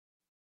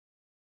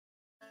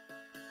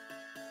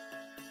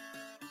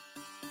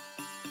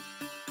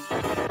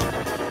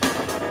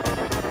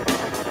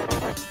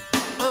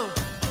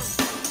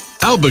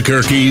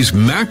Albuquerque's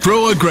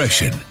macro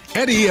aggression.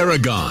 Eddie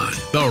Aragon,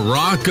 the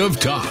Rock of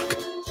Talk.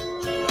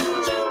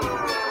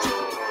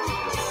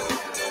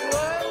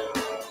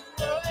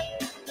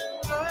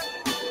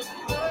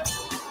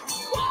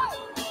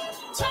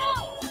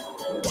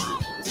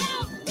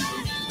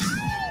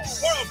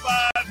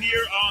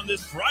 Here on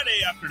this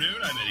Friday afternoon,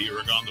 I'm Eddie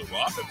Aragon, the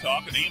Rock of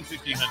Talk at AM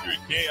 1600,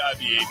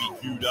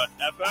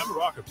 KIVABQ.FM,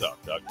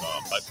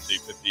 rockoftalk.com.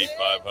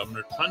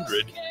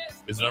 558-558-500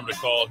 is the number to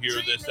call here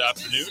this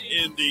afternoon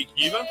in the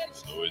Kiva.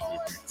 As always, we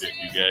appreciate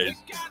you guys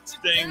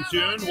staying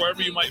tuned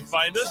wherever you might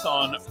find us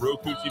on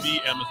Roku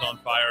TV, Amazon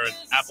Fire, and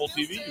Apple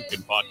TV. You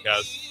can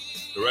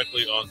podcast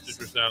directly on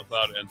Stitcher,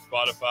 SoundCloud, and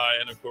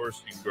Spotify. And, of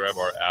course, you can grab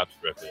our apps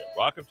directly at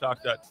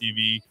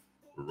rockoftalk.tv,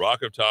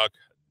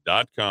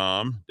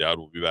 rockoftalk.com. Dowd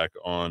will be back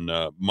on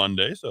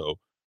Monday, so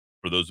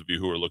for those of you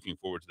who are looking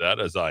forward to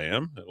that, as I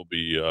am, it'll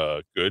be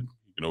good.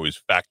 You can always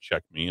fact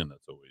check me, and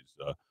that's always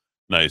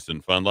nice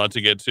and fun. A lot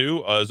to get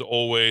to. As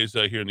always,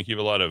 here in the Kiva,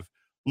 a lot of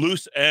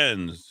loose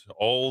ends,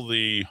 all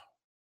the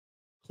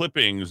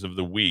clippings of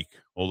the week,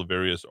 all the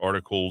various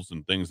articles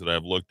and things that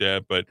I've looked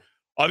at, but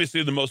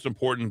obviously the most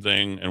important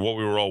thing and what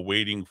we were all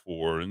waiting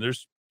for, and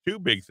there's two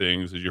big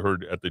things, as you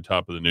heard at the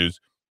top of the news,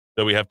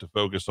 that we have to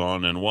focus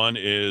on. And one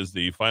is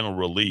the final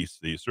release.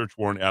 The search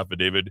warrant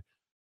affidavit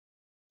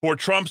for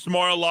Trump's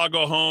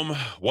Mar-a-Lago home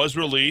was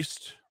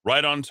released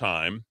right on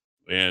time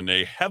in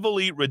a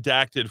heavily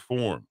redacted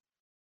form.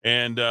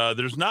 And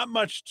there's not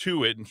much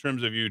to it in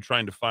terms of you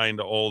trying to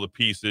find all the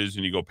pieces,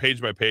 and you go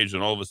page by page,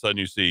 and all of a sudden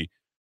you see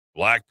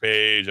black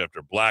page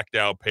after blacked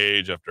out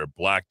page after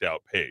blacked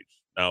out page.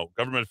 Now,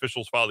 government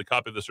officials filed a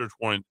copy of the search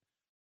warrant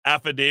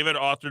affidavit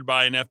authored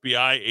by an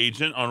FBI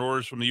agent on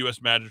orders from the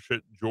U.S.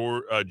 Magistrate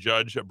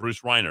Judge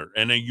Bruce Reiner.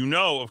 And you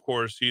know, of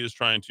course, he is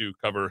trying to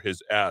cover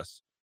his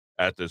ass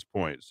at this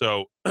point.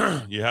 So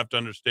you have to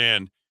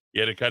understand, he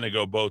had to kind of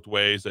go both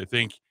ways. I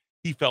think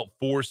he felt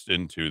forced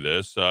into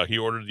this. He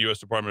ordered the U.S.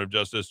 Department of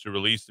Justice to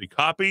release the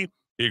copy.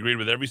 He agreed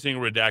with every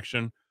single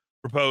redaction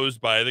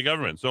proposed by the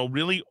government. So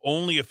really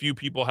only a few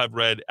people have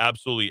read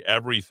absolutely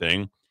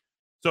everything.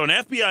 So an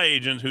FBI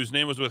agent whose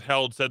name was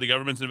withheld said the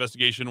government's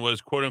investigation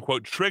was, quote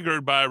unquote,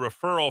 triggered by a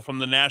referral from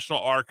the National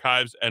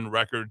Archives and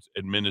Records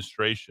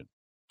Administration.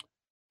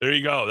 There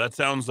you go. That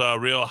sounds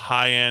real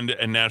high end,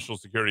 and national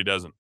security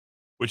doesn't,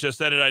 which has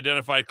said it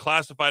identified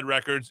classified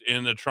records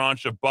in the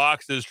tranche of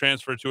boxes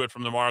transferred to it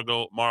from the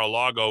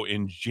Mar-a-Lago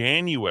in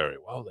January.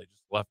 Wow, they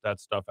just left that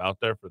stuff out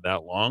there for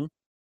that long.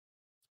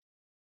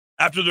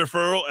 After the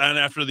referral and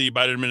after the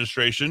Biden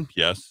administration,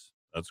 yes,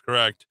 that's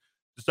correct,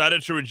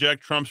 decided to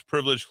reject Trump's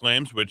privilege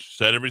claims, which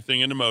set everything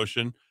into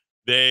motion.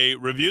 They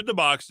reviewed the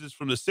boxes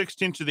from the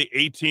 16th to the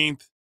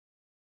 18th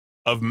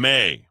of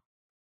May.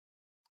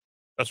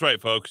 That's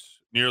right, folks.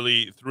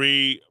 Nearly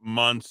 3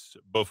 months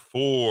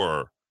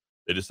before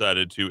they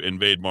decided to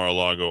invade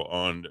Mar-a-Lago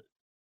on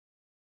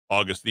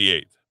August the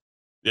 8th.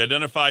 They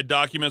identified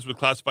documents with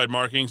classified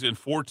markings in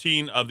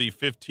 14 of the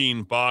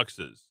 15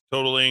 boxes,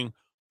 totaling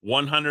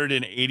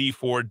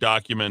 184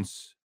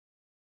 documents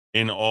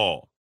in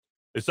all.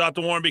 They sought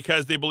the warrant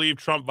because they believe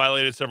Trump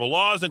violated several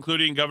laws,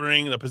 including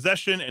governing the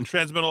possession and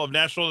transmittal of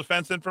national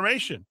defense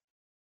information.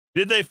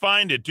 Did they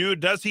find it?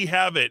 Does he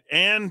have it?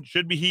 And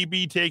should he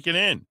be taken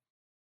in?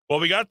 Well,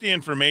 we got the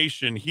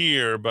information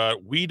here,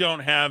 but we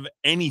don't have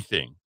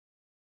anything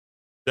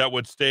that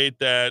would state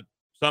that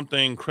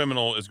something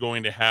criminal is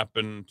going to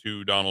happen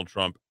to Donald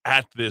Trump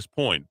at this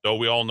point, though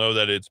we all know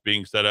that it's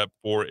being set up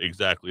for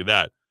exactly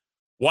that.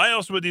 Why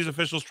else would these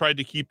officials try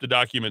to keep the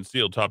document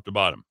sealed top to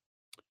bottom?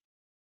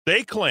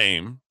 They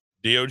claim,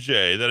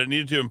 DOJ, that it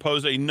needed to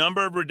impose a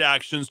number of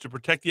redactions to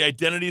protect the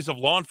identities of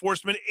law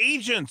enforcement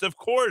agents. Of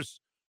course,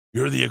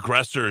 you're the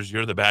aggressors.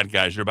 You're the bad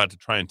guys. You're about to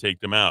try and take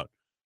them out.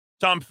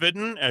 Tom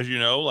Fitton, as you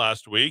know,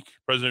 last week,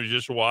 president of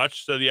Judicial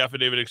Watch, said the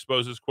affidavit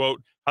exposes,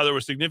 quote, how there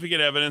was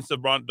significant evidence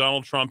of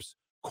Donald Trump's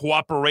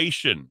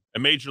cooperation, a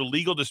major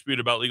legal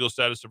dispute about legal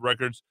status of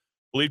records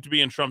believed to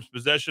be in Trump's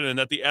possession, and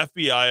that the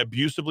FBI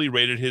abusively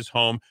raided his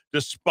home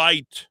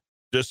despite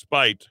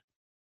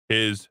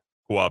his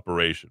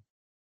cooperation.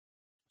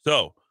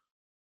 So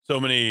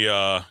many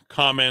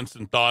comments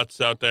and thoughts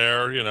out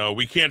there. You know,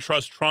 we can't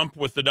trust Trump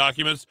with the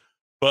documents,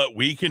 but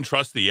we can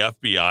trust the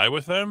FBI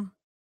with them.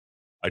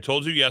 I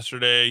told you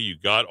yesterday, you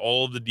got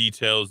all of the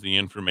details, the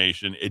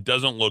information. It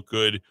doesn't look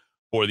good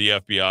for the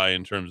FBI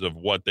in terms of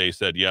what they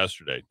said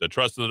yesterday. The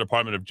trust of the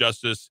Department of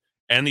Justice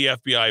and the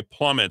FBI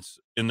plummets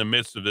in the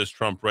midst of this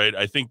Trump raid.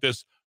 I think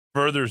this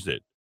furthers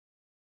it.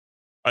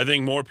 I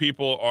think more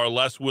people are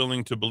less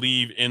willing to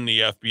believe in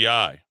the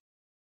FBI.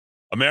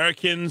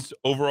 Americans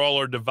overall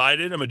are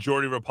divided. A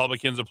majority of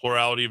Republicans, a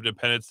plurality of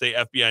independents say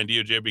FBI and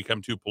DOJ have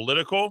become too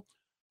political.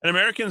 And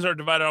Americans are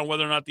divided on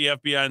whether or not the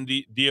FBI and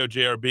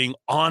DOJ are being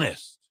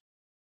honest.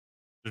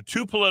 They're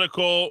too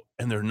political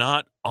and they're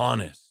not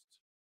honest.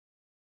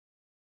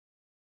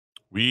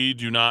 We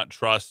do not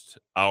trust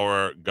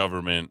our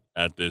government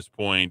at this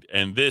point,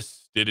 and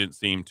this didn't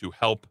seem to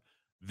help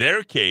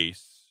their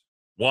case.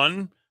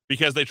 One,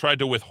 because they tried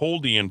to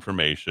withhold the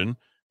information.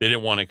 They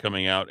didn't want it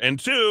coming out. And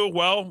two,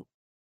 well,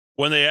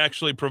 when they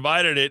actually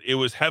provided it, it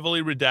was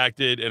heavily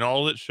redacted, and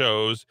all it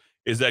shows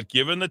is that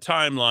given the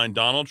timeline,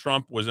 Donald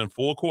Trump was in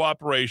full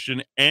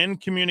cooperation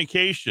and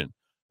communication,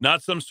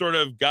 not some sort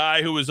of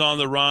guy who was on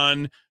the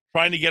run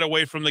trying to get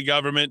away from the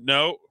government.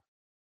 No,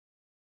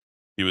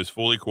 he was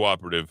fully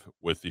cooperative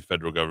with the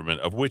federal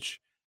government, of which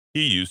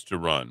he used to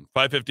run.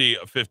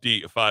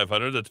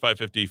 550-5500. That's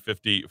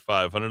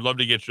 550-5500. Love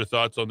to get your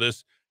thoughts on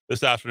this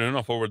afternoon.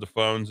 I'll forward the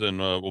phones, and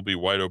we'll be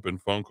wide open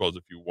phone calls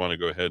if you want to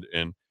go ahead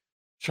and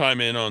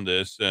chime in on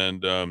this.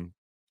 And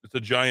it's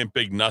a giant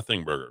big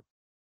nothing burger.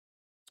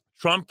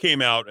 Trump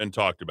came out and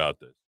talked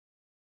about this.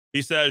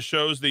 He says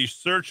shows the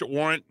search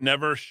warrant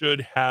never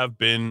should have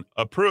been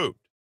approved.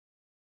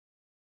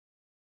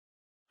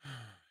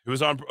 It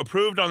was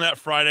approved on that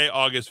Friday,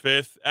 August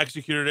 5th,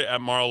 executed it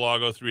at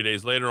Mar-a-Lago 3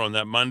 days later on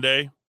that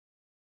Monday.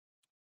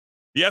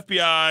 The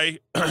FBI,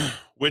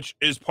 which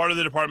is part of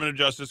the Department of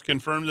Justice,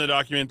 confirmed in the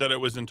document that it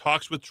was in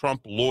talks with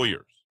Trump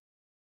lawyers.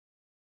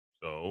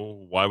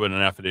 So why would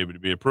an affidavit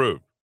be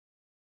approved?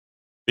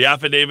 The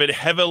affidavit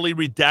heavily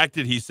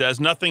redacted, he says.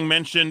 Nothing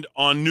mentioned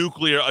on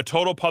nuclear, a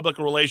total public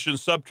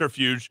relations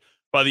subterfuge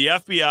by the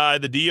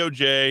FBI, the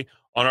DOJ,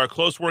 on our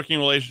close working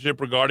relationship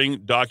regarding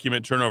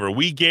document turnover.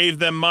 We gave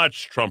them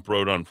much, Trump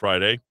wrote on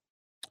Friday.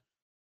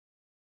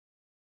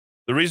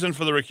 The reason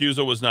for the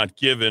recusal was not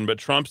given, but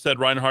Trump said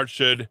Reinhart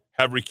should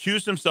have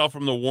recused himself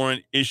from the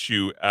warrant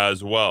issue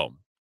as well.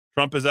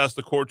 Trump has asked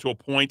the court to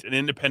appoint an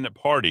independent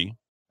party,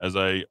 as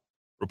I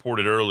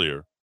reported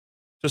earlier,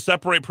 to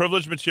separate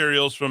privileged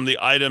materials from the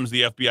items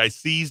the FBI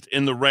seized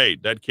in the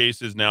raid. That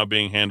case is now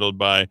being handled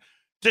by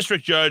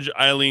District Judge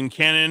Eileen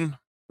Cannon,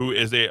 who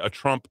is a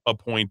Trump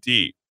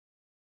appointee.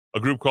 A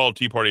group called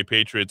Tea Party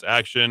Patriots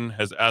Action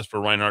has asked for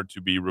Reinhart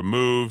to be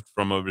removed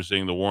from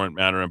overseeing the warrant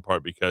matter, in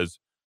part because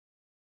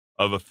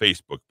of a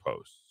Facebook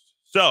post.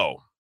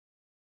 So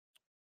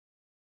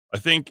I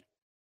think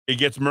it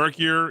gets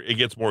murkier. It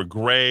gets more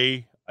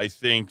gray. I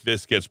think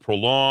this gets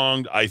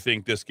prolonged. I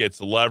think this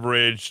gets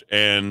leveraged.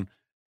 And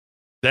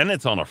then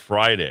it's on a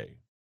Friday.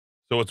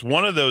 So it's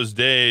one of those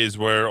days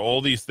where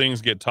all these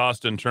things get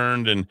tossed and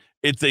turned, and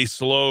it's a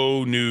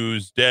slow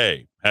news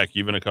day. Heck,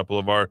 even a couple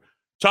of our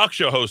talk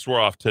show hosts were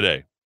off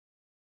today.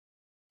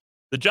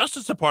 The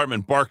Justice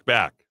Department barked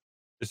back.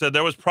 They said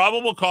there was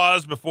probable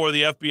cause before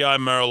the FBI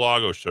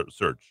Mar-a-Lago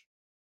search.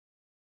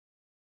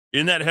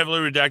 In that heavily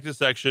redacted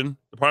section,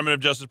 Department of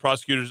Justice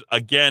prosecutors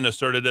again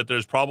asserted that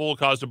there's probable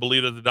cause to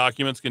believe that the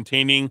documents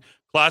containing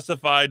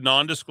classified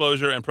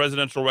non-disclosure and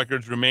presidential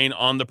records remain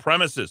on the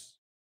premises.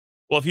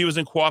 Well, if he was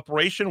in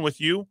cooperation with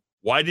you,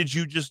 why did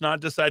you just not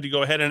decide to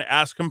go ahead and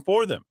ask him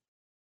for them?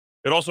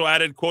 It also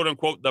added, quote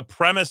unquote, the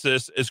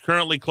premises is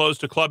currently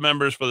closed to club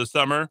members for the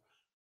summer,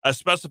 as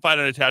specified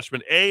in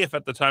attachment A. If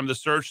at the time of the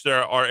search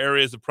there are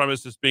areas of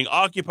premises being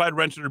occupied,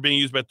 rented, or being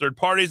used by third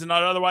parties and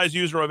not otherwise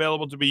used or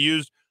available to be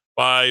used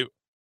by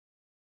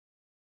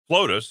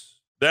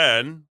FLOTUS,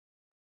 then,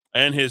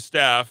 and his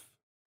staff,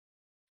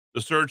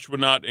 the search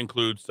would not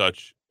include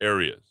such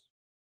areas.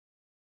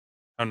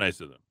 How nice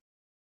of them.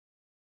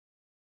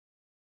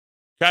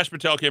 Kash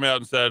Patel came out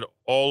and said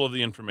all of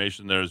the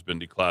information there has been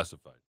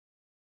declassified.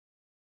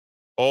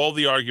 All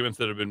the arguments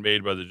that have been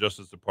made by the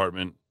Justice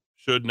Department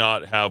should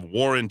not have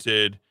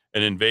warranted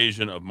an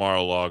invasion of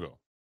Mar-a-Lago.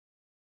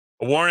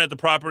 A warrant at the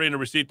property and a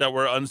receipt that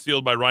were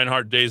unsealed by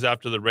Reinhart days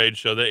after the raid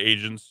show that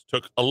agents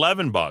took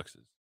 11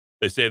 boxes.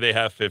 They say they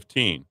have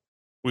 15.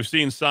 We've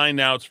seen signed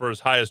outs for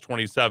as high as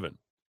 27.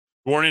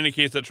 The warrant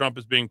indicates that Trump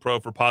is being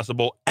probed for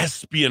possible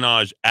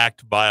Espionage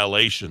Act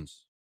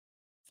violations.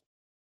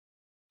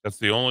 That's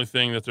the only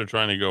thing that they're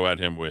trying to go at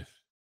him with.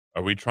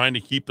 Are we trying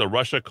to keep the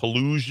Russia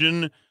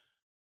collusion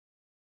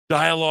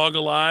dialogue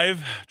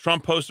alive?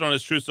 Trump posted on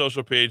his Truth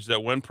Social page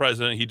that when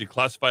president, he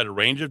declassified a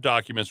range of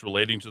documents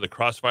relating to the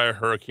Crossfire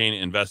Hurricane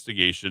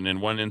investigation. In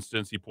one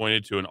instance, he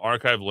pointed to an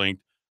archive link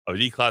of a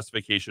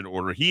declassification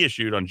order he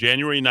issued on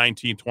January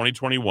 19,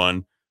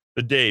 2021,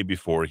 the day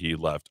before he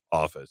left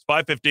office.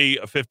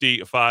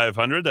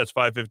 550-5500. That's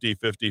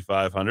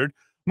 550-5500.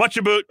 Much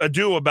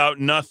ado about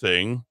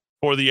nothing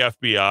for the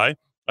FBI.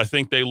 I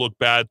think they look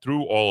bad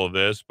through all of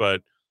this,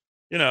 but,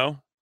 you know,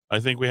 I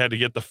think we had to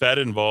get the Fed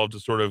involved to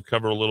sort of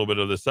cover a little bit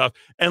of this stuff.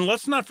 And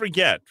let's not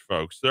forget,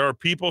 folks, there are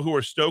people who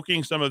are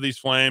stoking some of these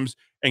flames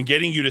and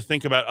getting you to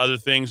think about other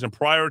things and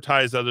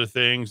prioritize other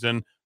things.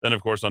 And then,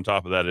 of course, on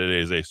top of that, it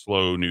is a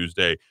slow news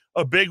day.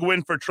 A big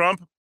win for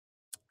Trump,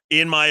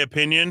 in my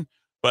opinion,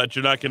 but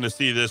you're not going to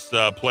see this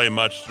play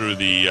much through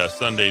the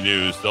Sunday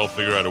news. They'll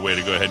figure out a way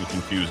to go ahead and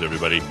confuse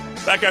everybody.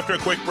 Back after a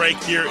quick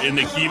break here in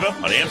the Kiva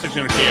on AM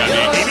 600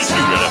 KIV, ABC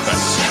Red FM.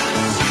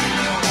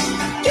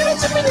 Give it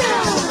to me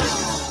now.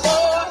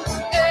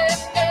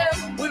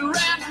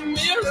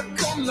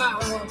 Now.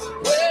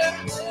 We're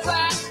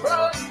flat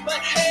broke, but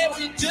hey,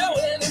 we do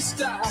it in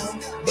style.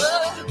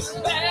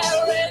 But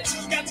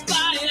parents got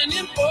flying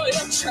in for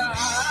your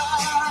child.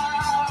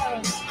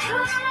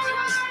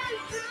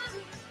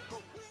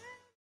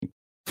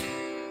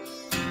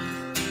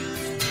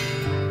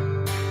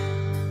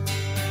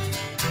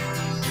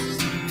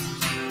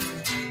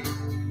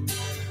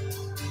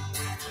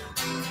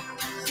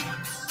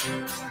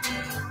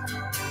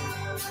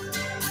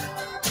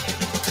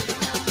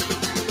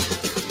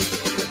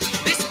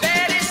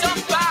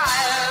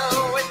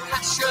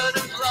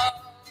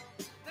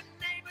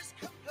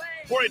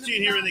 to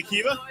you here in the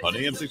Kiva on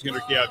AM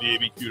 600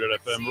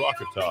 KIVABQ.FM,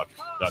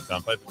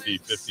 rockettalk.com,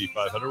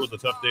 550-5500 with a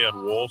tough day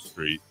on Wall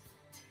Street.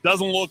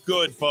 Doesn't look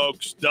good,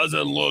 folks.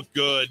 Doesn't look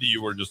good.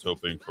 You were just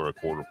hoping for a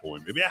quarter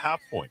point, maybe a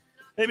half point.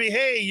 Maybe,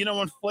 hey,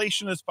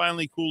 inflation is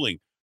finally cooling.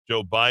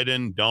 Joe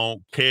Biden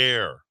don't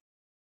care.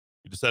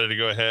 He decided to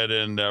go ahead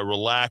and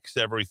relax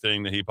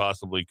everything that he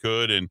possibly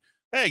could and,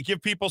 hey,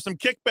 give people some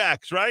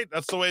kickbacks, right?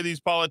 That's the way these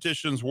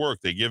politicians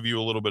work. They give you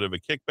a little bit of a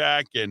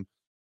kickback and,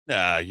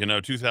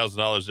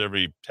 $2,000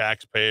 every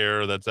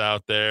taxpayer that's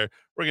out there.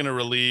 We're going to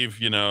relieve,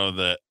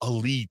 the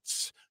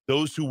elites,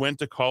 those who went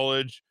to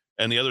college,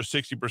 and the other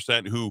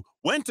 60% who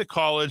went to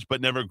college but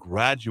never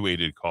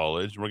graduated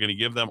college. We're going to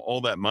give them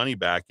all that money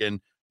back. And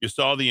you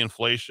saw the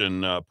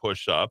inflation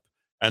push up.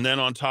 And then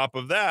on top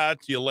of that,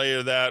 you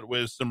layer that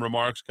with some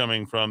remarks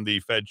coming from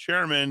the Fed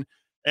chairman,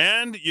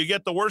 and you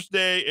get the worst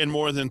day in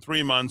more than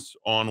 3 months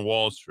on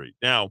Wall Street.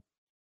 Now,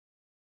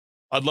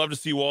 I'd love to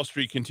see Wall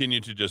Street continue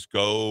to just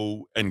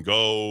go and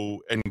go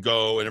and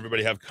go, and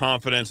everybody have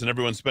confidence, and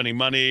everyone's spending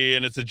money,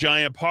 and it's a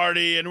giant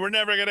party, and we're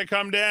never going to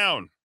come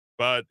down.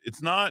 But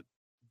it's not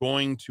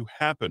going to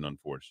happen,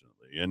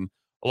 unfortunately. And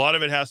a lot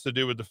of it has to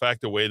do with the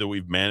fact the way that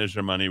we've managed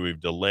our money.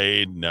 We've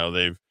delayed. Now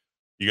you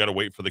got to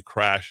wait for the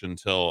crash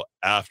until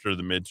after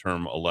the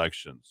midterm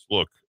elections.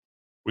 Look,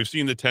 we've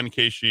seen the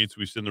 10K sheets.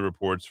 We've seen the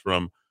reports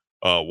from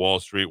Wall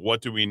Street.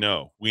 What do we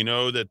know? We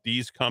know that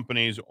these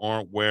companies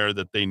aren't where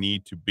that they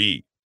need to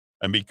be.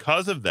 And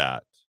because of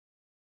that,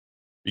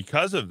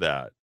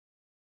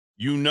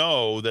 you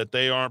know that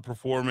they aren't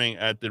performing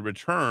at the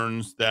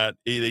returns that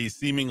they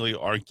seemingly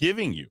are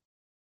giving you.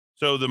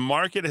 So the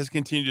market has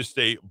continued to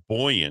stay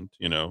buoyant,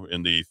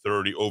 in the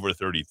over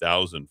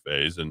 30,000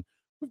 phase, and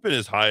we've been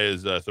as high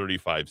as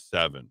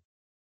 35.7.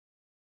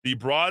 The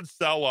broad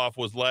sell-off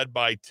was led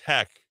by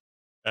tech,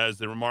 as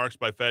the remarks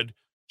by Fed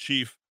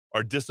chief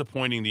are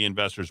disappointing the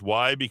investors.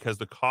 Why? Because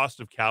the cost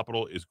of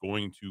capital is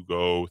going to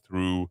go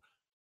through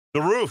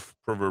the roof,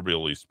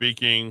 proverbially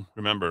speaking.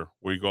 Remember,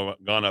 we've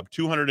gone up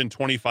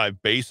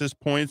 225 basis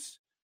points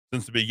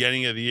since the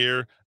beginning of the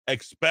year.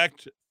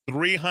 Expect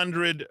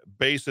 300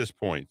 basis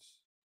points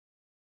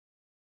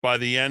by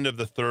the end of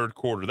the third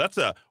quarter. That's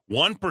a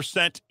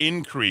 1%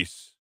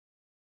 increase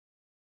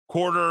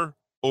quarter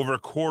over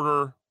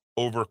quarter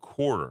over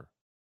quarter.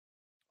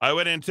 I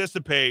would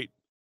anticipate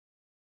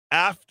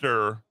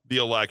after the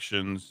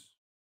elections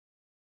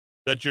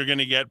that you're going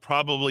to get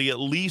probably at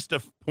least a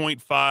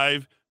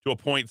 0.5 to a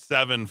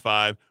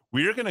 0.75.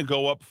 We're going to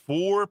go up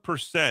 4%,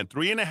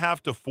 3.5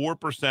 to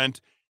 4%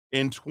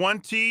 in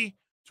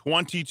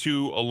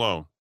 2022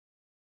 alone.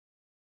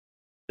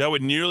 That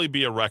would nearly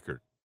be a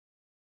record.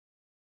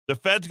 The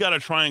Fed's got to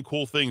try and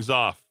cool things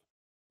off.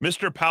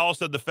 Mr. Powell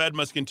said the Fed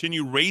must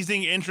continue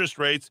raising interest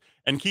rates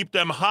and keep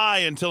them high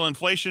until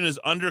inflation is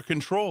under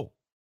control.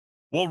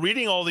 Well,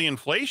 reading all the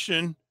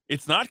inflation,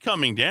 it's not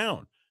coming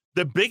down.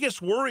 The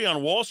biggest worry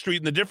on Wall Street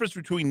and the difference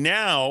between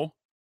now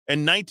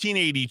and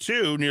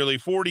 1982, nearly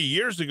 40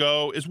 years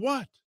ago, is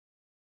what?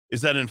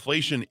 Is that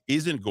inflation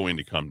isn't going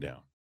to come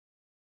down.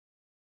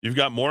 You've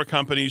got more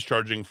companies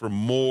charging for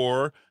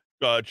more,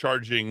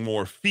 charging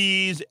more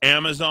fees.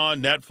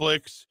 Amazon,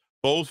 Netflix,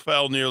 both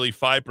fell nearly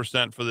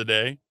 5% for the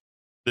day.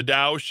 The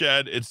Dow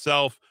shed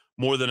itself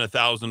more than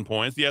 1,000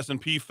 points. The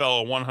S&P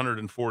fell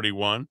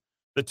 141.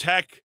 The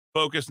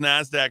tech-focused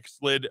NASDAQ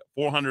slid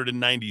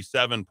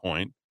 497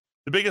 points.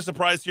 The biggest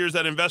surprise here is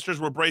that investors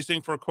were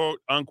bracing for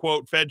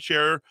quote-unquote Fed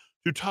chair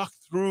to talk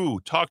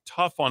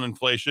tough on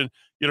inflation,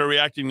 yet are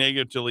reacting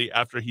negatively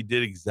after he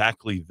did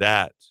exactly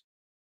that.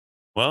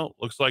 Well,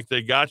 looks like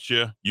they got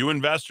you. You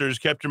investors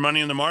kept your money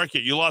in the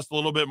market. You lost a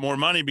little bit more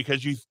money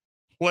because you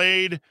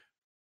played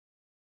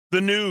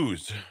the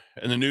news,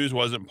 and the news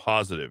wasn't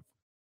positive.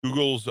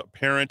 Google's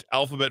parent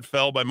Alphabet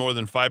fell by more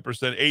than 5%.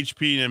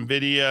 HP,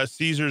 NVIDIA,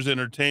 Caesars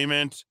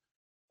Entertainment,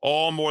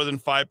 all more than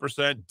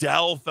 5%.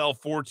 Dell fell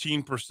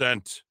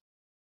 14%.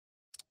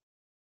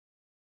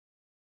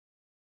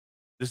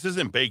 This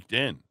isn't baked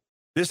in.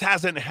 This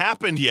hasn't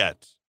happened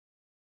yet.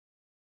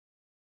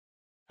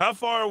 How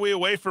far are we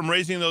away from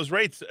raising those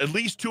rates? At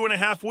least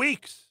 2.5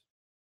 weeks.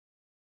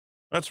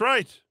 That's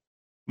right.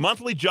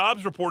 Monthly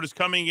jobs report is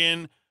coming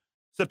in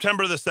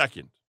September the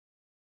 2nd.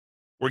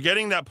 We're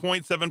getting that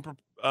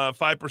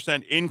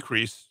 0.75%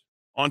 increase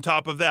on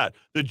top of that.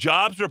 The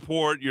jobs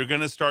report, you're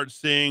going to start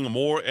seeing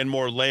more and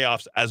more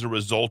layoffs as a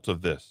result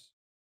of this.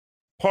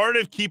 Part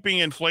of keeping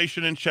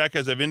inflation in check,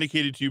 as I've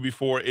indicated to you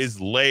before, is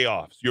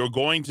layoffs. You're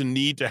going to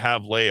need to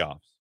have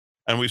layoffs.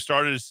 And we've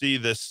started to see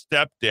this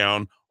step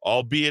down,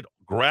 albeit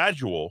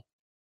gradual,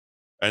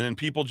 and then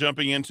people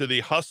jumping into the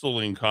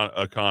hustling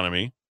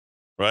economy,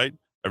 right?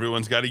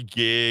 Everyone's got a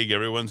gig.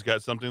 Everyone's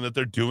got something that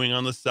they're doing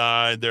on the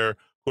side. Their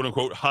quote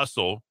unquote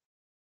hustle.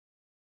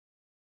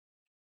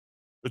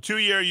 The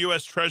 2-year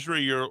U.S.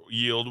 Treasury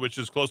yield, which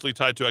is closely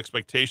tied to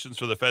expectations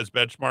for the Fed's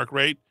benchmark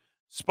rate,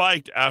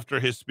 spiked after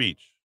his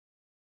speech.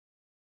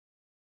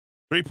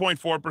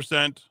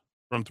 3.4%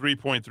 from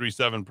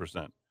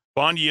 3.37%.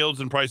 Bond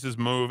yields and prices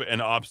move in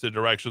opposite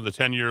direction. The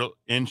 10-year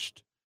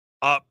inched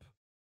up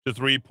to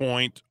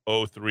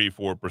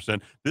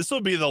 3.034%. This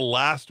will be the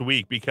last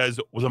week because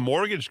the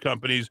mortgage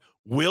companies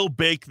will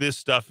bake this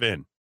stuff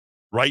in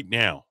right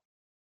now.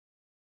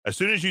 As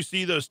soon as you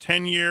see those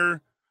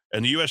 10-year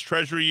and the U.S.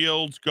 Treasury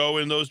yields go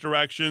in those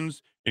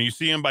directions, and you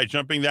see them by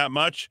jumping that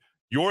much,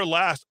 your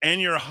last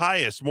and your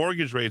highest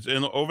mortgage rates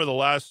over the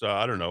last,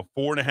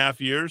 4.5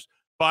 years,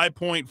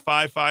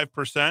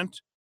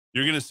 5.55%,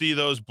 you're going to see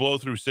those blow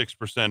through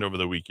 6% over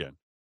the weekend.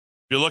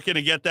 If you're looking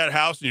to get that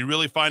house and you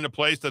really find a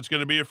place that's going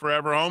to be a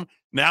forever home,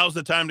 now's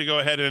the time to go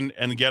ahead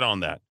and get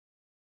on that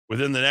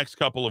within the next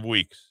couple of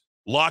weeks.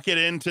 Lock it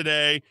in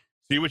today.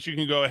 See what you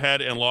can go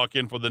ahead and lock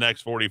in for the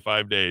next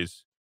 45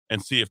 days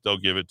and see if they'll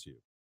give it to you.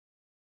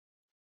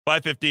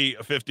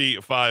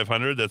 550,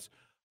 500. That's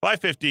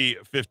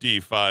 550,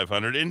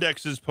 500.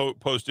 Indexes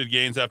posted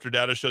gains after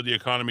data showed the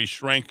economy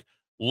shrank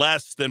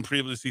less than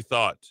previously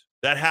thought.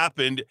 That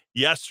happened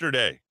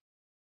yesterday.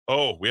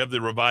 Oh, we have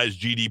the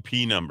revised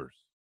GDP numbers.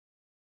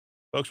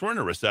 Folks, we're in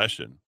a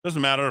recession.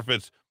 Doesn't matter if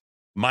it's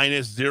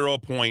minus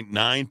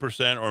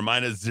 0.9% or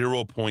minus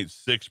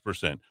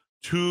 0.6%.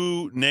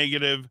 2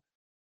 negative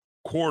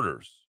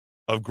quarters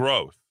of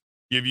growth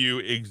give you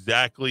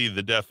exactly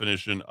the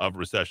definition of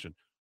recession.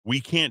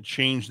 We can't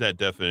change that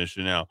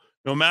definition now.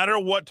 No matter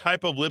what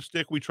type of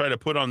lipstick we try to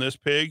put on this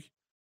pig,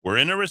 we're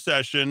in a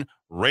recession.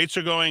 Rates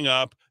are going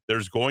up.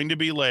 There's going to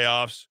be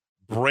layoffs.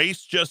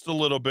 Brace just a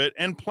little bit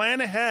and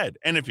plan ahead.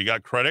 And if you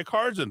got credit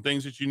cards and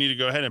things that you need to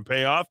go ahead and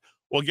pay off,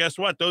 well, guess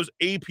what? Those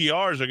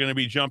APRs are going to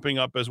be jumping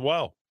up as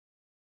well.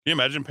 Can you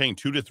imagine paying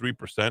 2 to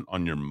 3%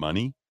 on your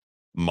money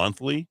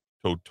monthly,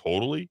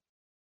 totally,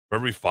 for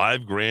every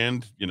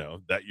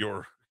 $5,000, that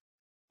you're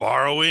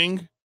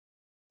borrowing,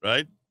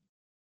 right?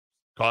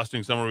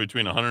 Costing somewhere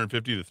between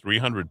 150 to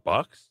 300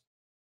 bucks,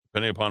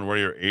 depending upon where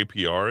your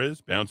APR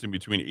is, bouncing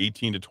between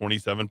 18 to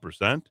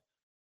 27%.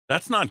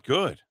 That's not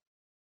good.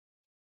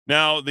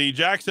 Now, the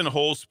Jackson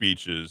Hole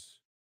speeches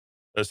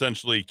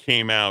essentially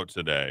came out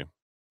today.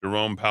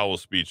 Jerome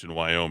Powell's speech in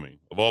Wyoming.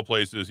 Of all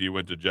places, he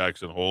went to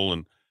Jackson Hole,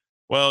 and,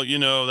 well,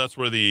 that's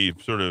where the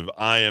sort of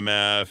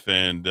IMF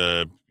and,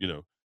 the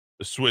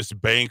Swiss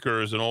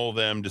bankers and all of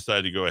them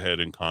decided to go ahead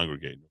and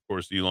congregate. Of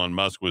course, Elon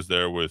Musk was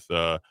there with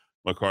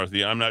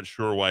McCarthy. I'm not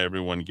sure why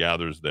everyone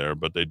gathers there,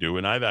 but they do.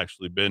 And I've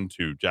actually been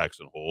to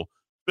Jackson Hole.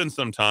 It's been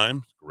some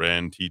time.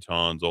 Grand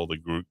Tetons, all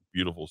the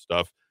beautiful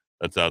stuff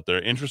that's out there.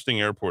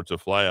 Interesting airport to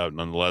fly out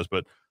nonetheless.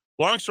 But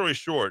long story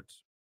short,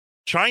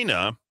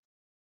 China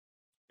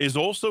is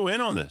also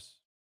in on this.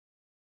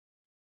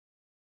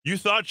 You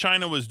thought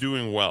China was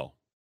doing well.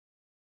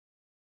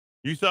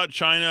 You thought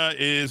China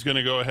is going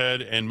to go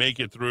ahead and make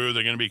it through.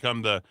 They're going to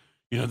become the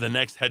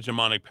next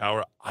hegemonic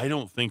power. I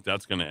don't think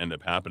that's going to end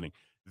up happening.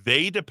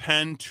 They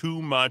depend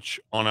too much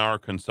on our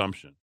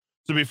consumption.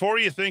 So before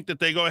you think that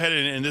they go ahead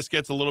and this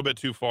gets a little bit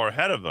too far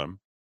ahead of them,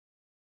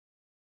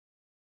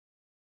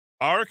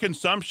 our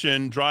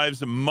consumption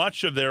drives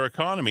much of their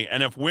economy.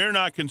 And if we're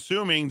not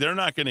consuming, they're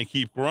not going to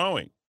keep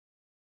growing.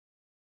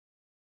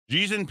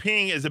 Xi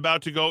Jinping is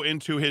about to go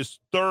into his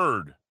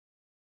third,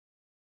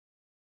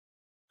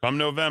 come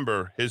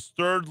November, his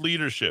third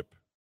leadership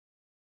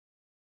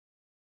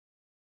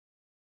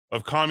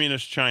of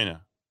communist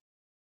China.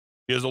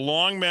 He has a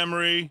long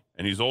memory,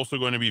 and he's also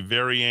going to be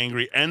very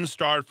angry and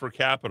starve for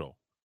capital.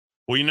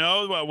 We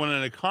know that when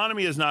an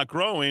economy is not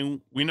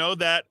growing, we know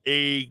that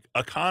a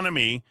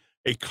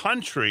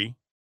country,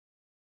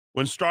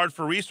 when starved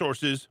for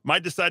resources,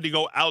 might decide to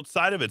go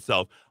outside of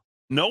itself.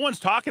 No one's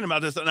talking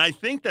about this, and I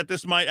think that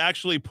this might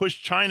actually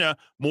push China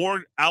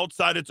more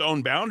outside its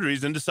own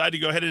boundaries and decide to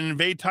go ahead and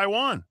invade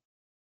Taiwan.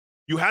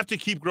 You have to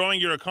keep growing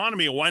your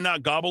economy. Why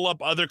not gobble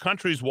up other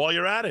countries while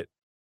you're at it?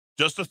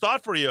 Just a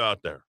thought for you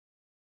out there.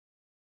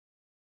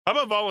 How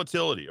about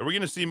volatility? Are we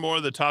going to see more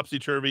of the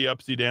topsy-turvy,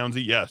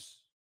 upsy-downsy? Yes,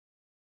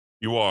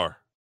 you are.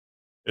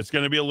 It's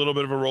going to be a little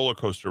bit of a roller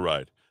coaster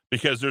ride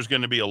because there's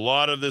going to be a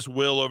lot of this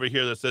will over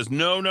here that says,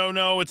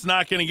 no, it's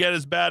not going to get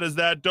as bad as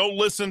that. Don't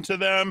listen to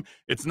them.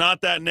 It's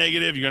not that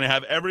negative. You're going to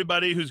have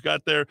everybody who's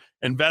got their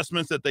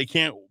investments that they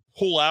can't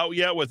pull out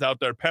yet without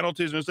their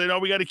penalties and say, no,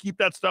 we got to keep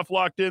that stuff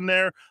locked in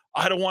there.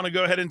 I don't want to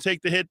go ahead and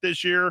take the hit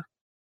this year.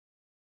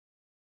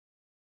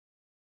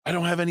 I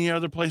don't have any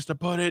other place to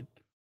put it.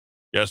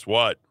 Guess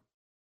what?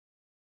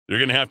 You're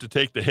going to have to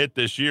take the hit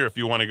this year if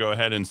you want to go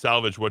ahead and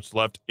salvage what's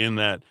left in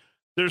that.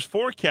 There's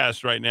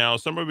forecasts right now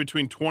somewhere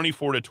between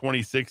 24 to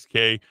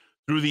 26K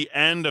through the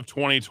end of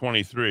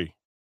 2023.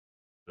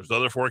 There's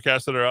other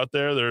forecasts that are out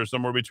there. They're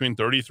somewhere between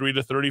 33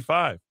 to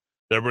 35.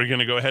 That we're going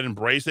to go ahead and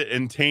brace it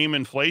and tame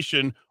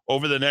inflation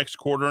over the next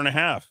quarter and a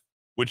half,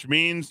 which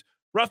means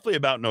roughly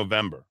about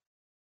November.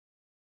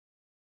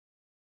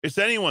 It's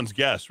anyone's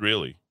guess,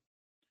 really.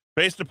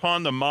 Based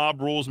upon the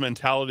mob rules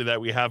mentality that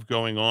we have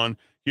going on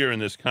here in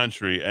this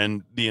country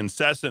and the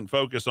incessant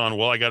focus on,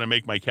 well, I got to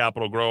make my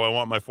capital grow. I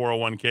want my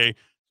 401k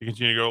to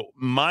continue to grow.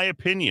 My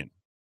opinion,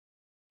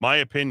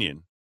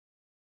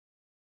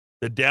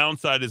 the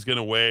downside is going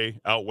to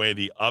outweigh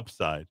the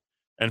upside.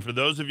 And for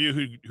those of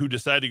you who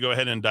decide to go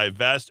ahead and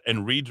divest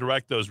and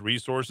redirect those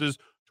resources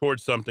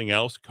towards something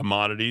else,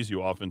 commodities,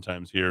 you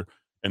oftentimes hear,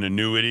 and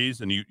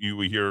annuities. And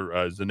you hear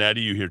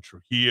Zanetti, you hear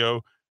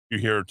Trujillo, you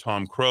hear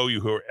Tom Crow,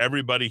 you hear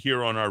everybody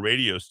here on our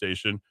radio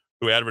station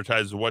who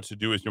advertises what to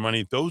do with your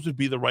money. Those would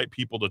be the right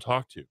people to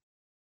talk to,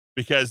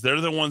 because they're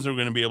the ones that are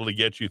going to be able to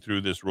get you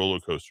through this roller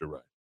coaster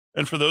ride.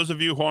 And for those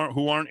of you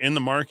who aren't in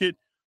the market,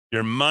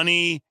 your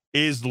money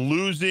is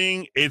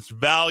losing its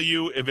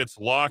value if it's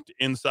locked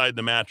inside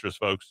the mattress,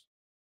 folks.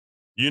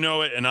 You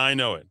know it, and I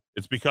know it.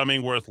 It's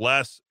becoming worth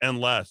less and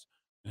less.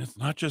 And it's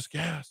not just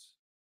gas.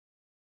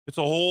 It's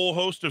a whole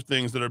host of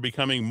things that are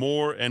becoming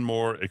more and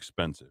more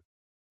expensive.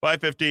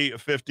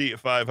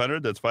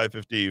 550-500. That's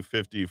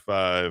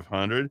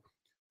 550-500.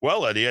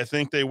 Well, Eddie, I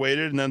think they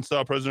waited and then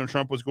saw President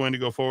Trump was going to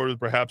go forward with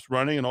perhaps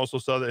running, and also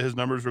saw that his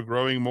numbers were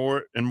growing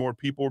more and more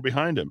people were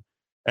behind him.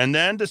 And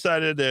then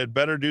decided they'd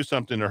better do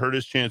something to hurt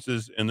his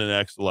chances in the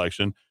next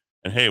election.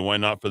 And hey, why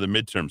not for the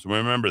midterms?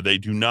 Remember, they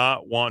do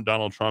not want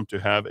Donald Trump to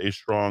have a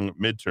strong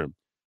midterm.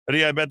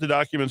 Eddie, I bet the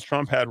documents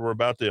Trump had were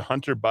about the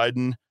Hunter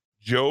Biden,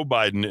 Joe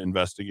Biden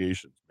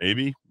investigations.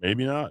 Maybe,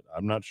 maybe not.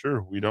 I'm not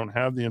sure. We don't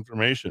have the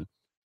information.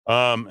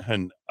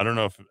 And I don't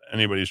know if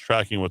anybody's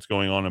tracking what's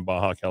going on in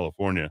Baja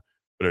California,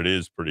 but it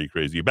is pretty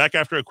crazy. Back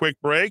after a quick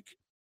break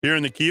here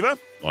in the Kiva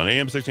on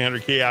AM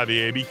 1600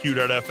 KIVA,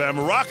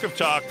 BQ.FM,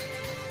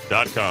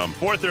 rockoftalk.com.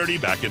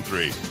 4:30, back in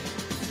 3.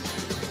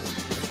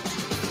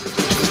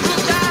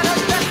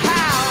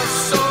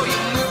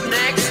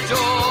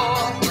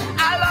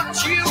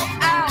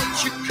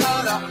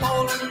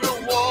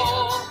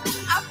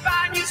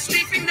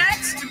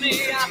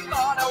 I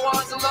thought I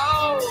was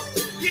alone.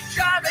 You're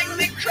driving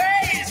me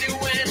crazy.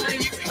 When are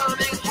you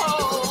coming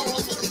home?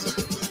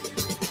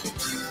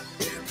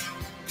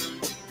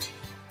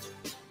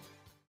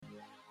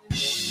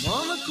 I'm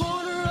on the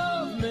corner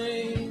of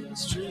Main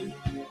Street,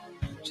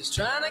 just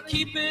trying to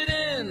keep it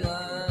in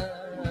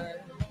line.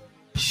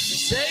 You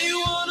say you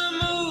want to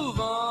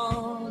move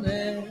on,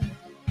 and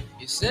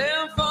you say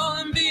I'm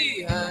falling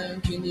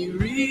behind. Can you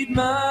read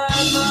my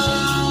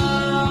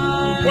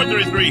mind?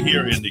 4:33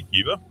 here in the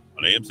Kiva.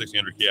 AM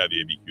 1600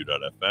 KIVA,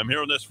 BQ.FM.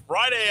 Here on this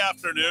Friday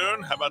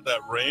afternoon. How about that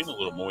rain, a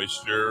little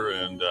moisture,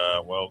 and,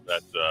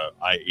 that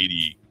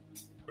I-80,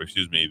 or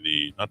excuse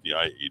me, not the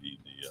I-80,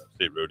 the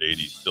State Road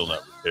 80, still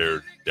not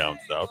repaired down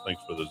south.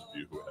 Thanks for those of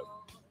you who have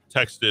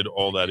texted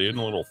all that in.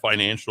 A little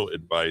financial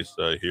advice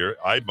here.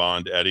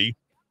 iBond, Eddie.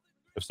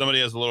 If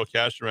somebody has a little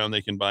cash around,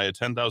 they can buy a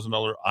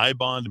 $10,000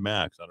 iBond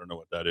Max. I don't know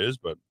what that is,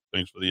 but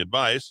thanks for the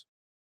advice.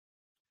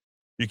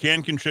 You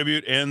can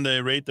contribute, and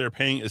the rate they're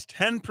paying is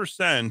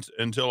 10%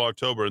 until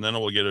October, and then it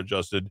will get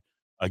adjusted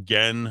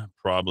again,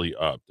 probably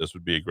up. This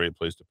would be a great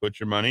place to put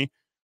your money.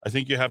 I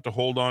think you have to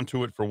hold on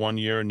to it for 1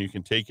 year, and you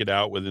can take it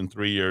out within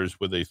 3 years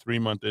with a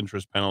 3-month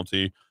interest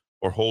penalty,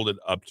 or hold it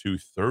up to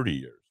 30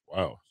 years.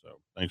 Wow. So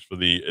thanks for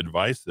the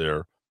advice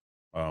there.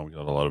 We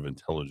got a lot of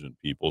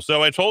intelligent people.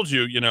 So I told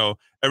you,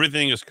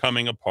 everything is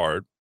coming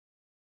apart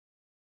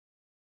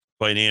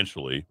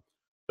financially.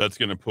 That's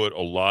going to put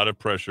a lot of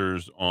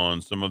pressures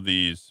on some of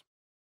these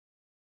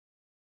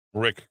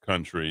BRIC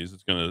countries.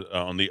 It's going to,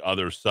 on the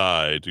other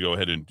side, to go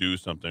ahead and do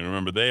something.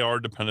 Remember, they are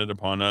dependent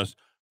upon us.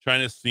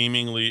 China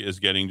seemingly is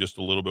getting just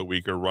a little bit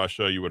weaker.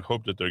 Russia, you would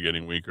hope that they're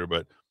getting weaker,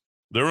 but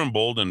they're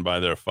emboldened by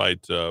their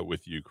fight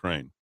with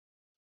Ukraine.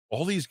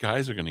 All these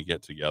guys are going to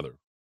get together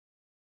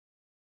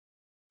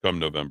come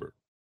November.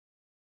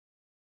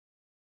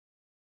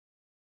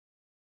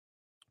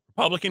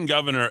 Republican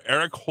Governor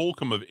Eric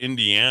Holcomb of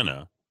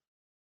Indiana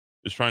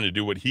is trying to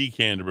do what he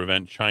can to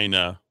prevent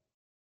China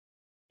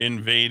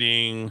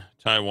invading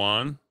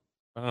Taiwan.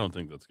 I don't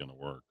think that's going to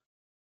work.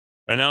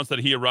 Announced that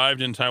he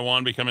arrived in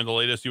Taiwan, becoming the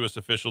latest U.S.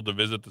 official to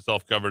visit the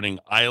self-governing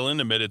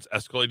island amid its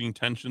escalating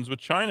tensions with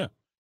China.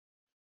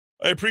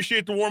 I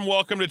appreciate the warm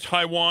welcome to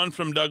Taiwan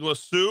from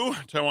Douglas Su,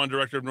 Taiwan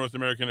Director of North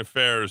American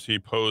Affairs. He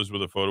posed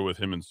with a photo with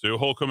him and Su.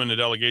 Holcomb and a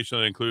delegation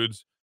that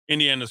includes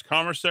Indiana's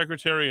Commerce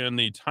Secretary and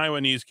the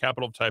Taiwanese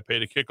capital of Taipei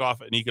to kick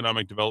off an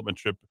economic development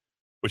trip,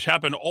 which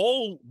happened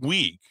all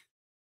week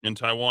in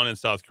Taiwan and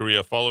South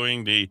Korea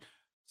following the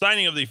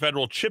signing of the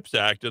Federal CHIPS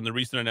Act and the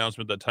recent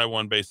announcement that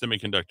Taiwan-based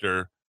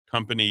semiconductor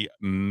company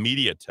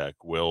MediaTek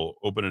will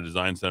open a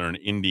design center in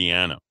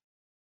Indiana.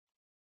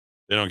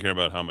 They don't care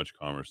about how much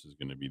commerce is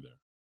going to be there.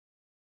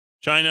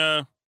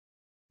 China,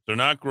 they're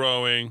not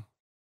growing.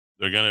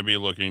 They're going to be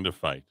looking to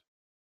fight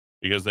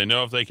because they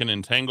know if they can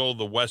entangle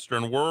the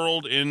Western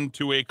world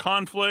into a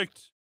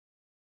conflict,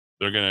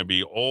 they're going to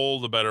be all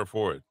the better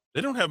for it.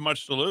 They don't have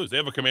much to lose. They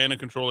have a command and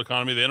control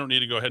economy. They don't need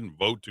to go ahead and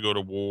vote to go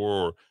to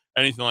war or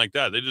anything like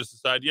that. They just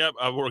decide,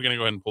 we're going to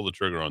go ahead and pull the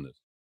trigger on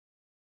this.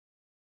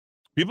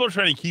 People are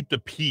trying to keep the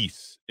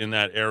peace in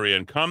that area.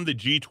 And come the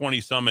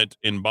G20 summit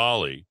in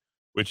Bali,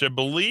 which I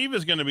believe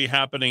is going to be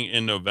happening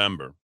in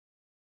November,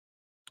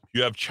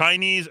 you have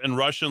Chinese and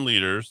Russian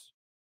leaders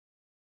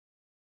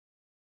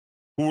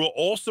who will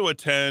also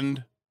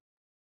attend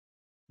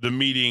the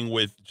meeting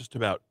with just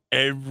about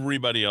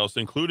everybody else,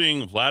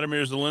 including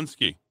Vladimir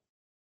Zelensky.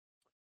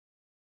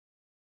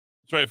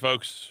 That's right,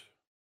 folks.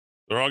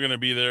 They're all going to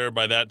be there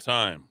by that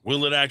time.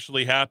 Will it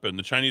actually happen?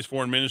 The Chinese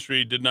Foreign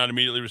Ministry did not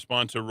immediately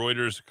respond to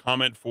Reuters'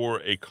 comment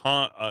for a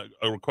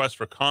request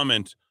for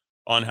comment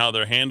on how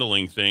they're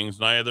handling things.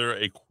 Neither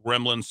a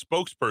Kremlin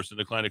spokesperson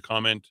declined to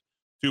comment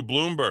to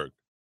Bloomberg,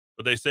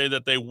 but they say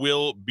that they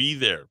will be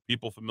there.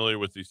 People familiar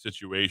with the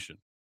situation.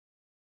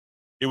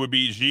 It would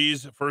be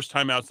Xi's first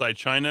time outside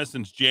China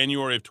since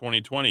January of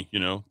 2020,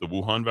 the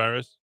Wuhan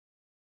virus.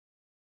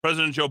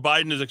 President Joe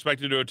Biden is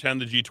expected to attend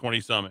the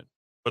G20 summit,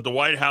 but the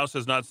White House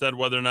has not said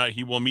whether or not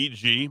he will meet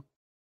Xi.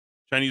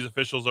 Chinese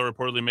officials are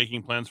reportedly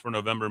making plans for a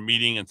November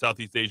meeting in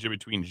Southeast Asia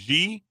between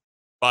Xi,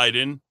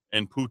 Biden,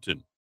 and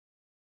Putin.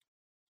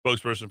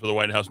 Spokesperson for the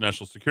White House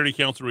National Security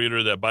Council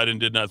reiterated that Biden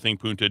did not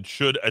think Putin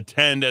should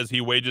attend as he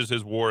wages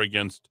his war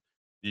against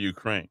the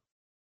Ukraine.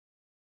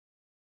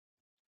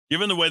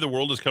 Given the way the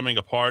world is coming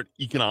apart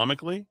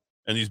economically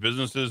and these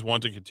businesses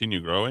want to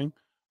continue growing,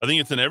 I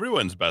think it's in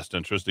everyone's best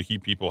interest to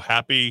keep people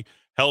happy,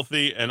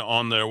 healthy, and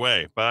on their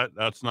way. But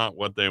that's not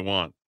what they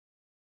want.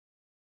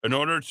 In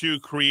order to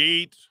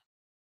create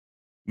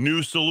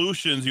new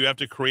solutions, you have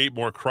to create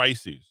more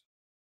crises.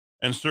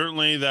 And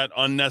certainly that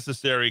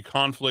unnecessary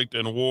conflict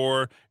and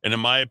war, and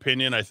in my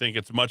opinion, I think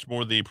it's much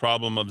more the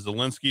problem of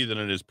Zelensky than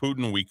it is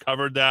Putin. We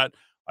covered that.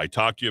 I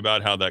talked to you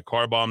about how that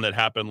car bomb that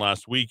happened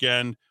last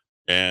weekend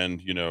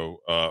and,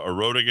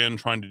 Erdogan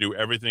trying to do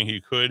everything he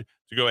could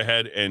to go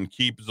ahead and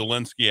keep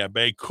Zelensky at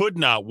bay. Would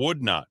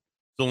not.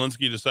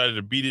 Zelensky decided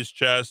to beat his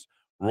chest,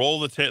 roll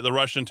the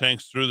Russian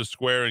tanks through the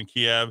square in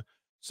Kiev,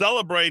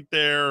 celebrate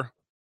their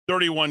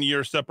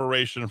 31-year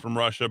separation from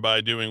Russia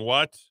by doing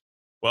what?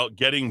 Well,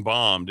 getting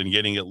bombed and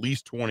getting at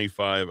least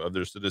 25 of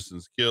their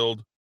citizens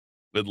killed,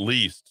 at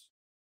least,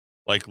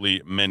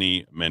 likely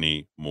many,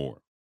 many more.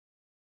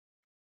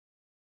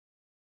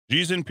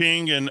 Xi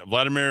Jinping and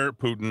Vladimir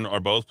Putin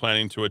are both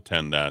planning to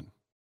attend that.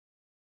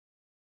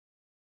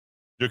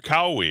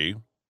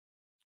 Jokowi,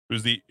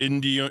 who's the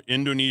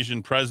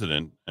Indonesian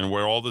president and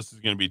where all this is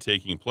going to be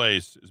taking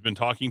place, has been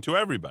talking to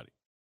everybody.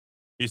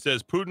 He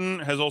says,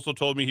 Putin has also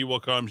told me he will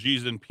come. Xi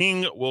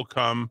Jinping will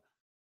come.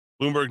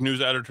 Bloomberg News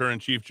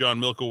editor-in-chief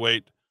John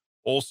Milkowait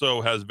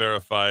also has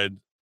verified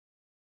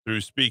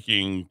through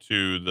speaking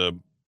to the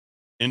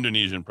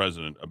Indonesian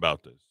president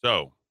about this.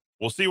 So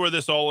we'll see where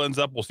this all ends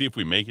up. We'll see if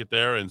we make it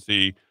there and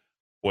see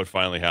what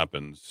finally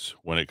happens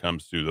when it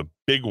comes to the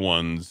big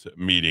ones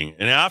meeting.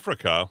 In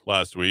Africa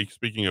last week,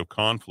 speaking of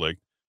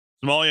conflict,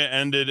 Somalia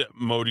ended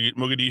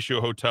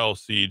Mogadishu hotel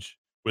siege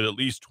with at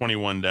least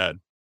 21 dead.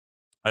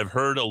 I've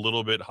heard a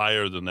little bit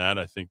higher than that.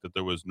 I think that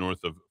there was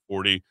north of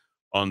 40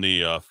 on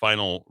the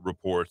final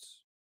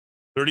reports.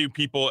 30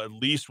 people at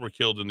least were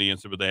killed in the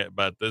incident,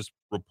 but this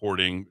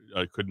reporting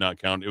could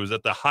not count. It was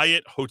at the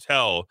Hyatt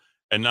Hotel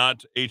and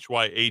not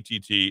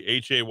H-Y-A-T-T,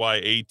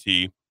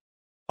 H-A-Y-A-T.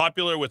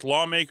 Popular with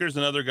lawmakers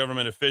and other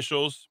government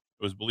officials.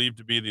 It was believed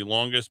to be the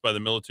longest by the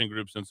militant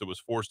group since it was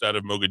forced out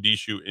of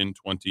Mogadishu in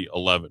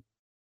 2011.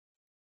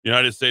 The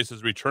United States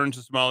has returned to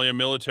Somalia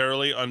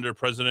militarily under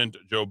President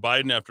Joe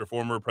Biden after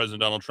former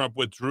President Donald Trump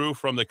withdrew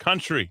from the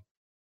country.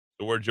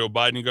 So where Joe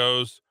Biden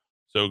goes,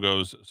 so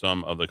goes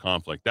some of the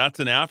conflict.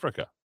 That's in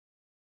Africa.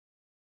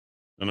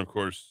 And of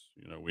course,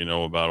 we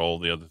know about all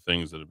the other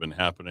things that have been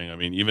happening. I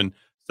mean, even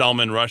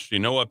Salman Rushdie,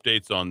 no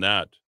updates on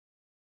that.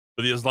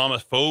 But the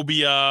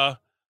Islamophobia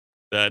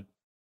that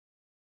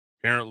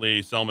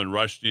apparently Salman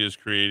Rushdie is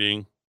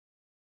creating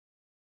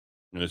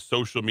and the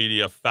social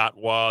media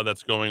fatwa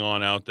that's going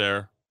on out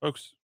there.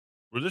 Folks,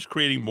 we're just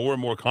creating more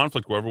and more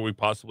conflict wherever we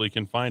possibly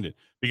can find it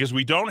because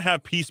we don't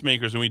have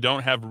peacemakers and we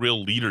don't have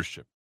real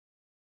leadership.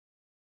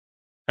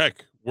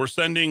 Heck, we're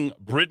sending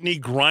Brittany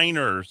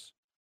Griner's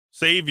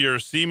savior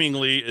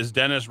seemingly is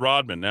Dennis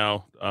Rodman.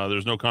 Now,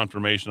 there's no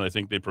confirmation. I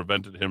think they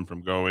prevented him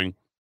from going.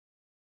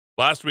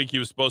 Last week, he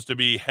was supposed to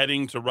be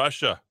heading to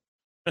Russia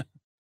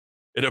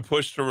in a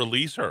push to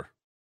release her.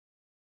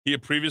 He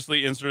had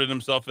previously inserted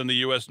himself in the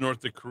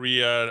U.S.-North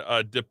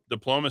Korea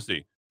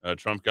diplomacy.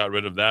 Trump got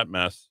rid of that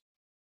mess.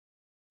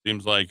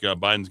 Seems like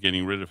Biden's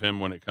getting rid of him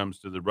when it comes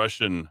to the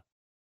Russian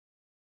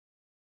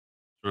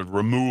sort of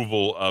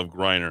removal of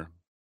Griner.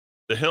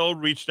 The Hill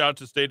reached out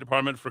to State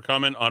Department for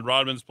comment on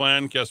Rodman's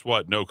plan. Guess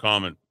what? No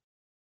comment.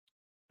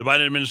 The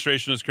Biden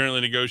administration is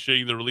currently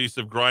negotiating the release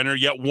of Griner,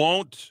 yet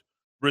won't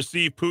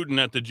receive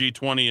Putin at the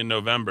G20 in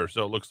November.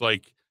 So it looks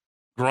like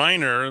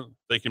Griner,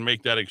 they can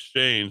make that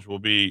exchange, will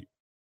be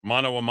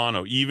mano a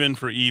mano, even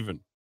for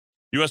even.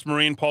 U.S.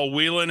 Marine Paul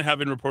Whelan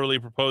having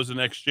reportedly proposed an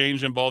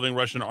exchange involving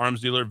Russian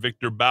arms dealer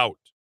Victor Bout.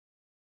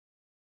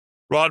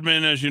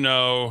 Rodman, as you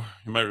know,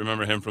 you might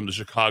remember him from the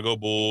Chicago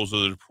Bulls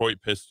or the Detroit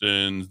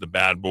Pistons, the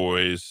Bad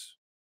Boys,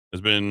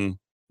 has been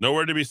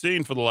nowhere to be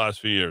seen for the last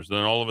few years.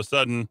 Then all of a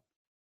sudden,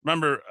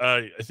 remember,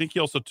 I think he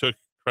also took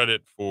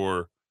credit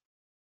for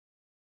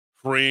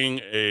freeing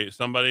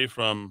somebody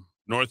from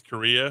North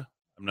Korea.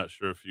 I'm not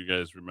sure if you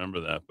guys remember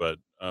that, but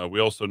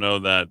we also know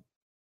that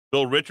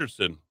Bill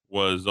Richardson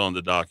was on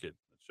the docket.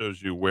 It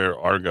shows you where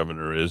our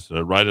governor is,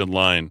 right in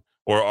line,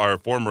 or our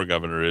former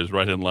governor is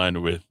right in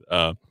line with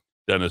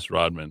Dennis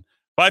Rodman.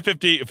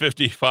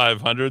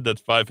 550-5500.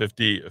 That's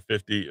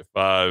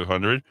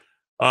 550-5500.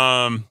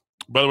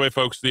 By the way,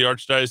 folks, the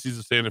Archdiocese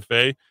of Santa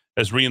Fe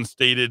has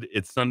reinstated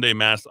its Sunday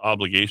Mass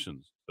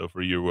obligations. So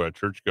for you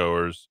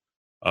churchgoers,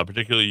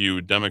 particularly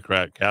you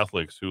Democrat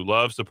Catholics who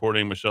love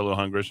supporting Michelle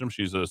Lujan Grisham,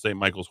 she's a St.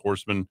 Michael's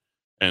horseman,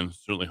 and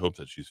certainly hope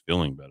that she's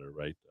feeling better,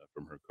 right,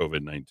 from her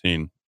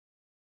COVID-19.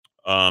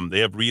 They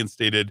have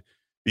reinstated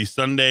the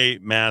Sunday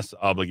Mass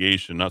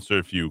obligation. Not sure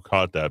if you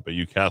caught that, but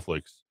you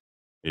Catholics,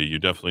 you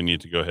definitely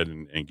need to go ahead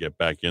and get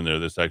back in there.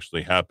 This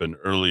actually happened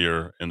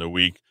earlier in the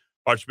week.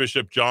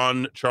 Archbishop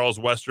John Charles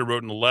Wester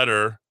wrote in a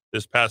letter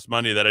this past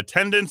Monday that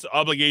attendance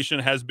obligation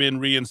has been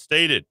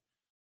reinstated.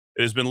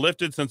 It has been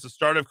lifted since the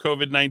start of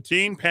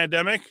COVID-19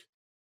 pandemic.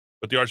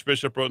 But the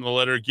Archbishop wrote in the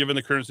letter, given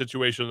the current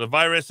situation of the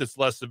virus, its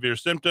less severe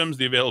symptoms,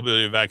 the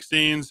availability of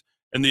vaccines,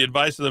 and the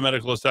advice of the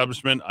medical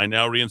establishment, I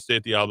now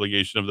reinstate the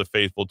obligation of the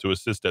faithful to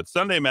assist at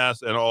Sunday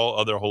Mass and all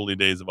other holy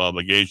days of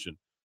obligation.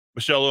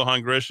 Michelle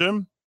Lujan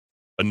Grisham,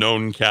 a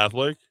known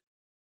Catholic,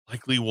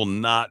 likely will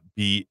not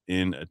be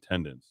in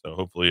attendance. So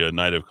hopefully a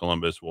Knight of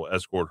Columbus will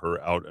escort her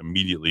out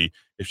immediately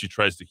if she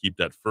tries to keep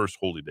that first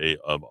holy day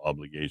of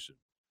obligation.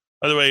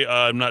 By the way,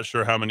 I'm not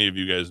sure how many of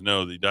you guys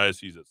know the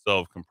diocese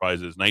itself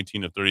comprises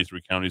 19 of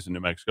 33 counties in New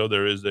Mexico.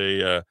 There is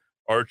a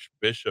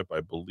archbishop,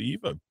 I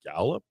believe, of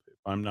Gallup, if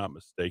I'm not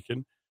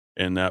mistaken,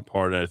 in that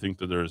part. I think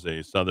that there's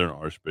a southern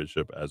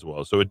archbishop as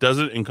well. So it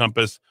doesn't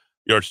encompass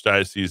the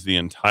archdiocese, the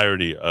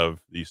entirety of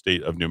the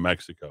state of New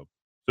Mexico.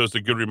 So it's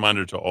a good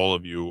reminder to all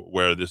of you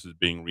where this is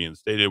being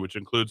reinstated, which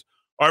includes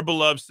our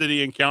beloved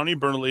city and county,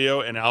 Bernalillo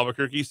and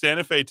Albuquerque,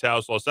 Santa Fe,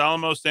 Taos, Los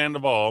Alamos,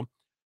 Sandoval,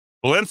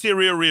 Valencia,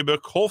 Rio Arriba,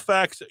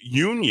 Colfax,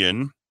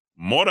 Union,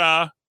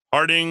 Mora,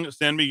 Harding,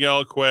 San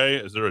Miguel, Quay.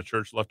 Is there a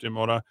church left in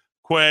Mora?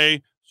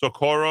 Quay,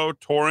 Socorro,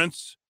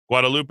 Torrance,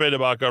 Guadalupe,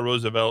 Tabaca,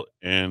 Roosevelt,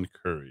 and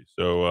Curry.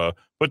 So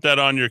put that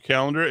on your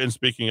calendar. And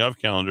speaking of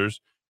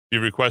calendars, if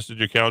you requested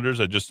your calendars,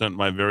 I just sent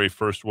my very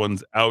first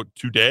ones out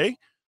today.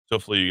 So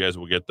hopefully you guys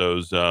will get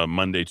those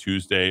Monday,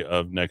 Tuesday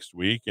of next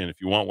week. And if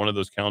you want one of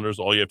those calendars,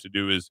 all you have to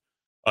do is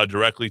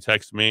directly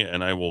text me,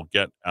 and I will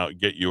get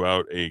you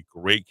out a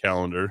great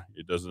calendar.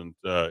 It doesn't.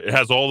 It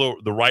has all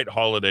the right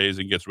holidays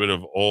and gets rid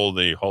of all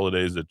the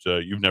holidays that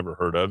you've never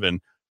heard of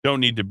and don't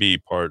need to be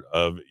part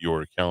of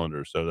your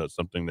calendar. So that's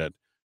something that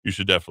you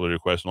should definitely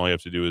request. And all you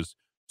have to do is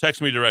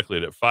text me directly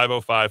at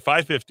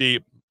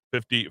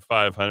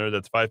 505-550-5500.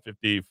 That's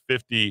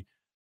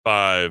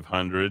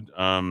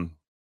 550-5500.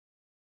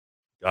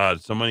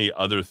 God, so many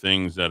other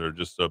things that are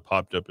just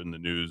popped up in the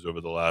news over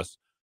the last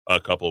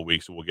couple of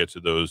weeks. We'll get to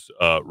those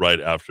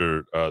right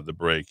after the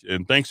break.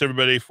 And thanks,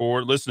 everybody,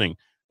 for listening.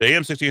 The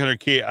AM 1600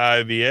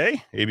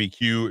 KIVA,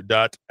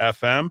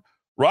 abq.fm,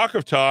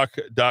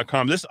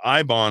 rockoftalk.com. This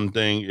iBond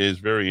thing is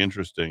very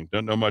interesting.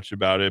 Don't know much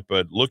about it,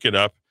 but look it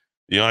up.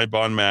 The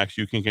iBond Max,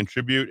 you can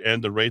contribute,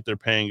 and the rate they're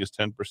paying is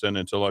 10%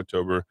 until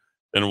October.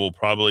 Then it will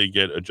probably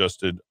get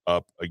adjusted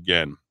up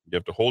again. You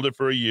have to hold it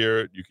for a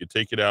year. You could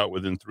take it out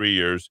within 3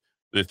 years.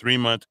 The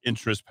 3-month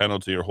interest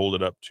penalty or hold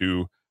it up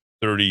to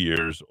 30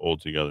 years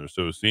altogether.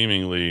 So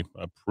seemingly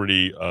a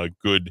pretty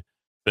good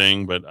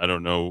thing, but I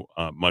don't know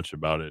much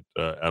about it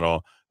at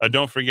all.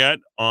 Don't forget,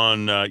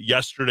 on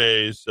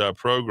yesterday's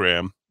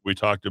program, we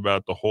talked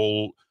about the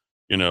whole,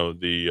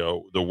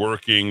 the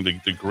working,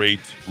 the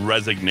great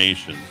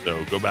resignation.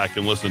 So go back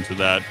and listen to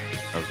that.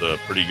 That was a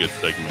pretty good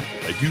segment.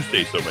 I do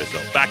say so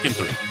myself. Back in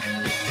 3.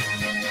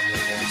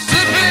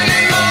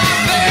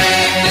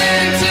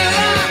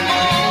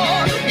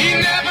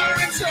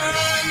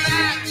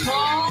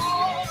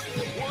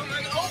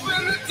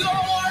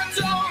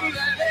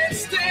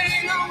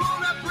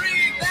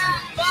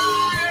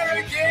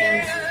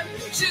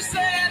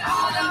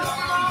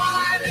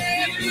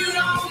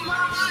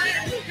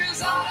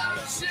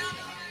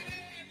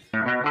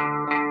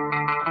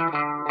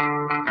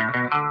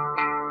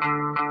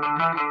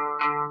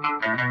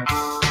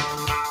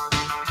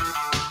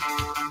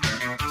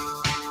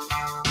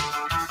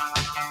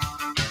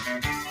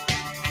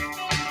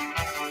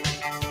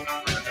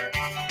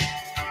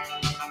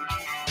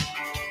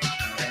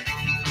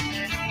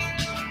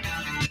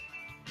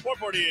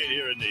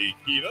 Here in the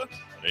Kiva,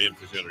 AM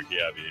 600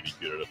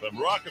 KIVA,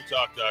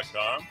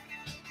 rockoftalk.com.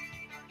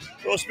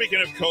 Well,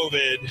 speaking of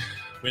COVID,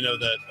 we know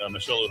that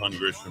Michelle Lujan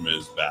Grisham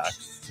is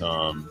vaxxed.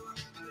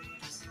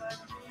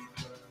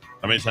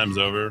 How many times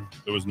over?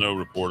 There was no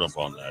report up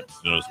on that.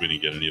 You notice we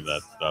didn't get any of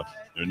that stuff.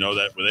 You know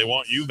that when they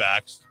want you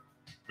vaxxed.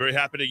 Very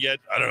happy to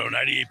get,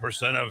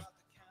 98% of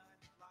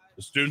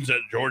the students at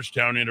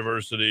Georgetown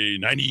University,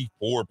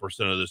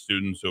 94% of the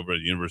students over at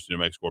the University of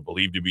New Mexico are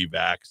believed to be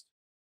vaxxed.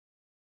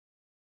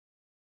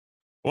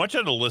 I want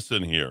you to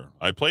listen here.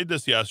 I played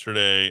this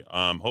yesterday.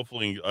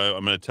 Hopefully,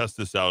 I'm going to test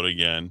this out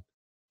again.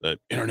 The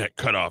internet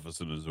cut off as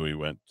soon as we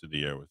went to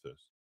the air with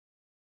this.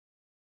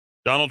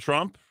 Donald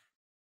Trump,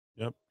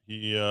 yep,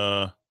 he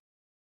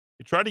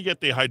tried to get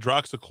the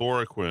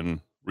hydroxychloroquine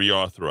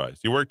reauthorized.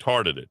 He worked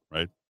hard at it,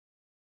 right?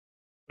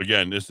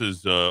 Again, this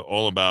is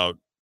all about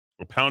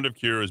a pound of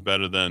cure is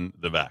better than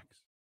the vax.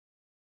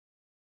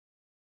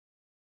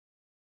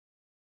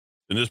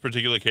 In this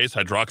particular case,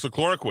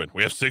 hydroxychloroquine.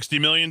 We have 60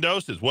 million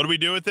doses. What do we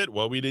do with it?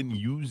 Well, we didn't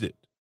use it.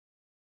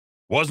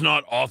 Was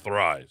not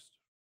authorized.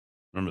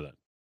 Remember that.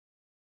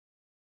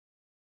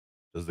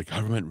 Does the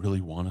government really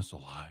want us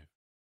alive?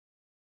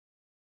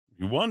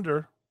 You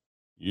wonder.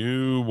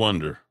 You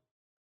wonder.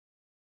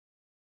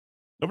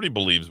 Nobody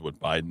believes what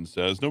Biden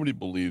says. Nobody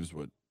believes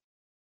what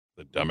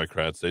the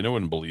Democrats say. No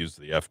one believes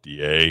the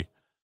FDA.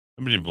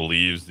 Nobody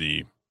believes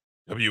the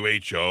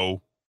WHO.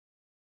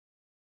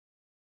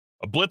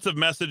 A blitz of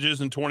messages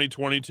in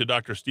 2020 to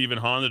Dr. Stephen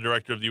Hahn, the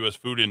director of the U.S.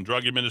 Food and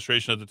Drug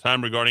Administration at the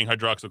time, regarding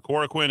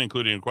hydroxychloroquine,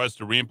 including requests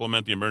to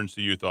reimplement the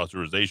emergency use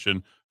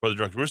authorization for the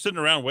drug. We're sitting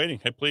around waiting.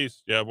 Hey,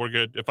 please. Yeah, we're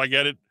good. If I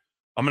get it,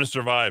 I'm going to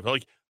survive.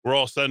 Like, we're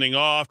all sending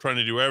off, trying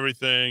to do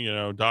everything. You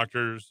know,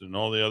 doctors and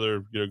all the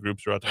other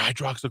groups are out there.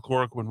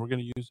 Hydroxychloroquine, we're going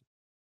to use it.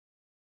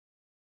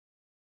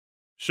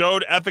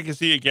 Showed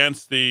efficacy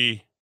against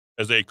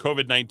as a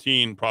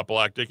COVID-19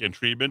 prophylactic and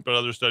treatment, but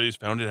other studies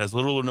found it has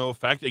little or no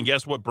effect. And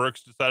guess what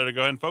Birx decided to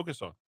go ahead and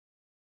focus on?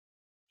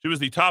 She was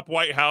the top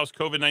White House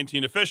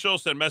COVID-19 official,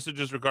 sent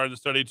messages regarding the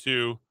study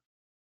to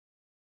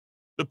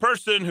the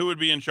person who would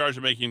be in charge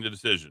of making the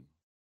decision.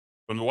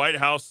 From the White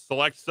House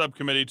Select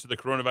Subcommittee to the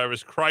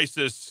Coronavirus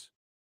Crisis,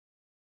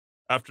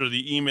 after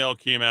the email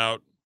came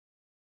out,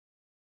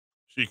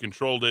 she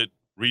controlled it,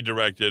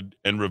 redirected,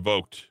 and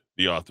revoked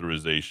the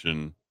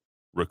authorization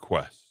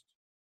request.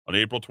 On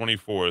April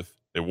 24th,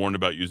 they warned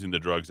about using the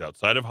drugs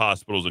outside of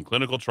hospitals and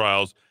clinical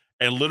trials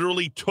and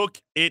literally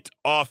took it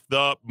off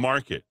the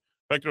market.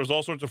 In fact, there was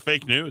all sorts of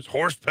fake news.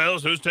 Horse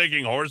pills? Who's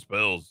taking horse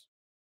pills?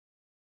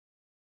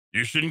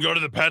 You shouldn't go to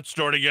the pet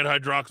store to get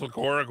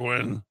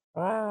hydroxychloroquine.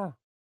 The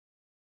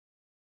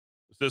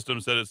system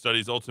said its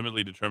studies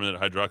ultimately determined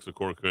that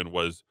hydroxychloroquine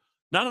was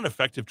not an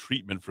effective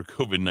treatment for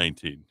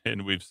COVID-19.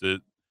 And we've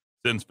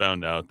since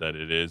found out that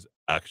it is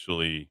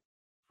actually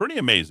pretty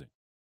amazing.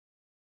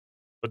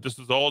 But this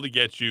is all to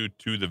get you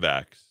to the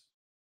vax.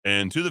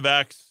 And to the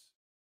vax,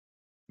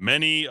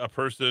 many a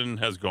person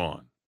has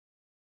gone.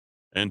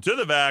 And to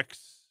the vax,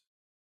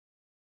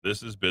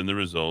 this has been the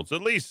results,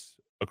 at least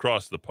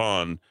across the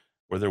pond,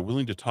 where they're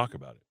willing to talk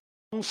about it.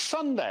 On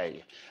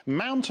Sunday,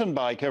 mountain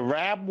biker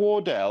Rab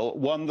Wardell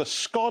won the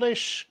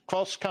Scottish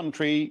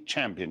cross-country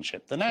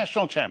championship, the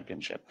national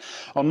championship.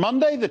 On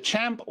Monday, the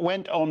champ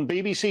went on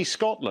BBC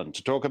Scotland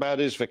to talk about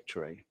his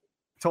victory.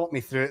 Talk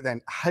me through it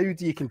then. How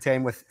do you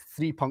contend with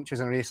 3 punctures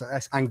in a race like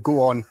this and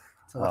go on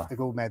to lift the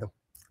gold medal?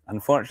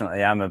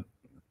 Unfortunately, I'm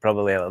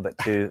probably a little bit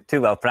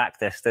too well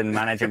practiced in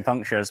managing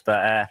punctures,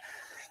 but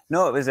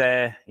no, it was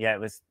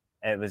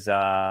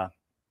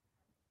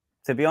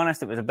to be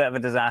honest, it was a bit of a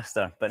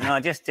disaster. But no, I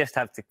just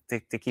have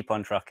to keep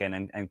on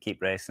trucking and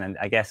keep racing, and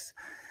I guess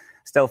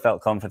still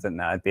felt confident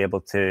that I'd be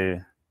able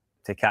to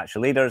catch the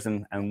leaders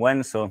and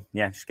win. So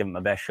yeah, just give it my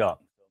best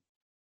shot.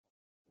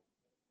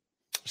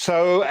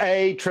 So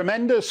a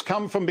tremendous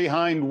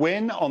come-from-behind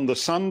win on the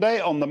Sunday.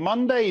 On the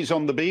Monday, he's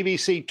on the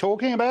BBC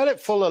talking about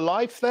it, full of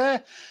life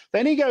there.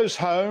 Then he goes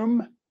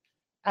home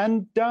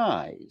and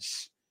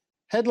dies.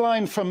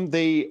 Headline from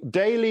the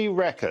Daily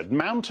Record,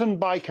 mountain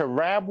biker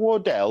Rab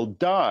Wardell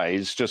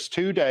dies just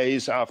 2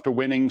 days after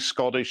winning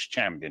Scottish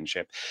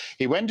Championship.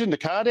 He went into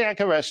cardiac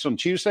arrest on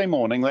Tuesday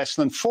morning, less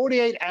than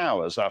 48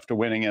 hours after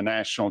winning a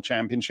national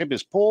championship.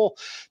 His poor,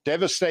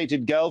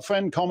 devastated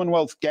girlfriend,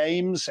 Commonwealth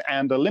Games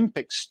and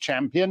Olympics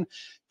champion,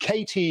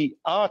 Katie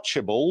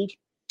Archibald,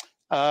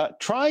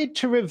 tried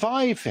to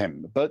revive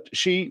him, but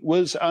she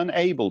was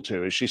unable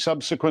to, as she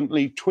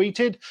subsequently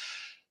tweeted,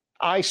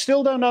 "I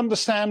still don't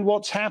understand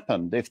what's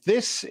happened. If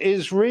this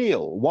is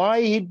real,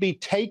 why he'd be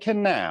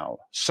taken now,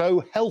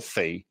 so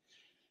healthy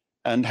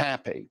and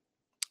happy."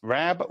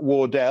 Rab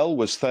Wardell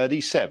was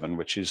 37,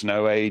 which is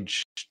no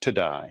age to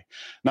die.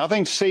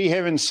 Nothing to see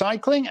here in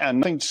cycling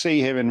and nothing to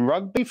see here in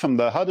rugby from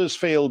the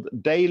Huddersfield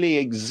Daily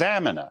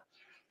Examiner.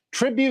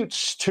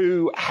 Tributes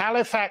to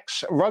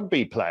Halifax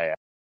rugby player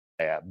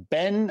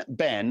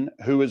Ben,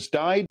 who has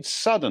died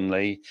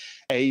suddenly,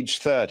 age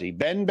 30.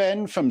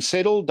 Ben from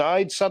Siddle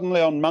died suddenly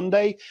on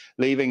Monday,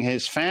 leaving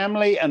his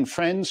family and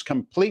friends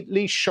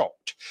completely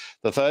shocked.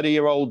 The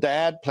 30-year-old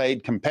dad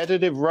played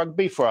competitive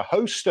rugby for a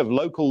host of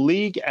local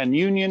league and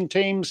union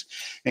teams,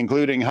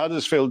 including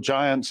Huddersfield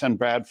Giants and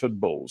Bradford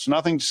Bulls.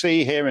 Nothing to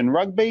see here in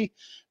rugby,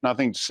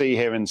 nothing to see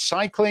here in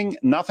cycling,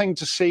 nothing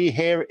to see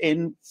here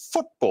in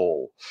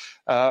football.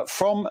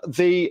 From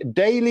the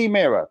Daily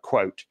Mirror,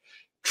 quote,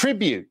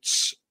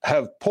 "Tributes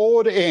have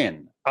poured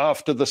in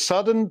after the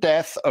sudden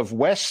death of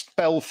West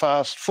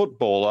Belfast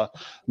footballer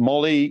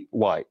Molly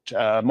White.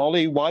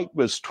 Molly White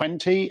was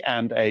 20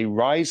 and a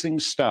rising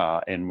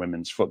star in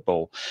women's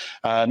football.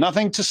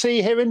 Nothing to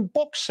see here in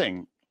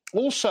boxing.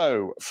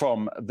 Also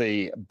from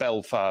the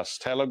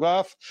Belfast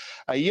Telegraph,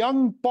 a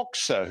young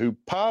boxer who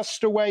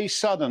passed away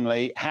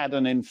suddenly had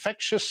an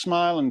infectious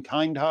smile and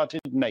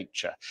kind-hearted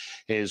nature.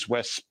 His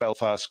West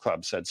Belfast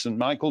club said St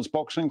Michael's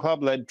Boxing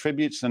Club led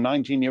tributes to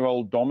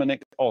 19-year-old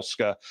Dominic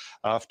Oscar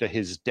after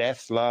his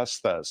death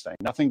last Thursday.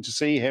 Nothing to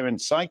see here in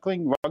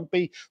cycling,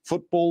 rugby,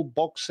 football,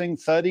 boxing,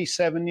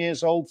 37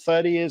 years old,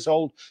 30 years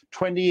old,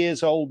 20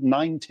 years old,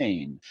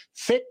 19.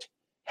 Fit,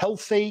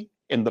 healthy,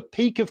 in the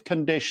peak of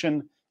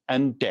condition,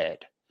 and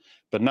dead.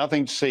 But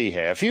nothing to see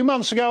here. A few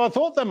months ago, I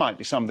thought there might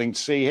be something to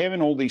see here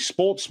in all these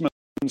sportsmen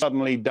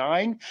suddenly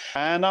dying,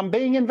 and I'm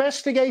being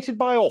investigated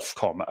by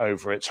Ofcom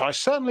over it, so I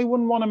certainly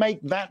wouldn't want to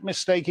make that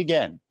mistake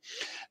again.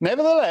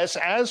 Nevertheless,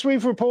 as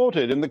we've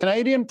reported, in the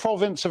Canadian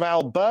province of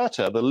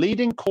Alberta, the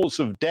leading cause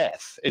of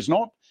death is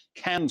not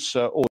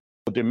cancer or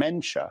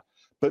dementia,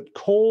 but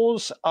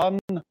cause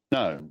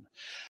unknown.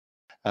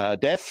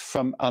 Death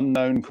from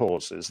unknown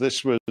causes.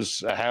 This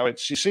was how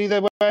it's, you see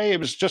the way,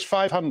 it was just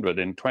 500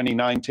 in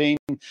 2019.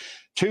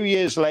 2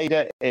 years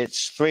later,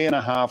 it's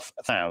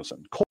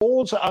 3,500.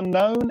 Cause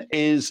unknown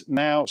is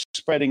now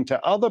spreading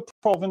to other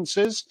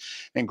provinces,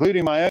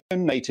 including my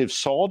own native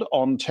sod,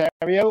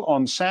 Ontario.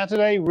 On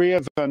Saturday,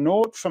 Ria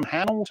Vernort from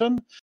Hamilton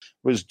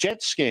was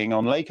jet skiing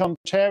on Lake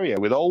Ontario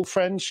with old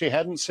friends she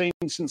hadn't seen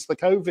since the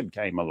COVID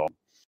came along.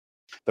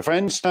 The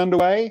friends turned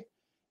away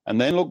and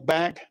then looked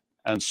back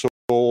and saw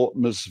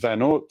Ms.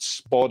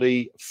 Vanort's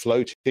body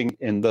floating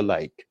in the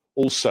lake.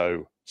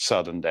 Also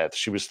sudden death.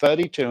 She was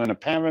 32 and a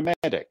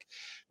paramedic,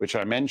 which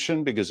I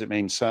mentioned because it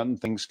means certain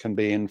things can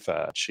be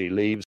inferred. She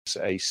leaves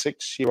a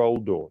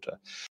 6-year-old daughter.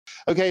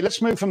 Okay,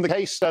 let's move from the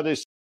case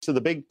studies to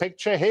the big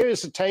picture. Here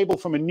is a table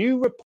from a new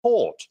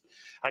report.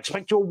 I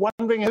expect you're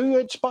wondering who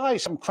it's by,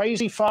 some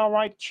crazy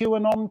far-right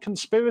QAnon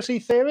conspiracy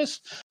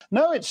theorist?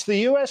 No, it's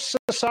the US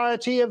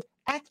Society of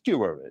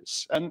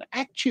Actuaries. An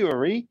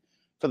actuary,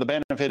 for the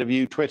benefit of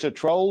you Twitter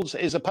trolls,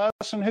 is a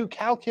person who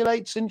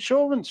calculates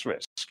insurance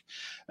risk.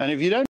 And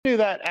if you don't do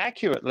that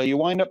accurately, you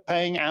wind up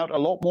paying out a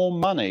lot more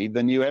money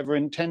than you ever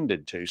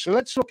intended to. So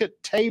let's look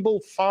at table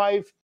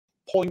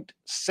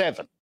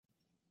 5.7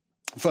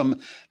 from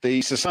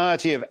the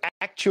Society of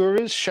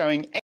Actuaries,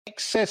 showing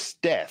excess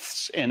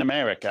deaths in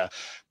America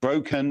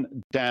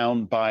broken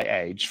down by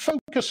age.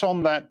 Focus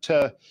on that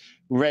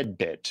red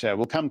bit.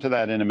 We'll come to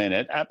that in a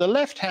minute. At the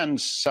left-hand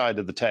side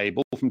of the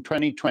table from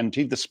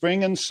 2020, the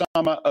spring and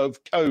summer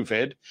of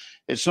COVID,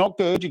 it's not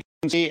good. You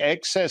can see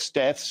excess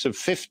deaths of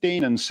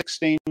 15 and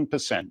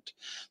 16%.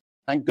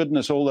 Thank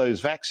goodness all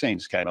those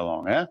vaccines came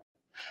along, eh?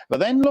 But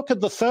then look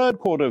at the third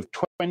quarter of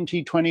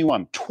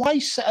 2021.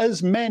 Twice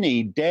as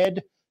many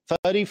dead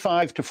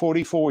 35 to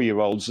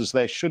 44-year-olds as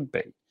there should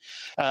be.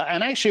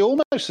 And actually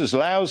almost as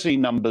lousy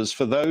numbers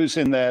for those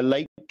in their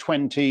late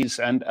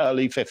 20s and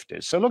early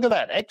 50s. So look at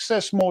that,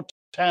 excess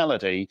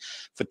mortality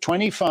for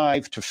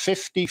 25 to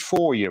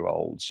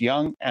 54-year-olds,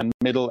 young and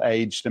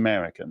middle-aged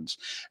Americans.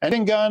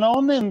 Anything going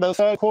on in the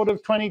third quarter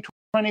of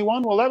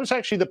 2021? Well, that was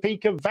actually the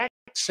peak of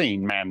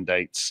vaccine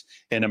mandates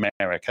in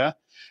America,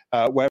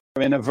 where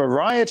in a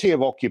variety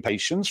of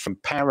occupations, from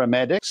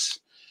paramedics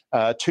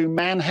to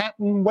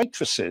Manhattan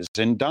waitresses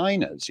in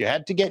diners, you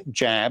had to get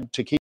jabbed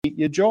to keep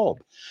your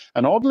job.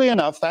 And oddly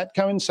enough, that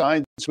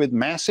coincides with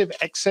massive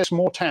excess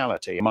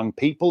mortality among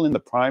people in the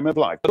prime of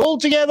life. But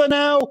altogether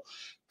now,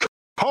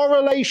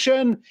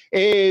 correlation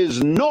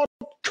is not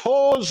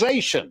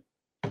causation.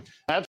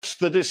 That's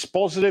the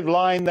dispositive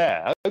line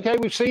there. Okay,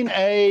 we've seen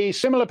a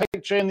similar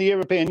picture in the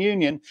European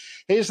Union.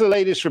 Here's the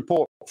latest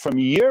report from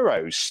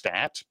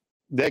Eurostat.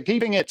 They're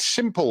keeping it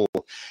simple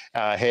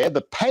here.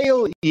 The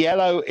pale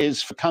yellow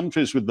is for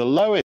countries with the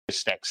lowest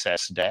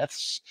excess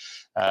deaths.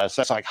 So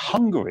that's like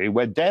Hungary,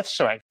 where deaths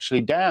are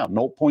actually down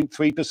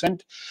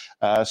 0.3%.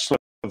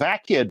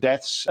 Slovakia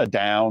deaths are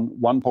down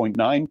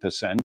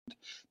 1.9%.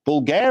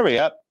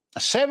 Bulgaria,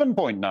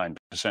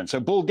 7.9%. So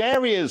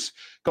Bulgaria's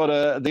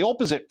got the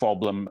opposite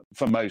problem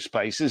for most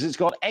places. It's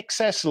got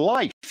excess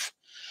life.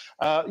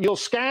 You'll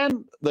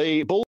scan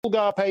the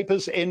Bulgar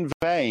papers in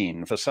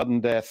vain for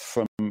sudden death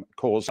from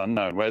cause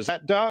unknown. Whereas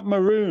that dark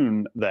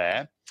maroon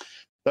there,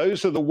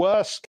 those are the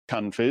worst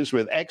countries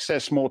with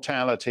excess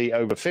mortality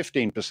over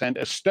 15%.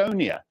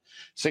 Estonia,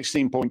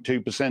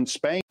 16.2%.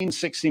 Spain,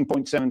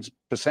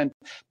 16.7%.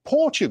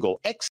 Portugal,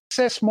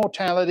 excess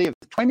mortality of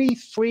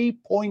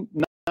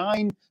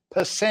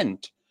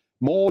 23.9%.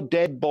 More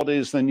dead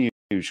bodies than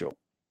usual.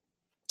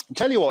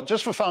 Tell you what,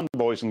 just for fun,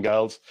 boys and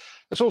girls,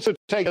 let's also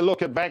take a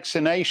look at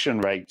vaccination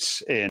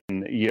rates in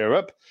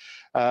Europe.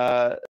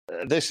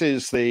 This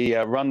is the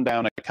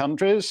rundown of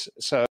countries.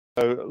 So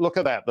look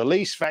at that. The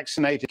least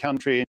vaccinated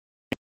country in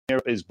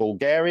Europe is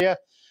Bulgaria,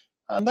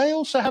 and they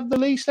also have the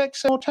least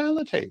excess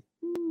mortality.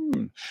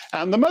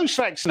 And the most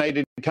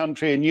vaccinated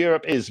country in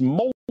Europe is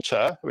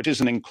Malta, which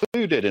isn't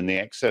included in the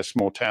excess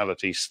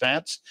mortality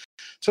stats.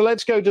 So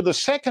let's go to the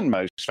second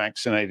most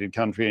vaccinated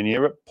country in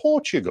Europe,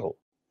 Portugal.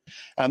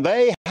 And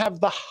they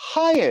have the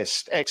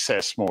highest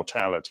excess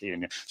mortality in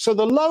Europe. So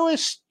the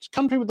lowest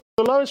country with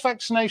the lowest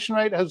vaccination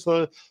rate has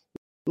the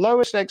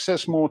lowest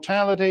excess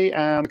mortality,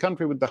 and the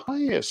country with the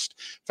highest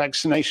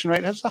vaccination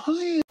rate has the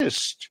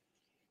highest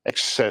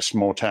excess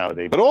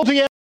mortality. But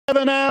altogether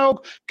now,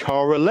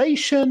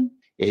 correlation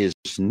is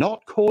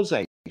not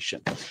causation.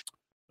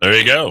 There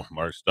you go.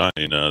 Mark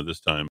Stein, this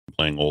time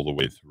playing all the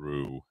way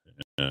through.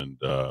 And,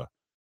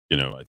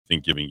 I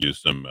think giving you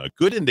some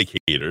good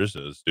indicators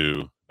as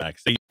to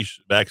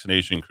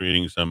vaccination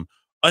creating some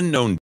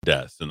unknown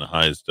deaths. And the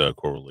highest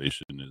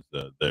correlation is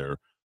there.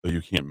 Though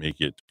you can't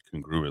make it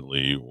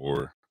congruently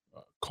or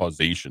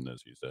causation,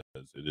 as he says.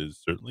 It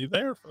is certainly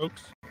there,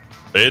 folks.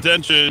 Pay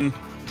attention.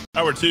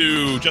 Hour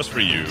 2, just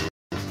for you.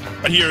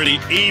 Right here at the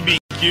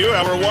ABQ,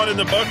 hour 1 in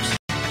the books.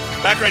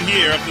 Back right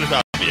here up to the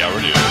top of the hour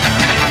 2.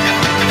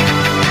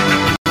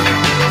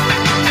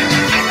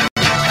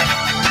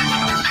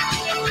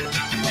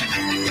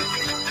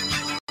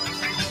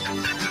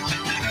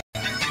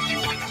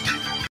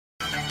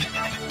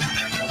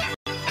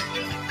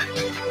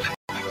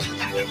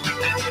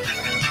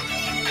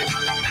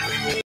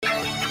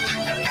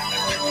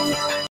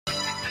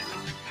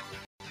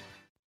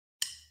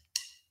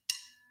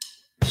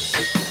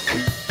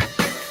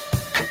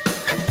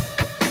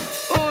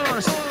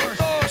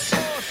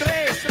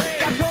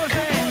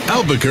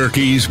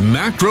 Albuquerque's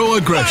macro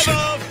aggression.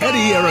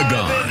 Eddie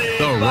Aragon,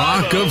 the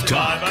Rock of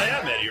Talk. I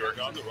am Eddie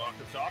Aragon, the Rock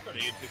of Talk on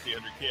AM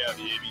 1600K on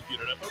the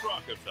ABQ.FM,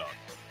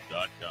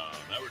 rockoftalk.com.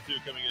 Hour 2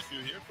 coming at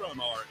you here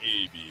from our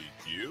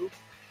ABQ.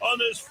 On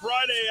this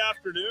Friday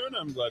afternoon,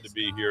 I'm glad to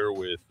be here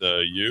with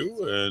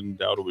you, and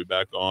Dowd will be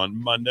back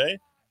on Monday.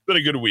 It's been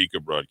a good week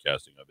of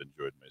broadcasting. I've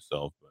enjoyed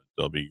myself, but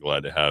I'll be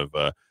glad to have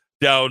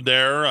Dowd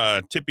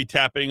there,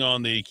 tippy-tapping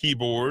on the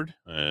keyboard.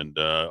 And,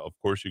 of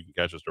course, you can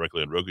catch us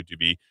directly on Roku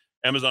TV,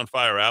 Amazon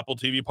Fire, Apple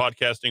TV,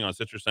 podcasting on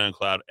Stitcher,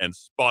 SoundCloud, and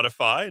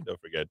Spotify.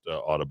 Don't forget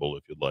Audible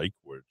if you'd like,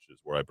 which is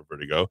where I prefer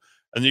to go.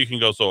 And then you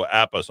can also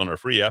app us on our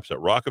free apps at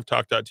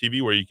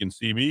rockoftalk.tv, where you can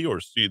see me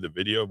or see the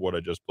video of what I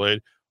just played,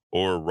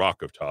 or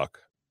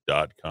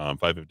rockoftalk.com,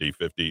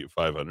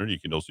 550-50-500. You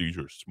can also use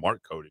your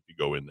smart code if you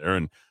go in there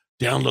and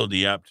download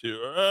the app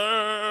too.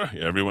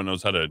 Everyone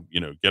knows how to,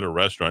 get a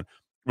restaurant.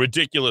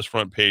 Ridiculous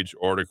front page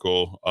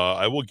article.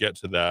 I will get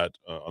to that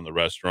on the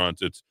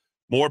restaurants. It's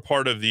more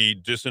part of the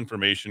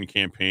disinformation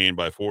campaign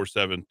by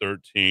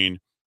 4713,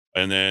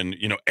 and then,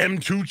 M.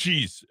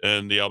 Tucci's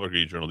and the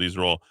Albuquerque Journal. These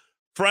are all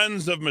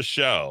friends of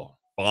Michelle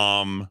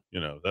Bomb.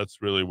 That's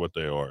really what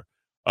they are.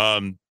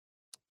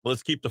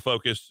 Let's keep the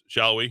focus,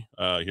 shall we,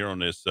 here on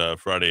this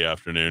Friday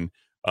afternoon.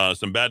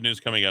 Some bad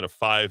news coming out of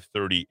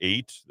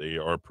 538. They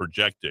are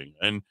projecting.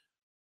 And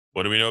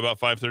what do we know about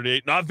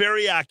 538? Not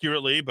very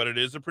accurately, but it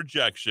is a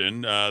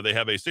projection. They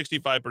have a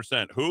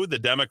 65%. Who? The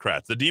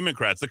Democrats, the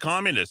Democrats, the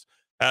communists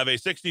have a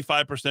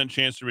 65%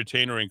 chance to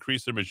retain or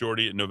increase their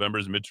majority in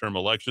November's midterm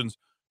elections.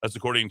 That's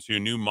according to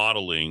new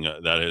modeling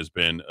that has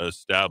been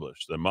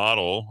established. The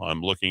model,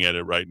 I'm looking at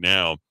it right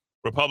now,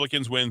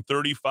 Republicans win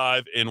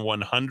 35 in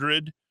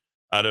 100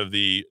 out of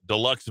the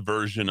deluxe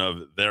version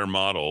of their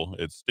model.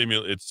 It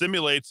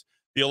simulates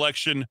the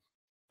election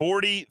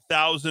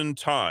 40,000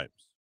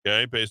 times,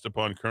 okay, based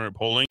upon current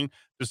polling,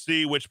 to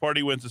see which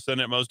party wins the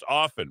Senate most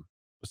often.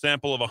 A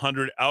sample of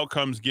 100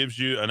 outcomes gives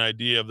you an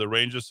idea of the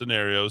range of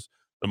scenarios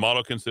the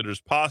model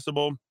considers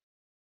possible.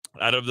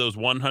 Out of those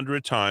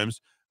 100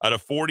 times, out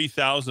of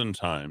 40,000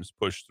 times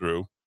pushed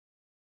through,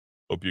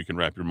 hope you can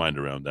wrap your mind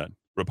around that.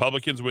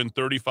 Republicans win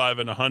 35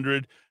 in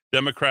 100.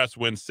 Democrats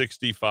win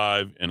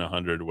 65 in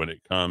 100 when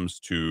it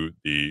comes to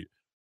the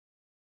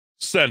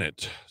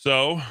Senate.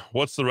 So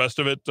what's the rest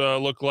of it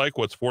look like?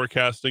 What's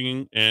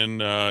forecasting in,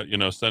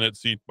 Senate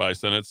seat by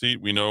Senate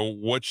seat? We know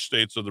which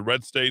states are the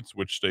red states,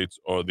 which states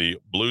are the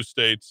blue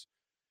states.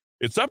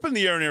 It's up in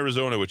the air in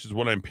Arizona, which is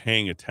what I'm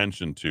paying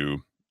attention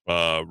to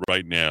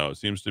right now. It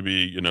seems to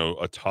be,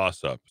 a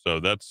toss-up. So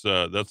that's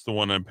the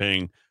one I'm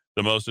paying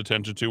the most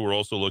attention to. We're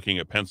also looking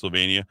at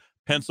Pennsylvania.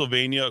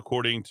 Pennsylvania,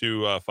 according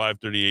to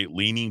 538,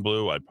 leaning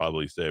blue, I'd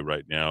probably say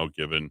right now,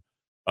 given,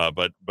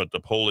 but the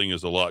polling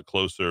is a lot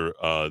closer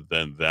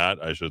than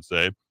that, I should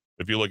say.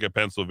 If you look at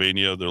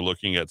Pennsylvania, they're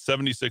looking at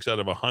 76 out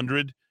of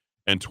 100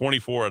 and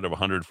 24 out of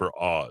 100 for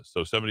Oz.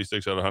 So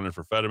 76 out of 100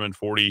 for Fetterman,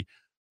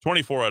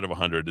 24 out of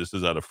 100. This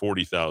is out of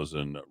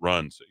 40,000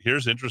 runs.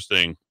 Here's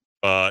interesting.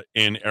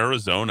 In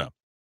Arizona,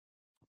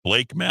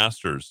 Blake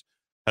Masters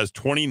has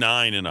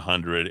 29 in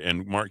 100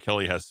 and Mark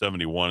Kelly has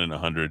 71 in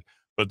 100.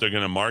 But they're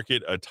going to mark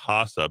it a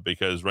toss-up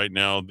because right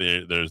now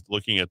they're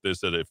looking at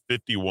this at a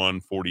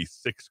 51-46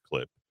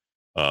 clip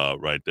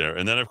right there.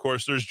 And then, of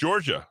course, there's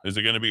Georgia. Is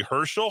it going to be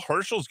Herschel?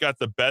 Herschel's got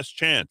the best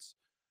chance.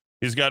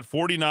 He's got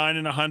 49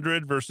 in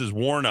 100 versus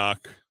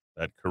Warnock,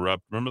 that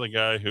corrupt. Remember the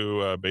guy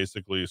who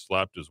basically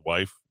slapped his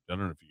wife? I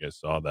don't know if you guys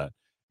saw that.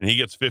 And he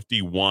gets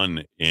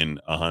 51 in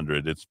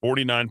 100. It's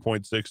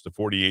 49.6 to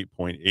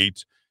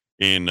 48.8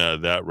 in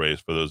that race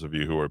for those of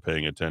you who are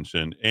paying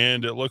attention.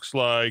 And it looks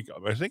like,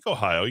 I think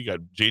Ohio, you got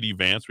J.D.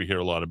 Vance, we hear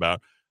a lot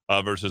about,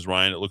 versus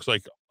Ryan. It looks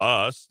like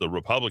us, the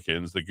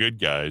Republicans, the good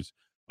guys,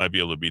 might be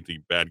able to beat the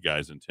bad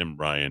guys and Tim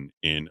Ryan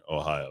in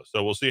Ohio.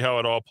 So we'll see how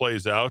it all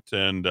plays out.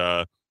 And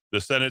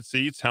The Senate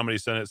seats, how many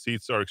Senate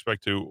seats are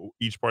expected to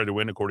each party to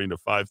win according to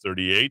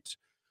 538?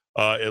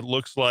 It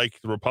looks like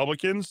the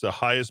Republicans, the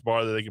highest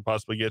bar that they could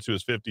possibly get to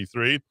is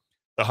 53.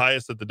 The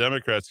highest that the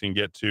Democrats can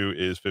get to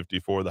is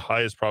 54. The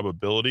highest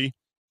probability,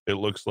 it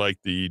looks like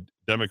the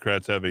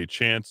Democrats have a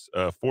chance,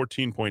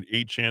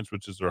 14.8 chance,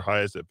 which is their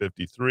highest at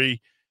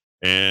 53.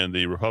 And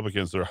the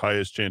Republicans, their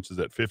highest chances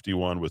at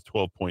 51 with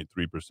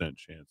 12.3%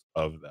 chance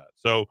of that.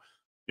 So,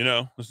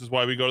 this is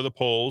why we go to the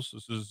polls.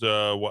 This is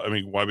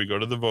why we go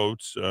to the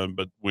votes,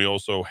 but we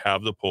also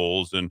have the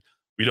polls, and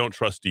we don't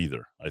trust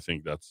either. I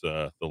think that's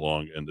the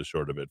long and the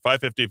short of it.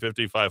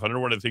 550, 500.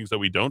 One of the things that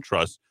we don't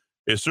trust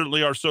is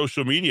certainly our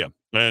social media.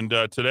 And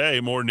today,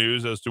 more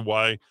news as to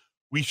why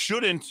we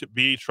shouldn't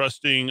be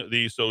trusting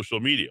the social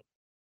media.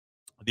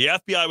 The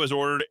FBI was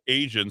ordered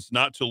agents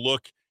not to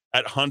look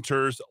at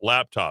Hunter's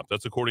laptop.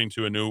 That's according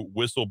to a new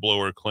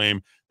whistleblower claim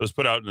that was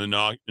put out in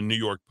the New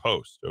York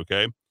Post,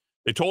 okay?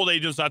 They told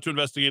agents not to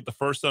investigate the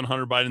first son,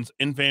 Hunter Biden's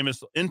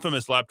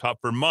infamous laptop,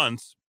 for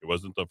months. It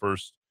wasn't the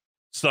first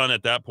son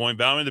at that point,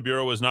 vowing the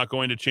Bureau was not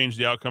going to change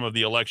the outcome of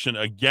the election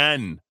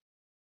again.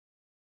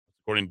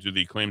 According to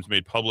the claims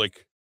made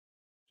public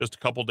just a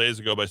couple days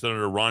ago by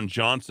Senator Ron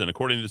Johnson.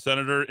 According to the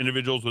senator,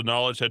 individuals with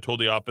knowledge had told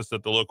the office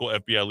that the local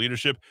FBI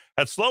leadership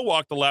had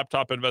slow-walked the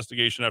laptop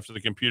investigation after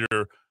the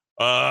computer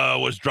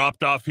was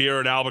dropped off here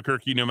in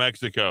Albuquerque, New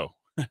Mexico.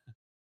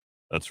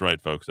 That's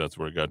right, folks. That's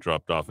where it got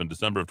dropped off in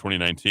December of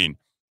 2019.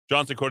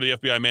 Johnson, quote, the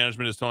FBI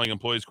management is telling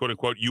employees, quote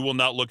unquote, you will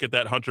not look at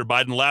that Hunter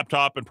Biden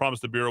laptop, and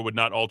promised the Bureau would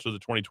not alter the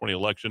 2020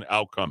 election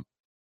outcome.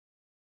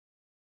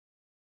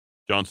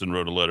 Johnson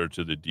wrote a letter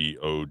to the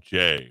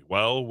DOJ.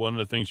 Well, one of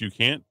the things you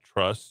can't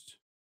trust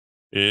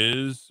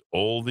is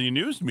all the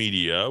news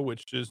media,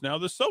 which is now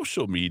the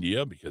social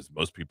media, because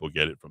most people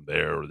get it from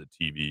there or the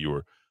TV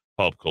or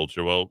pop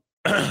culture. Well,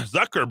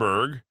 Zuck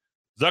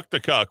the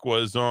Cuck,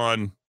 was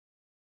on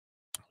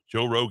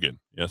Joe Rogan.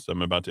 Yes,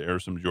 I'm about to air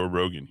some Joe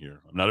Rogan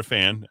here. I'm not a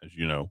fan, as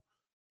you know.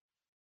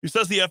 He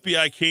says the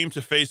FBI came to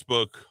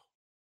Facebook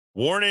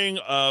warning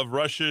of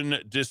Russian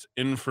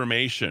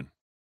disinformation.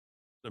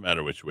 No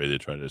matter which way they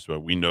try to do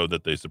it. We know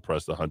that they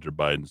suppress the Hunter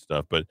Biden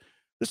stuff, but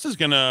this is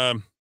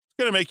gonna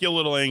make you a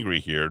little angry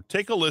here.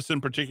 Take a listen,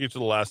 particularly to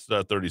the last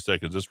 30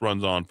 seconds. This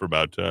runs on for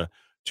about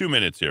 2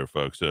 minutes here,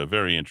 folks.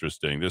 Very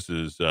interesting. This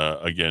is,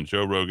 again,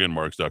 Joe Rogan,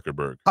 Mark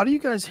Zuckerberg. How do you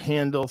guys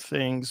handle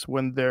things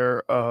when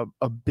they're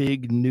a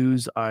big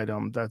news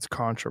item that's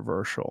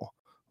controversial?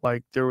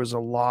 Like, there was a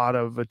lot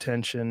of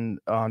attention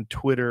on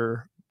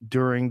Twitter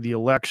during the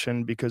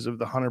election because of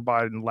the Hunter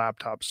Biden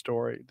laptop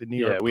story. The New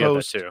York Post. We had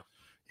that too.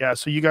 Yeah,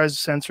 so you guys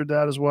censored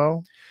that as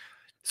well?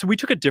 So we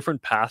took a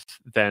different path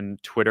than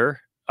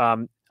Twitter.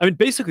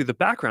 Basically, the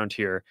background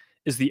here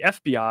is the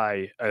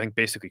FBI, I think,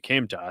 basically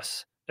came to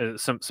us,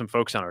 some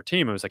folks on our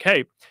team, and was like,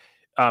 hey,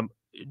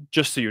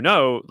 just so you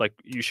know, like,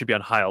 you should be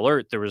on high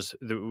alert. There was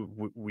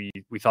we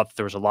thought that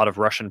there was a lot of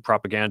Russian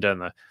propaganda in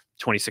the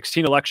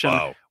 2016 election.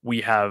 Wow.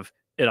 We have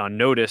it on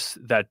notice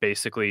that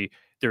basically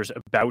there's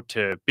about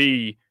to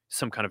be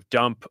some kind of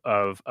dump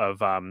of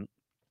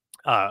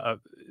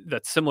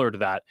that's similar to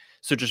that.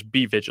 So just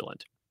be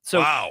vigilant. So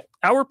wow.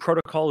 Our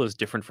protocol is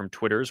different from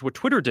Twitter's. What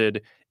Twitter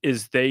did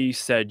is they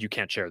said you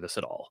can't share this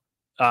at all.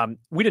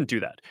 We didn't do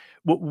that.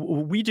 What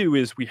we do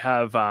is we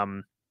have,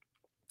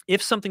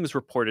 if something is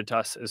reported to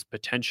us as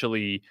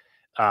potentially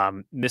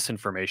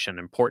misinformation,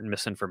 important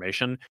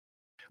misinformation,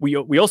 we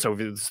also have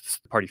this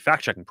party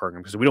fact-checking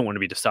program because we don't want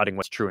to be deciding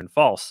what's true and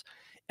false.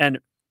 And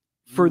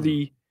for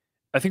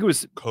I think it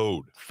was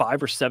code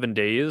 5 or 7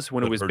 days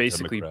when it was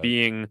basically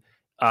being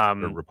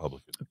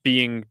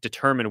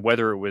determined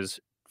whether it was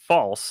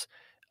false.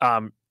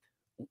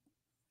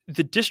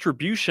 The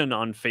distribution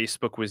on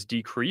Facebook was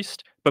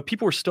decreased, but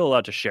people were still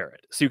allowed to share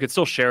it. So you could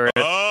still share it.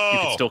 You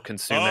could still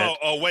consume it.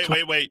 Oh,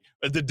 wait.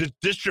 The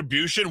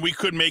distribution, we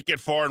could make it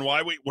far and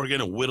wide. We're going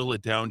to whittle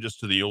it down just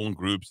to the own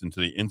groups and to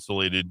the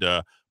insulated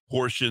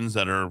portions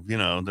that are,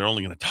 they're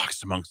only going to talk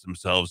amongst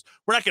themselves.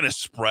 We're not going to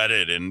spread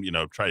it and,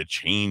 try to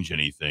change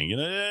anything.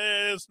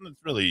 It's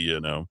really,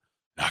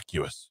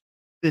 innocuous.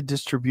 The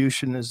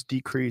distribution is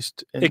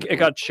decreased. It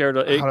got shared.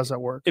 How does that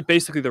work? It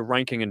basically, the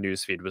ranking in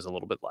newsfeed was a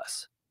little bit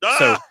less.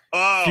 So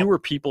fewer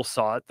people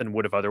saw it than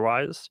would have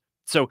otherwise.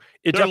 So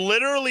they're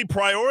literally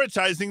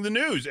prioritizing the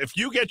news. If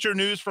you get your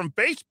news from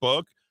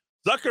Facebook,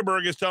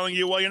 Zuckerberg is telling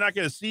you, well, you're not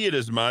going to see it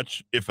as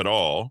much, if at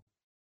all,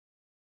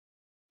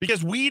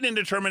 because we didn't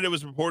determine it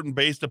was important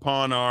based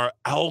upon our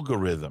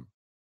algorithm.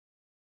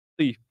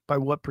 By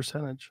what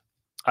percentage?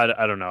 I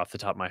don't know off the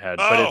top of my head,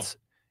 but it's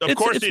of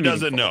course he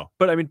doesn't know.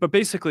 But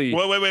basically,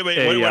 wait. What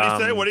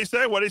did he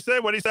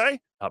say?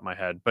 Top of my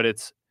head, but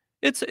it's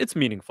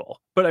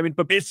meaningful. But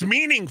it's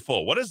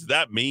meaningful. What does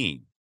that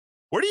mean?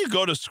 Where do you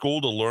go to school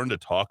to learn to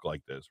talk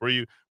like this? Where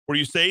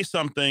you say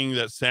something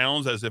that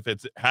sounds as if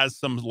it has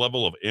some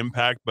level of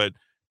impact, but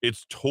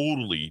it's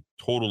totally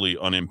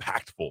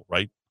unimpactful,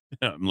 right?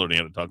 I'm learning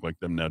how to talk like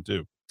them now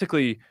too.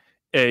 Basically,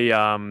 a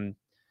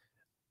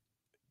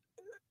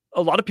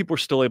lot of people were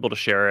still able to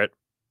share it.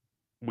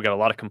 We got a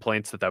lot of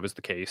complaints that was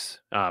the case.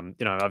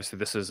 Obviously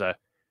this is a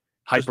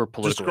hyper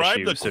political Describe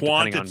issues. the so depending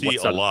on quantity what a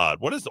side-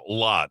 lot. What is a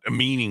lot?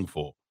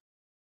 Meaningful.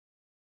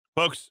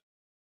 Folks,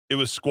 it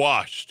was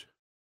squashed.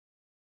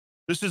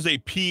 This is a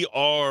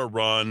PR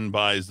run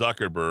by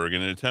Zuckerberg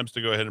in an attempt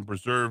to go ahead and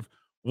preserve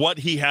what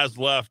he has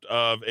left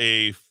of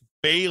a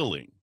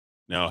failing,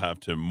 now have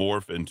to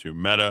morph into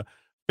Meta,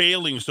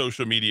 failing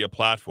social media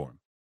platform.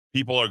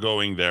 People are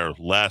going there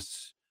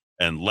less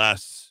and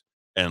less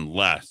and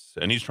less.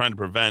 And he's trying to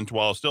prevent,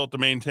 while still at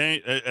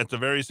the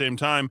very same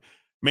time,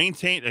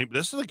 maintain.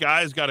 This is a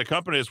guy who's got a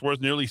company that's worth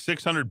nearly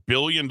 $600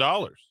 billion.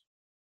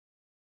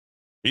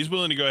 He's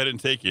willing to go ahead and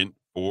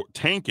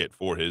tank it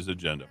for his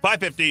agenda.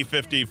 550,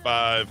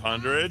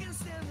 5500.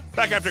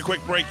 Back after a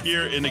quick break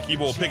here in the key.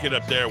 We'll pick it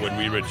up there when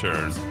we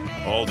return.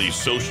 All these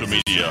social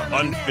media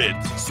unfit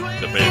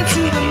to pay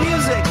attention to.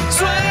 Music,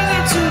 swing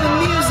into the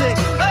music.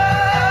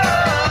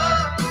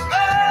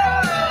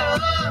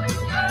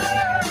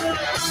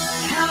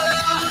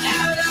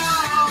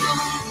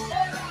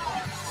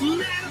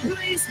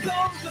 Please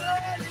go,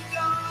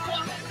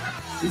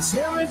 it's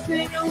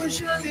everything I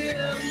wish I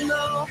didn't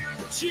know.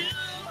 But you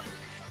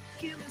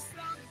give me something.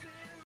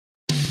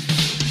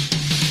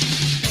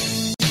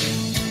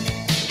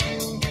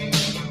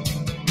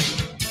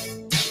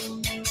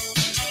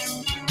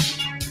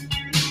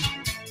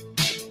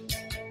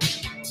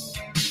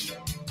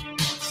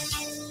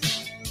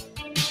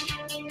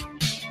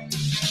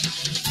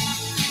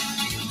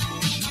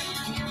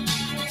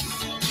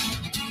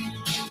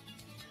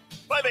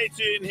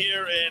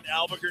 Here in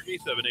Albuquerque,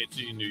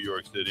 718 New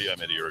York City. I'm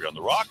Eddie Aragon,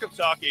 the Rock of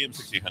Talk, AM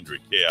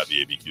 1600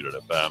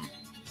 KIVABQ.FM.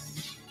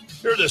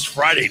 Here this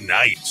Friday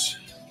night,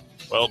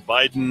 well,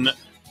 Biden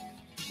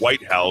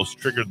White House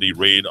triggered the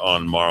raid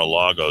on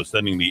Mar-a-Lago,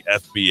 sending the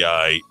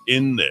FBI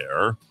in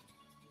there.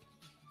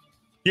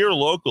 Here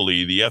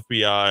locally, the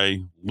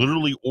FBI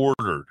literally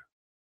ordered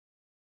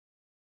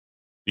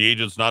the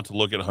agents not to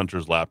look at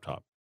Hunter's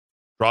laptop.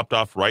 Dropped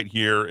off right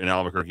here in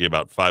Albuquerque,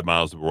 about 5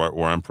 miles of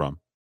where I'm from.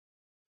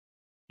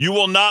 You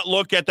will not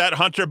look at that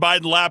Hunter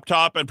Biden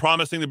laptop and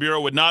promising the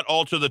Bureau would not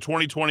alter the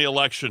 2020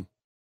 election.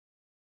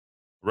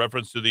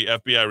 Reference to the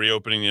FBI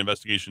reopening the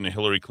investigation into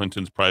Hillary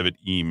Clinton's private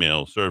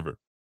email server.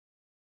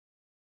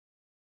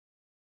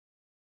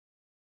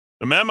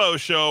 The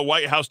memos show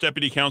White House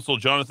Deputy Counsel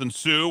Jonathan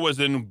Su was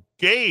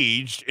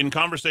engaged in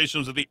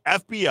conversations with the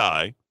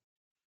FBI,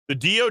 the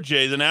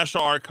DOJ, the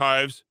National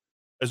Archives,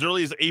 as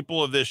early as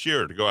April of this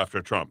year to go after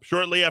Trump.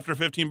 Shortly after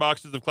 15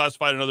 boxes of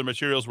classified and other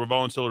materials were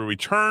voluntarily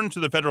returned to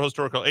the Federal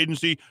Historical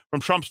Agency from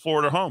Trump's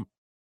Florida home.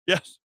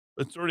 Yes,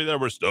 it's already there.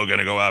 We're still going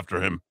to go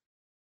after him.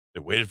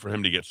 They waited for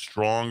him to get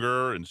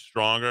stronger and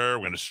stronger.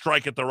 We're going to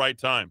strike at the right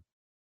time.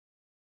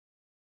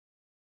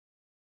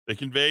 They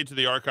conveyed to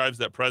the archives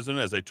that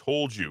president, as I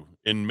told you,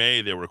 in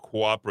May, they were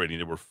cooperating.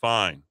 They were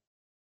fine.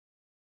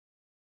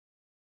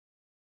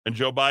 And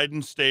Joe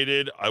Biden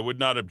stated, I would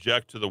not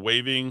object to the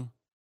waiving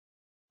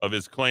of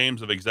his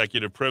claims of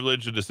executive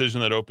privilege, a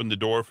decision that opened the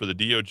door for the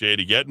DOJ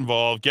to get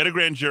involved, get a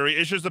grand jury,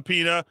 issue a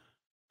subpoena,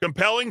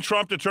 compelling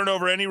Trump to turn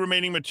over any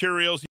remaining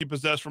materials he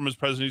possessed from his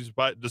presidency,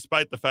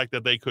 despite the fact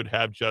that they could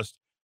have just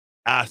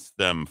asked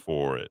them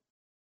for it.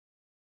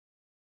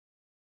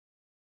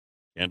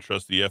 Can't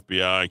trust the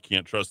FBI,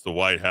 can't trust the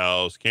White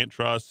House, can't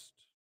trust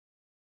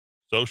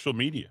social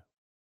media.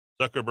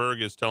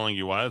 Zuckerberg is telling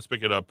you why. Let's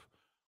pick it up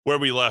where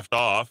we left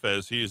off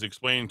as he is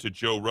explaining to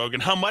Joe Rogan,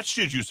 how much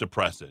did you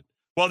suppress it?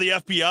 Well, the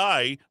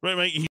FBI,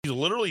 right, he's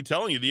literally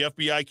telling you the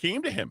FBI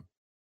came to him.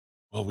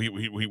 Well, we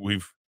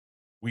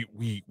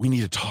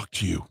need to talk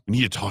to you. We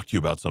need to talk to you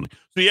about something.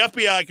 So the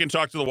FBI can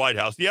talk to the White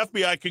House. The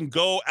FBI can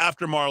go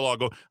after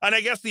Mar-a-Lago. And I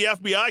guess the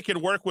FBI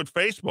can work with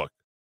Facebook.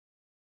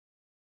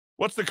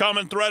 What's the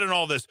common thread in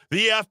all this?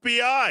 The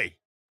FBI.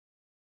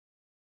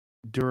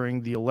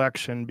 During the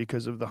election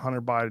because of the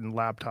Hunter Biden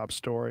laptop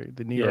story.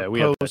 The New York we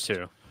had that Post.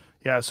 too.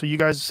 Yeah, so you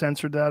guys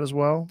censored that as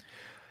well?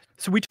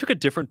 So we took a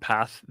different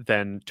path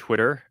than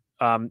Twitter.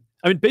 I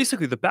mean,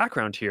 basically, the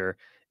background here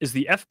is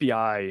the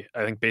FBI,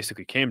 I think,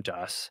 basically came to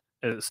us.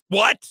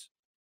 What?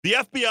 The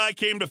FBI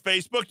came to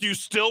Facebook? You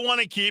still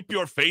want to keep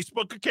your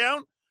Facebook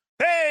account?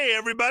 Hey,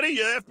 everybody,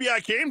 the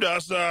FBI came to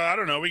us. I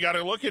don't know. We got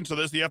to look into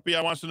this. The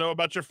FBI wants to know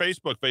about your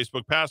Facebook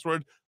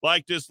password,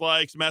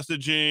 dislikes,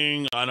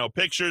 messaging, I know,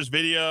 pictures,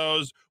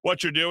 videos,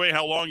 what you're doing,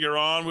 how long you're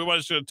on. We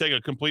want to take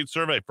a complete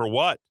survey. For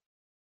what?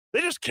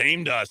 They just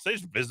came to us. They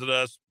just visited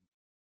us.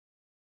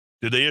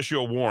 Did they issue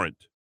a warrant?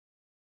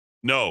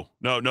 No,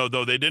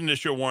 though they didn't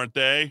issue a warrant.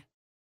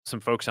 Some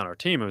folks on our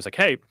team, it was like,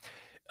 hey,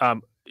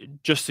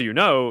 just so you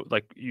know,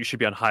 like, you should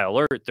be on high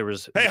alert. There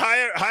was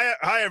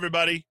hi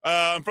everybody.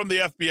 I'm from the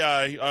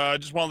FBI. I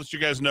just want to let you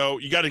guys know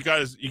you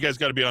guys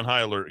got to be on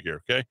high alert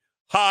here. Okay,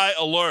 high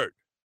alert.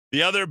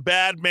 The other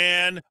bad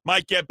man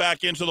might get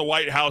back into the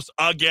White House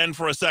again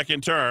for a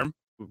second term.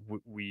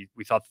 We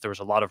thought that there was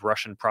a lot of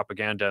Russian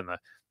propaganda in the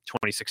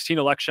 2016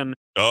 election.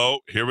 Oh,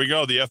 here we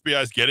go. The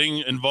FBI is getting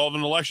involved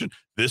in an election.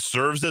 This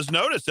serves as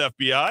notice,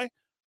 FBI.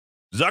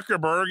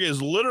 Zuckerberg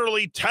is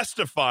literally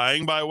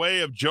testifying by way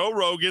of Joe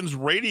Rogan's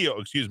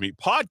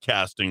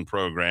podcasting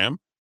program,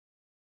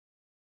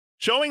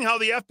 showing how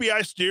the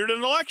FBI steered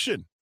an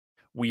election.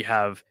 We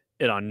have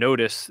it on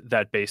notice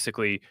that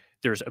basically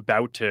there's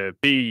about to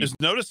be. Is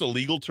notice a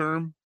legal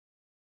term?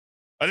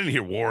 I didn't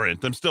hear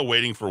warrant. I'm still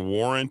waiting for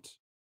warrant.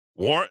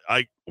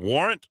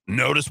 Warrant?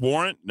 Notice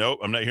warrant? Nope,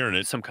 I'm not hearing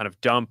it. Some kind of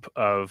dump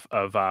of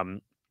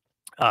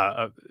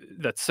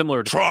that's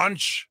similar to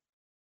tranche,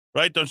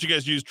 right? Don't you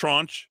guys use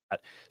tranche?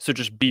 So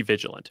just be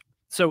vigilant.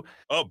 So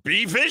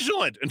be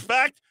vigilant. In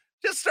fact,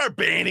 just start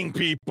banning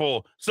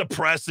people,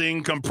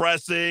 suppressing,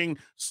 compressing,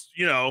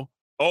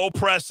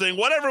 oppressing,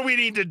 whatever we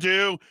need to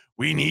do.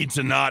 We need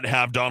to not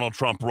have Donald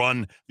Trump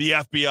run the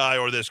FBI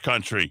or this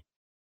country,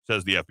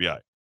 says the FBI.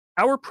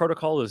 Our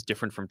protocol is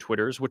different from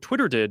Twitter's. What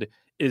Twitter did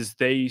is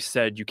they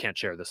said you can't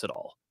share this at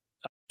all.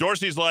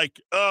 Dorsey's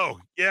like, oh,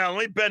 yeah, let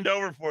me bend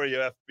over for you,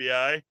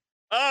 FBI.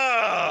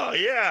 Oh,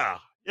 yeah,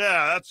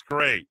 that's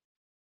great.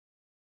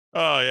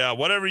 Oh, yeah,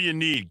 whatever you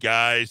need,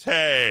 guys.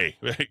 Hey,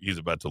 he's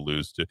about to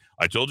lose.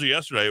 I told you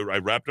yesterday, I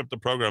wrapped up the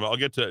program. I'll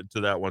get to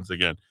that once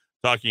again,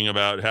 talking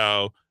about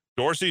how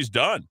Dorsey's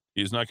done.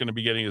 He's not going to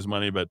be getting his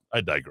money, but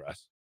I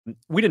digress.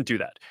 We didn't do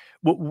that.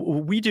 What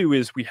we do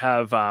is we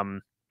have,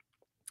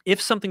 if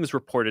something is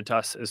reported to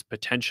us as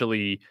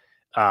potentially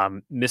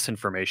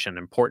misinformation,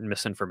 important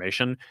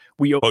misinformation,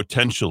 we...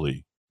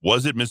 Potentially.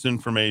 Was it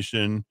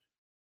misinformation?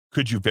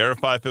 Could you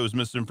verify if it was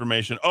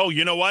misinformation? Oh,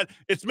 you know what?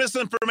 It's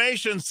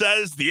misinformation,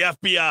 says the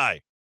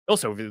FBI.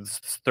 Also, this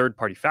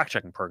third-party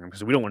fact-checking program,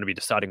 because we don't want to be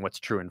deciding what's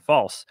true and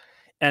false.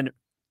 And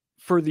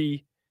for I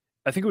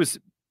think it was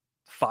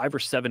 5 or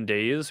 7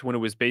 days when it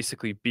was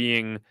basically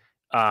being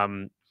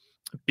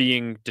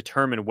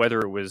determined whether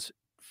it was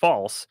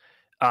false,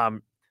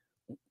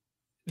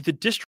 the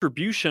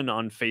distribution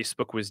on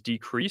Facebook was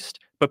decreased,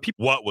 but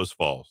people... What was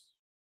false?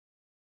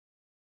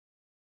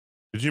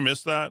 Did you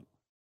miss that?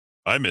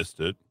 I missed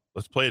it.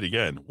 Let's play it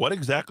again. What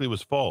exactly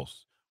was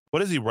false?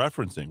 What is he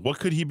referencing? What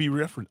could he be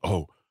referencing?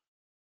 Oh,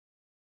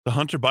 the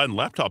Hunter Biden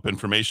laptop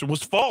information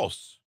was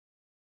false.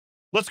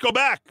 Let's go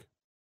back.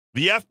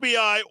 The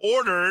FBI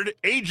ordered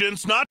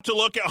agents not to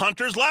look at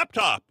Hunter's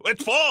laptop.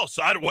 It's false.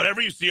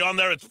 Whatever you see on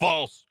there, it's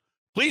false.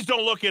 Please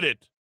don't look at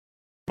it.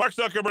 Mark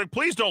Zuckerberg,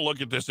 please don't look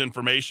at this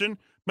information.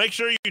 Make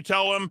sure you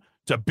tell them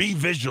to be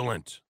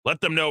vigilant. Let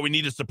them know we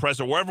need to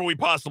suppress it wherever we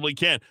possibly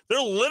can. They're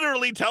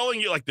literally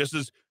telling you, like, this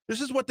is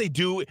what they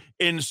do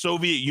in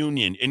Soviet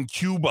Union, in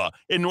Cuba,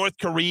 in North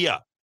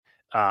Korea.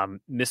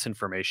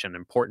 Misinformation,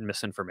 important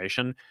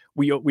misinformation.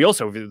 We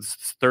also have this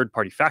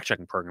third-party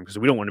fact-checking program because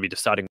we don't want to be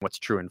deciding what's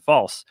true and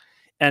false.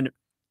 And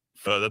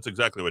that's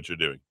exactly what you're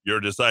doing. You're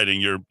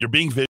deciding. You're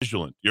being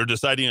vigilant. You're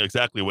deciding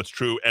exactly what's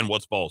true and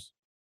what's false.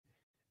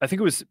 I think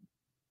it was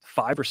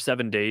 5 or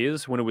 7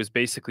 days when it was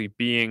basically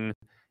being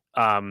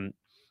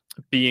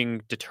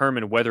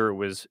determined whether it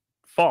was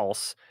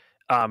false.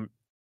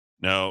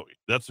 Now,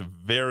 that's a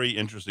very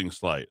interesting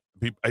slide.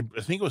 I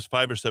think it was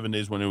 5 or 7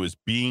 days when it was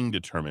being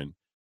determined.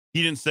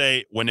 He didn't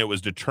say when it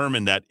was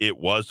determined that it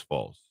was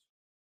false.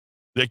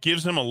 That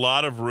gives him a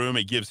lot of room.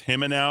 It gives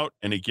him an out,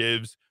 and it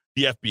gives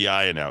the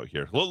FBI an out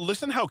here. Well,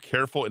 listen how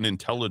careful and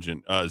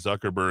intelligent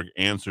Zuckerberg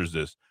answers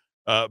this.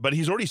 But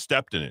he's already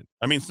stepped in it.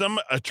 I mean, some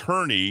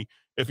attorney,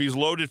 if he's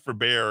loaded for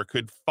bear,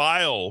 could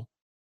file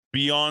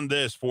beyond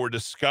this for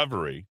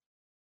discovery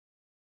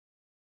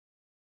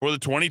for the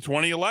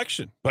 2020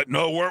 election. But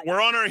no,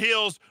 we're on our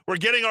heels. We're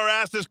getting our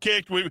asses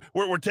kicked.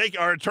 We're taking,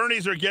 our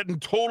attorneys are getting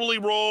totally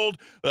rolled.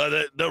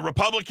 The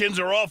Republicans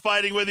are all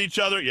fighting with each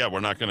other. Yeah, we're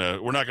not gonna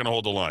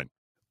hold the line.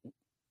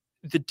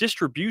 The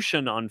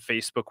distribution on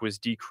Facebook was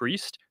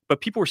decreased, but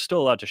people were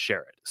still allowed to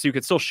share it. So you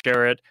could still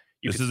share it.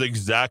 This is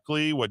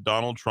exactly what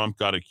Donald Trump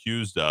got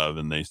accused of,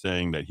 and they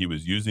saying that he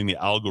was using the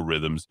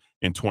algorithms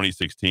in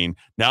 2016.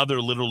 Now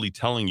they're literally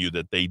telling you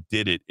that they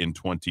did it in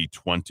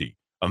 2020.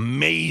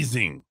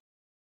 Amazing.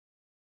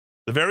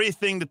 The very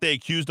thing that they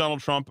accused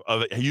Donald Trump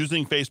of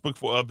using Facebook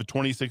of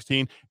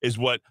 2016 is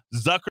what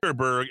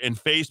Zuckerberg and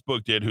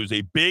Facebook did, who's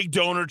a big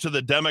donor to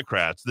the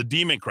Democrats,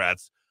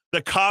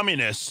 the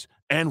communists,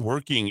 and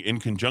working in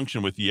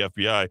conjunction with the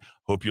FBI.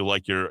 Hope you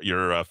like your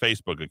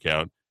Facebook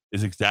account,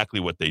 is exactly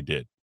what they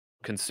did.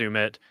 Consume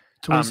it.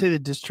 So when you say the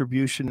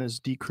distribution is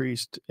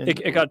decreased,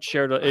 it got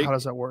shared. How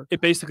does that work? It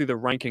basically, the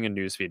ranking in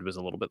newsfeed was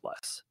a little bit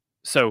less.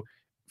 So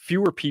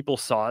fewer people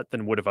saw it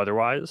than would have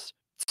otherwise.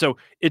 So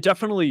it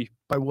definitely...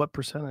 By what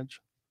percentage?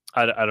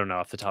 I don't know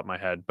off the top of my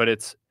head, but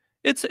it's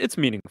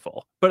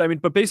meaningful. But I mean,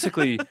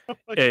 basically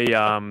a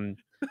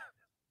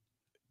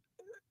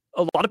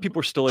lot of people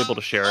were still able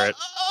to share it.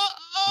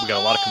 We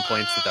got a lot of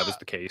complaints that was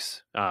the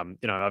case.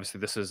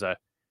 Obviously this is a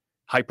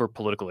hyper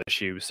political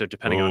issue. So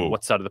depending on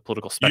what side of the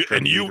political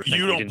spectrum, you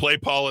don't play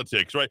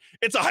politics, right?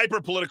 It's a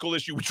hyper political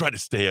issue. We try to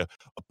stay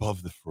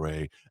above the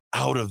fray,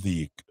 out of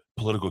the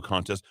political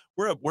contest.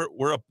 We're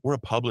a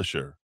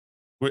publisher.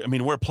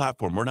 We're a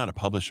platform. We're not a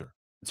publisher.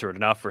 Censored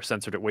enough or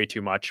censored it way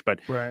too much, but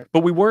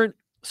we weren't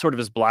sort of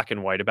as black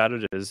and white about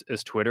it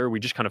as Twitter. We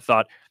just kind of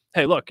thought,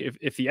 hey, look,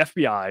 if the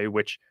FBI,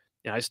 which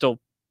I still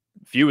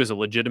view as a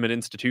legitimate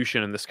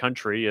institution in this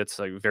country, it's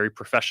like very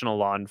professional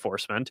law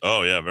enforcement.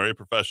 Oh yeah, very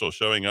professional,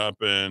 showing up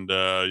and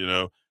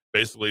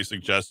basically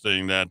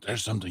suggesting that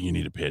there's something you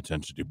need to pay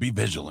attention to. Be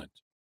vigilant.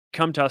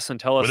 Come to us and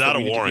tell us Without that a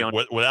we need to be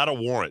warrant. on. Without a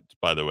warrant,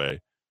 by the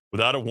way.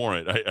 Without a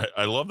warrant.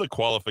 I love the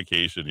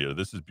qualification here.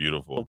 This is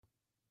beautiful.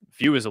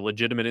 View as a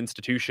legitimate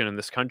institution in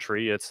this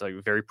country. It's like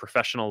very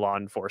professional law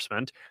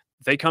enforcement.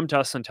 If they come to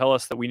us and tell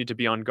us that we need to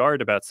be on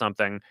guard about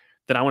something,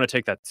 then I want to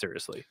take that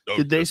seriously. Oh,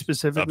 Did they yes,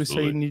 specifically say you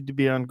absolutely. need to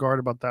be on guard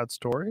about that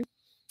story?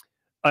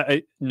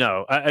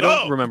 No, I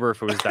don't remember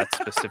if it was that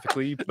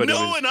specifically, but No,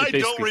 it was, and it I don't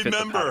basically fit the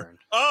remember. pattern.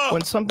 Oh,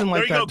 When something there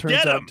like you go, that turns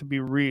get out 'em. to be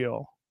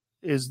real,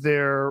 is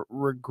there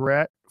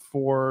regret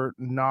for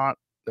not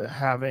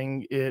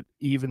having it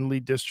evenly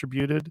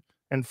distributed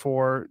and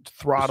for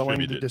throttling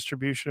the Distributed.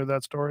 distribution of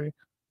that story?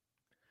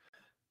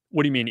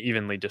 What do you mean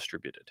evenly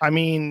distributed? I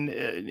mean,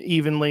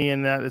 evenly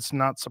in that it's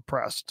not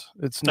suppressed.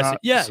 It's I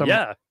see.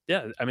 not.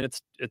 Yeah. I mean,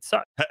 it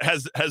sucks.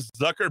 Has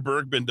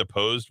Zuckerberg been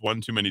deposed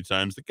one too many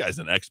times? The guy's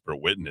an expert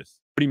witness.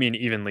 What do you mean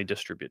evenly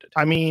distributed?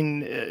 I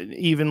mean,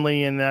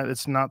 evenly in that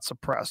it's not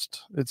suppressed.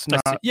 It's I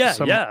not. see. Yeah.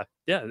 some-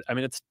 I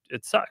mean,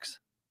 it sucks.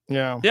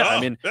 Yeah. Yeah. Oh, I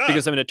mean, yeah.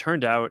 because it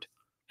turned out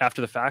after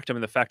the fact. I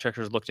mean, the fact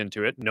checkers looked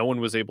into it. No one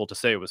was able to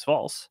say it was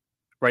false,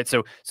 right?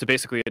 So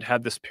basically, it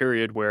had this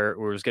period where it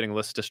was getting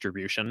list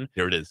distribution.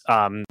 Here it is.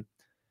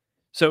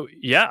 So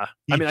yeah,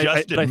 He I mean,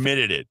 just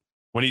admitted it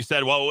when he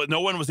said, well,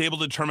 no one was able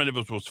to determine if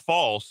it was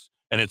false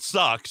and it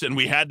sucks and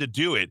we had to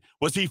do it.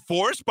 Was he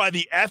forced by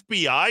the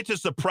FBI to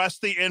suppress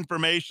the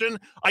information?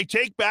 I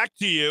take back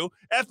to you,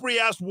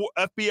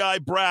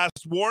 FBI brass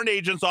warned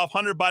agents off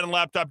Hunter Biden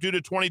laptop due to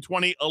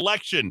 2020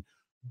 election.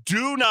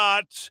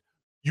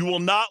 You will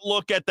not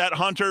look at that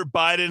Hunter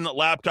Biden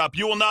laptop.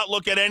 You will not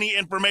look at any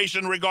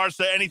information in regards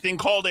to anything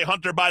called a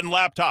Hunter Biden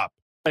laptop.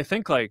 I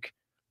think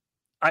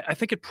I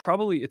think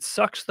it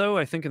sucks though.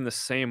 I think in the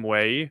same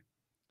way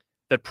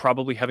that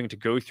probably having to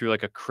go through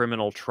like a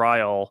criminal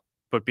trial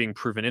but being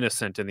proven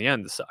innocent in the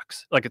end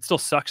sucks. Like it still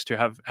sucks to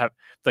have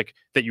like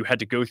that you had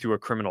to go through a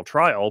criminal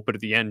trial, but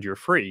at the end you're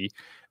free.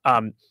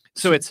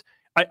 So it's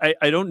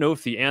I don't know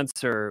if the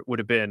answer would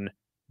have been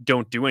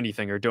don't do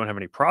anything or don't have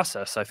any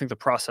process. I think the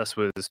process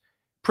was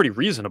pretty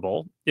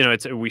reasonable. You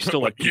know, we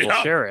still let people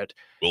Yeah. share it.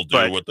 We'll do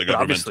what the but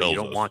government obviously tells you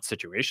don't us. want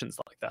situations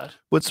like that.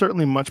 What's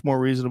certainly much more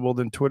reasonable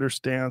than Twitter's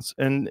stance,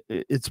 and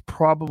it's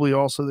probably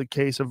also the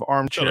case of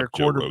armchair up,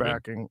 Joe Rogan.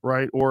 quarterbacking,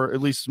 right? Or at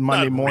least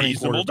Monday Not morning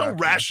reasonable. Don't quarterbacking, I should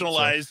say.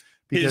 rationalize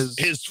Because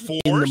his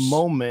force. in the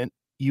moment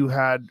you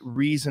had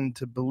reason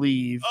to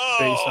believe,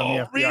 based on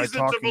the FBI reason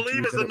talking to believe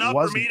you, is that it enough for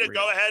wasn't me to real,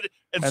 go ahead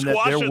and and that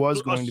squash there was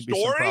a going to be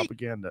some story?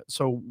 propaganda.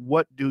 So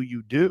what do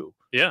you do?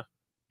 Yeah.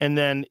 And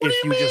then What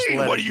if do you you just mean?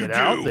 let What it do you get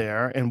out do?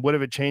 there, and what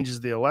if it changes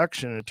the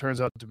election and it turns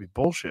out to be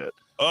bullshit?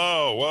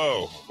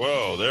 Oh,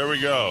 whoa. There we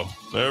go.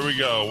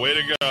 Way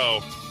to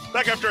go.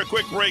 Back after a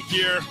quick break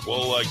here.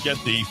 We'll get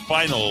the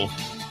final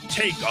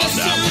take on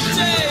that.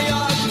 Yesterday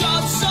I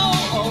got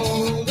so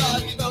old I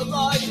felt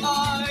like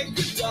I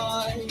could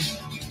die.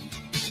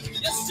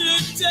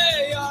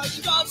 Yesterday I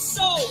got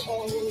so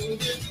old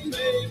it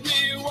made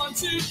me want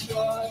to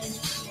cry.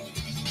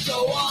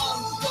 Go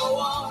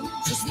on,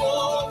 just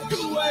walk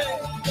away.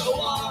 Go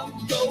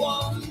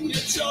on, your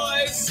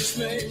choice is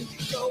made.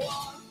 Go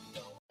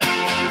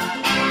on.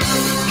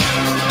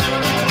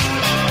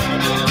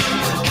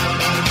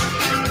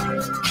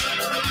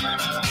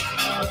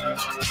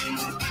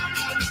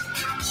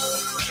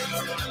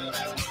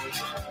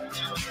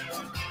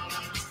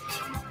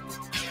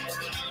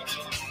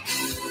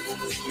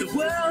 The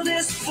world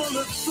is full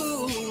of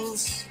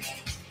fools.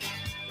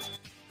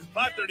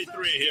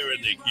 5:33 here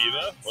in the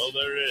Kiva. Well,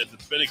 there it is.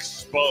 It's been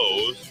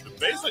exposed,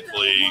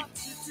 basically,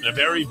 in a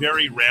very,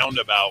 very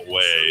roundabout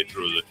way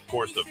through the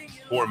course of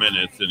 4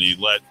 minutes, and he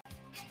let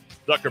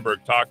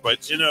Zuckerberg talk.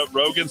 But,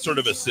 Rogan sort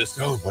of assists.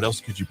 Oh, what else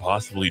could you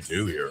possibly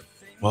do here?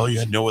 Well, you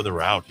had no other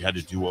route. You had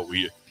to do what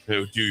we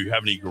do. You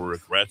have any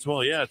regrets?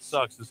 Well, yeah, it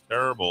sucks. It's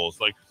terrible. It's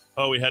like,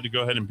 oh, we had to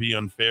go ahead and be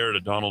unfair to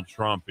Donald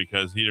Trump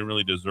because he didn't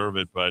really deserve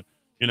it. But,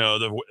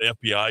 the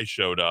FBI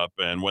showed up,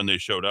 and when they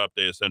showed up,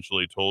 they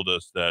essentially told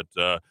us that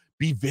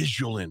be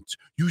vigilant,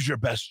 use your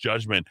best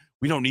judgment.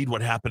 We don't need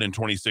what happened in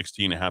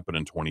 2016 to happen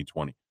in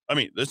 2020. I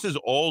mean, this is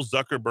all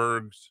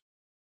Zuckerberg's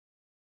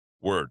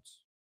words.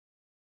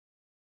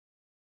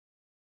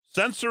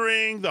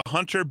 Censoring the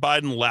Hunter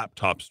Biden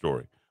laptop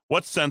story.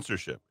 What's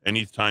censorship?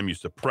 Anytime you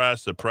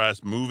suppress,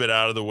 move it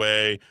out of the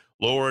way,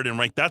 lower it and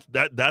rank.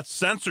 That's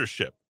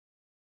censorship.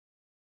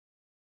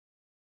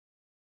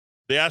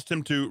 They asked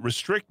him to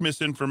restrict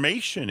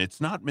misinformation.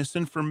 It's not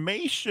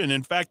misinformation.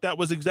 In fact, that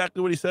was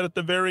exactly what he said at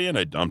the very end.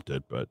 I dumped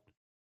it, but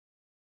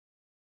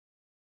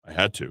I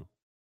had to.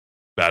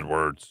 Bad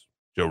words.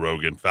 Joe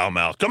Rogan, foul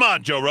mouth. Come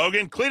on, Joe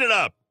Rogan, clean it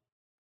up.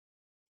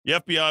 The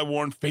FBI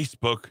warned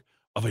Facebook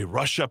of a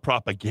Russia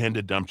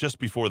propaganda dump just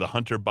before the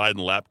Hunter Biden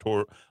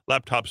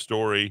laptop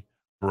story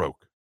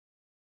broke.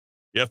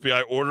 The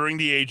FBI ordering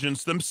the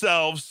agents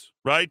themselves,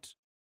 right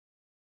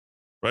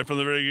from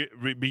the very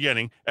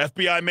beginning,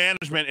 FBI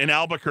management in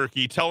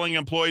Albuquerque telling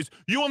employees,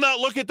 you will not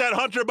look at that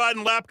Hunter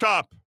Biden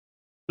laptop.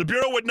 The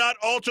Bureau would not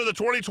alter the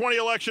 2020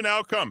 election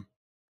outcome.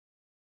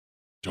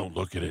 Don't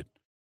look at it.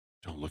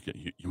 Don't look at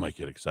you. You might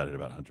get excited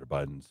about Hunter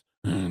Biden's.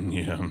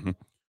 Yeah.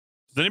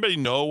 Does anybody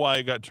know why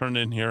it got turned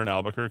in here in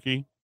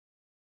Albuquerque?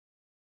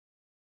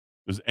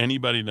 Does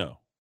anybody know?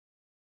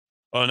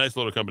 Oh, a nice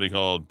little company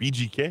called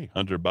BGK.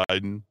 Hunter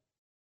Biden,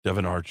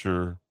 Devin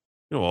Archer,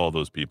 all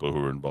those people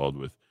who are involved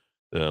with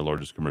the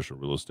largest commercial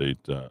real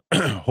estate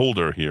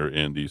holder here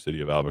in the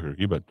city of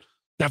Albuquerque. But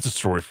that's a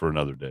story for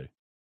another day.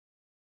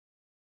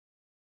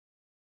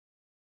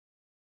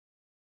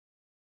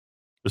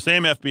 The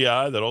same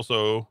FBI that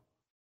also,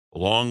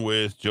 along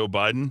with Joe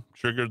Biden,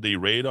 triggered the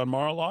raid on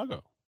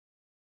Mar-a-Lago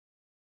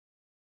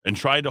and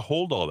tried to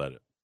hold all that.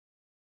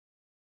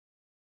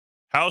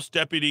 House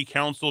Deputy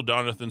Counsel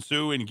Jonathan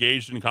Su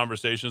engaged in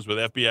conversations with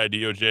FBI,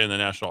 DOJ, and the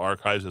National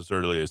Archives as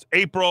early as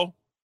April.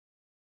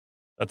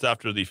 That's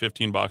after the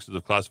 15 boxes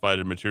of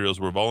classified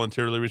materials were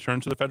voluntarily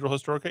returned to the Federal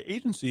Historical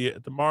Agency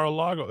at the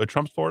Mar-a-Lago, at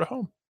Trump's Florida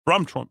home,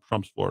 from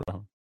Trump's Florida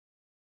home.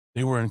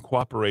 They were in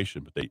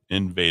cooperation, but they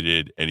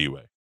invaded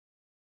anyway.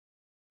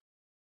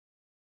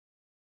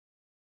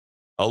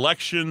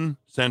 Election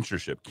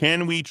censorship.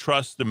 Can we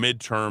trust the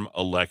midterm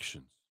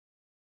elections?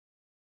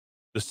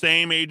 The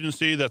same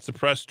agency that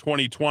suppressed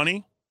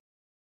 2020,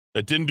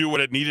 that didn't do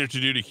what it needed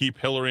to do to keep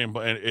Hillary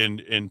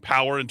in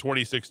power in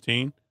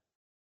 2016,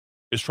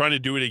 is trying to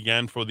do it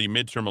again for the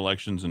midterm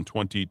elections in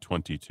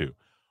 2022.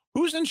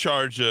 Who's in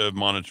charge of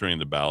monitoring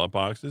the ballot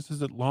boxes?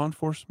 Is it law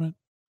enforcement?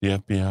 The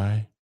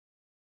FBI?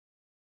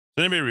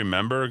 Does anybody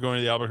remember going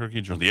to the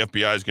Albuquerque Journal? The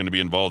FBI is going to be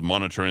involved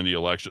monitoring the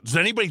election. Does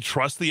anybody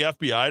trust the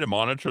FBI to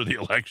monitor the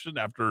election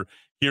after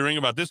hearing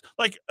about this?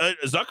 Like,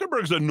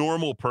 Zuckerberg's a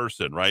normal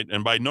person, right?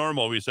 And by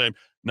normal, we say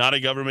not a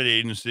government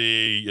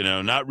agency,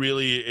 not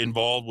really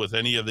involved with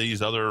any of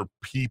these other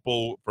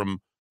people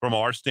from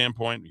our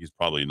standpoint. He's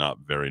probably not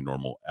very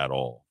normal at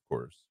all, of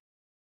course.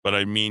 But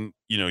I mean,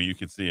 you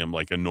could see him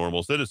like a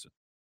normal citizen.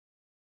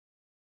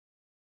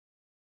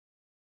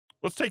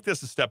 Let's take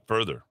this a step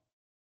further.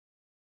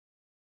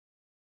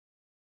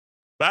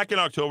 Back in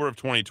October of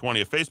 2020,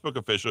 a Facebook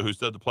official who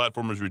said the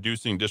platform was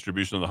reducing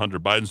distribution of the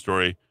Hunter Biden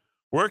story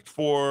worked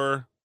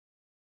for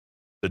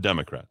the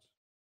Democrats.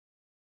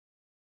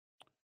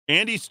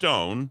 Andy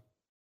Stone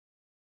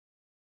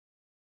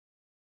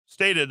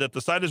stated that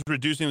the site is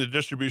reducing the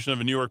distribution of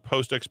a New York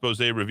Post expose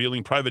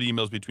revealing private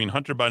emails between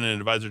Hunter Biden and an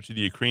advisor to the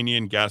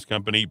Ukrainian gas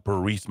company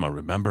Burisma.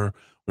 Remember,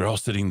 we're all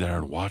sitting there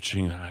and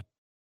watching that.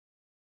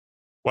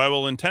 While I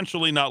will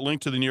intentionally not link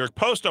to the New York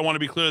Post, I want to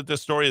be clear that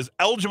this story is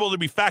eligible to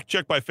be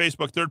fact-checked by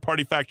Facebook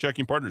third-party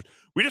fact-checking partners.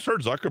 We just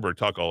heard Zuckerberg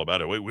talk all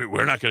about it.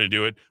 We're not going to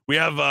do it. We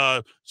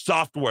have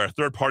software,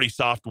 third-party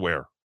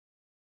software.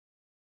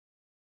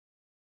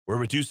 We're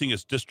reducing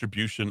its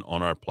distribution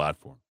on our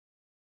platform.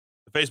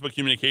 The Facebook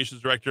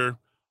communications director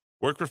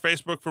worked for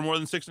Facebook for more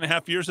than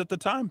 6.5 years at the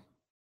time.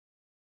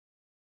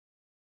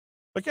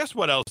 But guess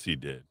what else he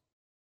did?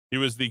 He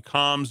was the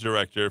comms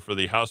director for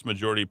the House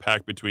Majority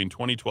PAC between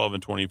 2012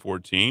 and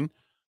 2014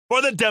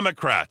 for the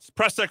Democrats.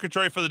 Press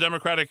secretary for the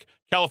Democratic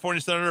California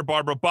Senator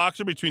Barbara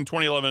Boxer between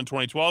 2011 and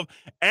 2012,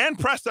 and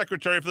press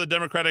secretary for the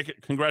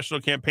Democratic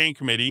Congressional Campaign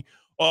Committee,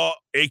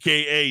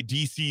 a.k.a.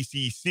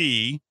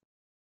 DCCC,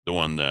 the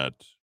one that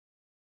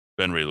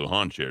Ben Ray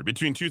Lujan chaired,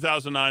 between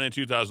 2009 and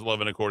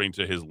 2011, according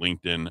to his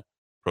LinkedIn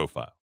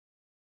profile.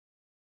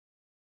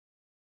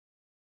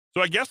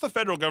 So I guess the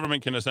federal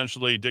government can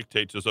essentially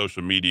dictate to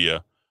social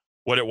media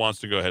what it wants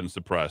to go ahead and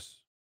suppress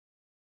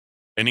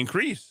and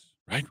increase,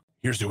 right?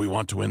 Here's who we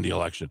want to win the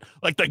election.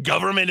 Like the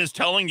government is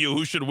telling you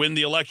who should win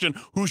the election,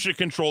 who should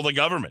control the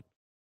government.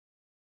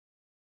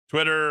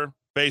 Twitter,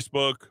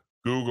 Facebook,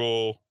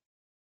 Google,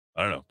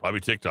 I don't know, probably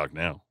TikTok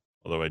now,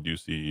 although I do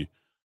see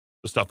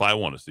the stuff I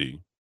want to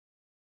see.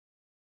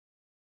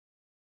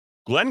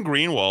 Glenn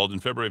Greenwald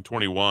in February of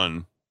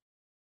 21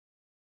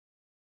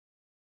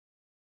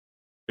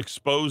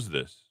 exposed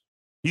this.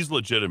 He's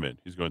legitimate.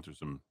 He's going through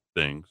some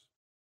things.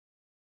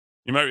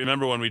 You might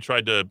remember when we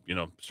tried to,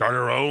 start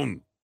our own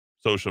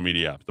social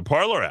media app, the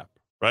Parler app,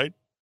 right?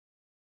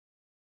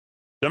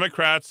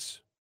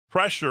 Democrats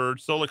pressured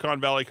Silicon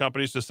Valley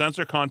companies to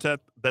censor content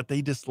that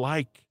they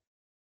dislike.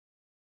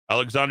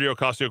 Alexandria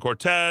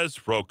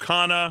Ocasio-Cortez, Ro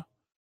Khanna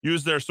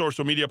used their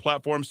social media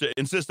platforms to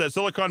insist that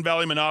Silicon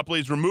Valley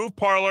monopolies remove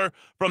Parler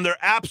from their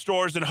app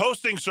stores and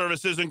hosting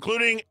services,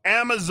 including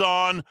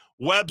Amazon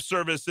Web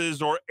Services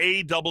or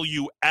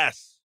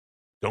AWS.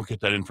 Don't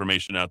get that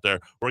information out there.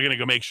 We're going to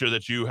go make sure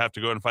that you have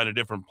to go and find a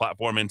different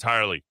platform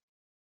entirely.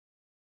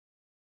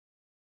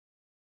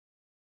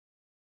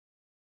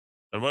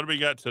 And what do we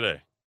got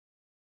today?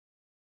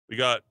 We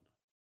got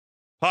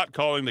pot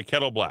calling the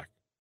kettle black.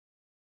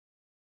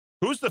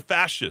 Who's the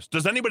fascist?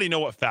 Does anybody know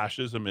what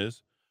fascism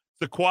is?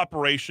 It's the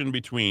cooperation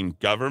between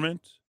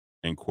government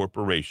and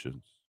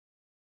corporations.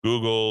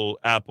 Google,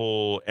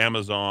 Apple,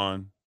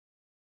 Amazon,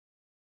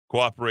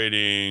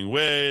 cooperating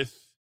with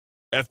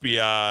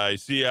FBI,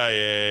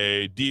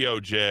 CIA,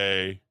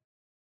 DOJ,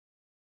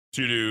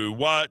 to do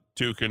what?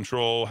 To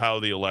control how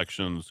the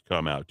elections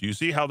come out. Do you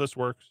see how this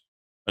works?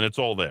 And it's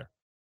all there.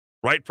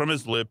 Right from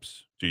his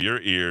lips to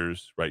your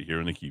ears, right here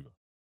in the Kiva.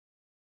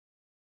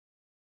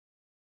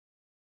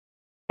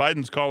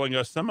 Biden's calling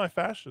us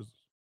semi-fascists.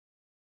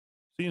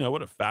 So you know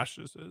what a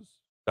fascist is?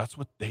 That's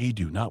what they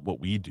do, not what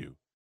we do.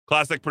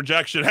 Classic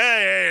projection.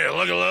 Hey,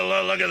 look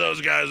at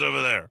those guys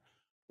over there.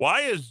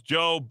 Why is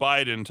Joe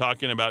Biden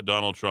talking about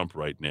Donald Trump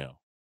right now?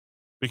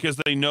 Because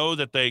they know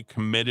that they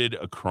committed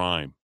a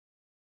crime.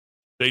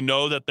 They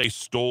know that they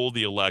stole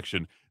the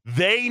election.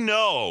 They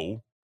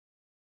know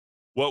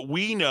what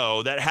we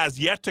know that has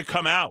yet to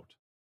come out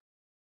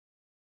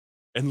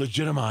and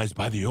legitimized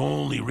by the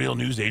only real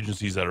news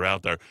agencies that are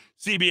out there.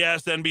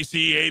 CBS,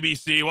 NBC,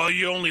 ABC. Well,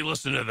 you only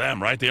listen to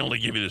them, right? They only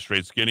give you the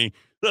straight skinny.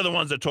 They're the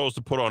ones that told us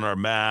to put on our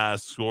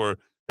masks or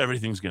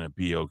everything's going to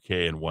be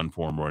okay in one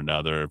form or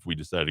another if we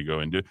decide to go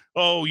and do,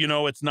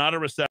 it's not a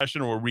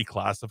recession or we're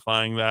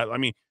reclassifying that. I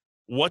mean,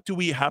 what do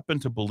we happen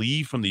to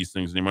believe from these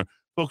things anymore?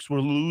 Folks, we're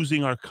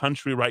losing our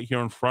country right here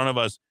in front of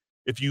us.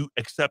 If you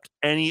accept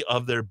any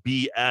of their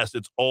BS,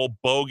 it's all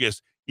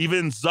bogus.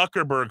 Even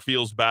Zuckerberg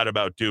feels bad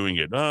about doing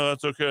it. Oh,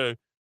 that's okay.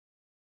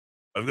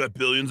 I've got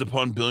billions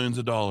upon billions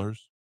of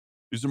dollars.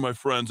 These are my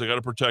friends. I got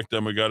to protect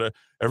them. We got to,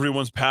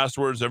 everyone's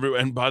passwords.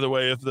 And by the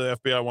way, if the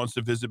FBI wants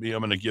to visit me,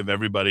 I'm going to give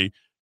everybody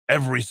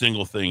every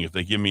single thing if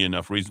they give me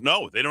enough reason.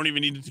 No, they don't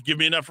even need to give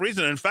me enough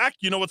reason. In fact,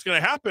 you know what's going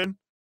to happen?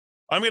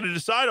 I'm going to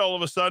decide all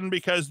of a sudden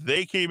because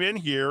they came in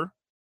here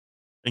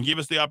and gave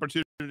us the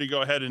opportunity to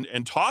go ahead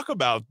and talk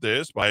about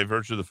this by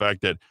virtue of the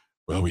fact that,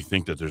 well, we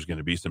think that there's going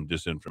to be some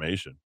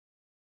disinformation.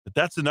 But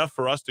that's enough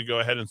for us to go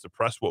ahead and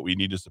suppress what we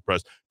need to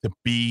suppress, to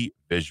be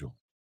visual.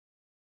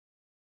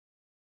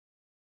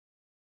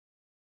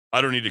 I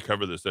don't need to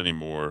cover this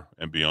anymore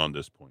and beyond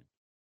this point.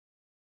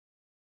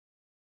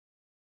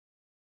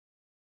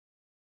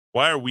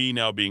 Why are we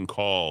now being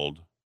called?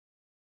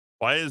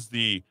 Why is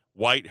the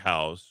White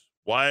House,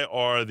 why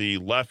are the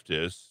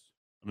leftists,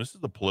 and this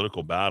is the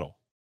political battle.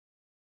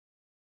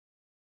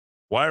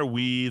 Why are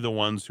we the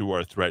ones who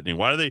are threatening?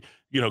 Why are they,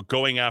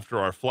 going after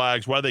our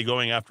flags? Why are they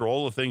going after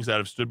all the things that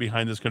have stood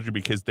behind this country?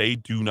 Because they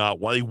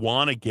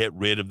want to get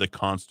rid of the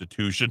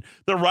Constitution.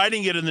 They're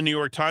writing it in the New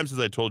York Times, as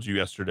I told you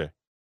yesterday.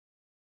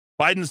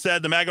 Biden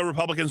said the MAGA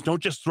Republicans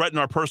don't just threaten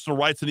our personal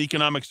rights and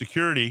economic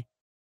security,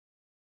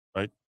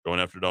 right? Going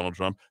after Donald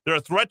Trump. They're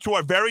a threat to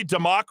our very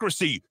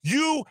democracy.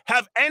 You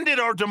have ended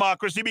our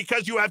democracy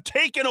because you have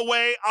taken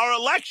away our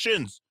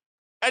elections.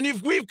 And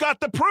if we've got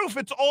the proof,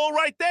 it's all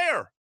right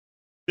there.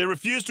 They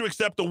refused to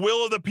accept the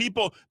will of the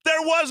people.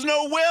 There was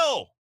no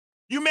will.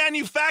 You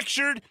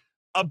manufactured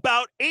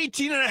about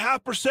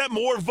 18.5%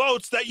 more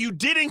votes that you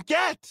didn't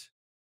get.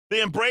 They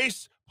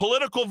embrace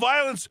political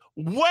violence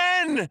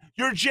when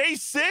you're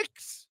J6.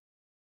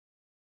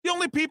 The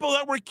only people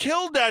that were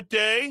killed that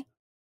day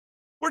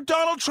were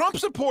Donald Trump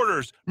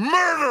supporters.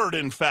 Murdered,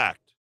 in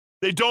fact.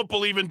 They don't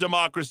believe in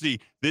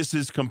democracy. This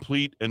is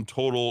complete and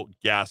total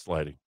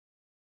gaslighting.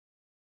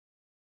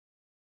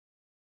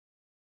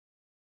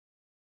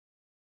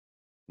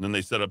 And then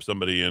they set up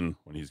somebody in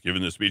when he's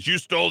giving the speech. You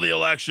stole the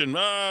election. Oh,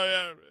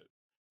 yeah.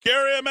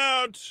 Carry him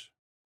out.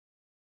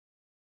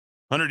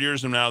 100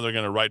 years from now, they're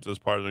going to write to this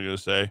part. They're going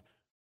to say,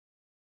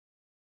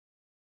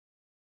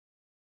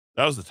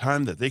 that was the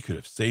time that they could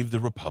have saved the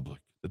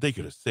republic, that they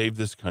could have saved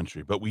this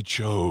country. But we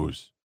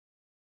chose.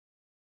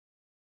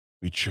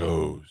 We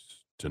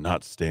chose to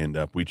not stand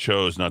up. We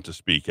chose not to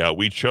speak out.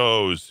 We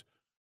chose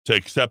to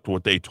accept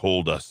what they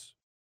told us.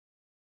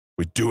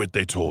 We do what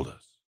they told us.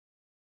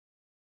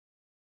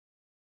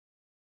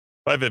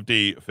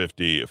 550,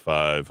 50,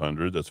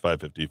 500. That's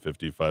 550,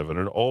 50,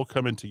 500. All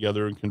coming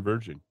together and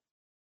converging.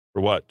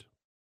 For what?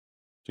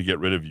 To get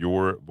rid of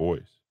your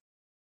voice.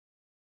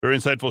 Very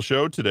insightful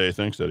show today.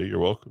 Thanks, Eddie. You're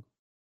welcome.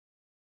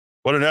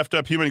 What an effed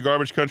up human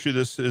garbage country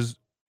this is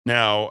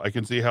now. I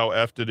can see how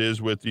effed it is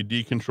with the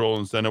decontrol,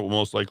 and Senate will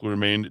most likely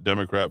remain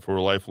Democrat for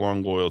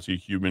lifelong loyalty.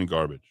 Human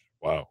garbage.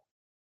 Wow.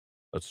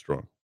 That's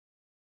strong.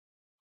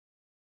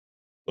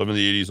 Loving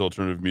the 80s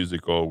alternative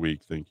music all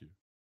week. Thank you.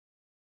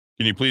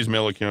 Can you please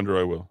mail a calendar?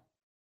 I will.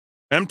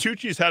 M.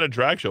 Tucci's had a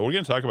drag show. We're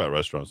going to talk about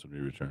restaurants when we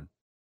return.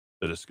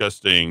 The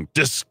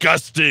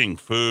disgusting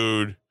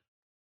food.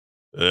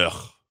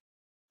 Ugh.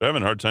 They're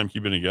having a hard time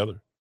keeping it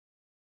together.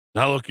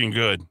 Not looking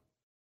good.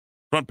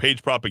 Front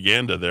page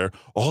propaganda there.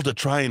 All to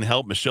try and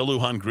help Michelle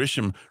Lujan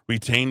Grisham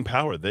retain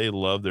power. They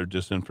love their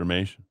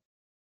disinformation.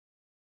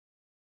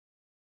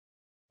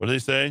 What do they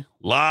say?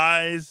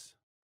 Lies,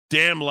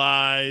 damn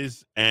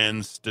lies,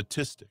 and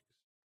statistics.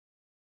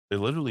 They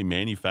literally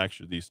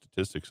manufacture these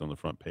statistics on the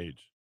front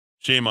page.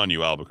 Shame on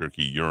you,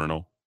 Albuquerque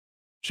Urinal.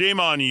 Shame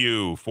on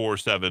you,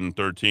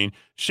 4713.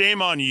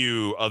 Shame on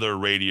you, other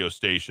radio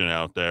station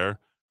out there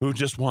who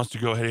just wants to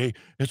go, hey,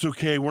 it's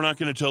okay. We're not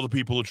going to tell the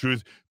people the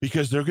truth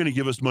because they're going to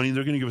give us money.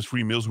 They're going to give us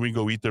free meals. And we can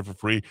go eat there for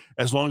free.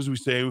 As long as we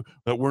say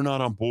that we're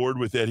not on board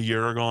with Eddie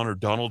Aragon or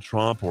Donald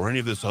Trump or any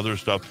of this other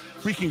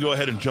stuff, we can go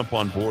ahead and jump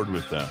on board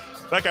with them.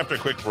 Back after a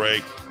quick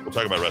break, we'll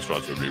talk about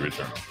restaurants when we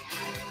return.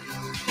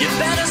 You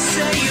better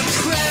say your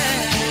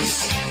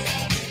prayers,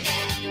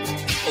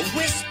 or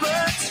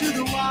whisper to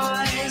the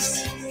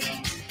wise,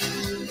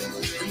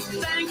 and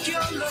thank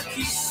your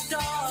lucky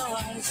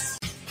stars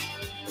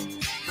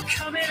for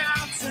coming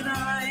out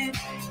tonight.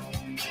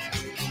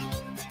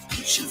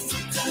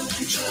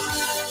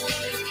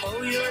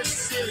 Oh, you're a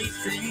silly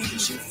thing.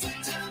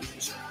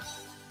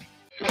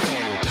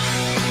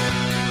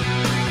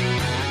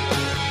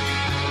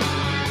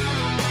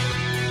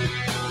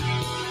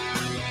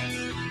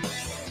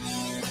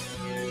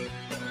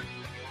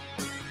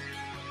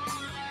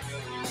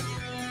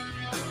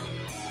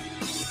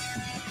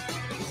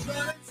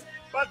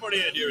 Five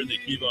 48 here in the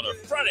Keep on a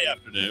Friday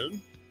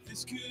afternoon.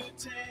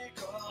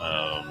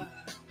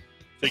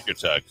 Take your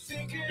text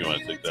if you want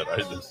to take that.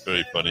 It's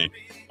very funny.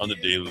 On the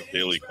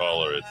Daily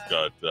Caller, it's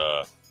got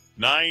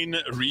 9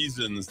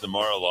 reasons the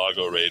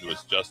Mar-a-Lago raid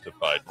was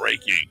justified.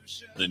 Breaking.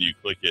 Then you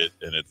click it,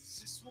 and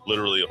it's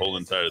literally a whole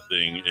entire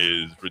thing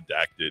is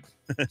redacted.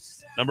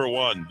 Number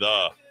 1,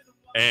 the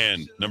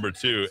and. Number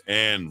 2,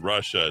 and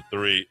Russia.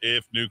 3,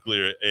 if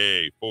nuclear.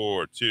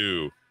 4,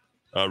 2.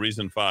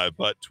 Reason 5,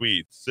 but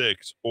tweet.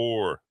 6,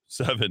 or.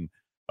 7,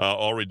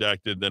 all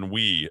redacted. Then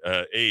we.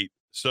 8,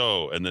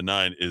 so. And the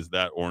 9 is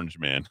that orange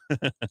man.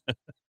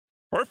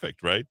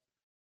 Perfect, right?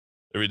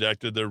 They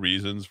redacted their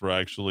reasons for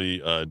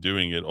actually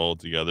doing it all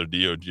together.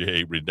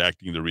 DOJ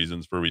redacting the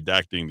reasons for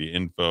redacting the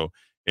info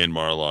in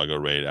Mar-a-Lago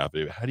raid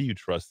affidavit. How do you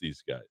trust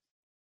these guys?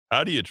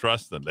 How do you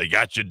trust them? They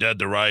got you dead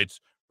to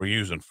rights. We're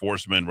using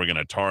enforcement. We're going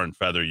to tar and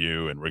feather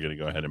you, and we're going to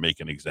go ahead and make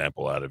an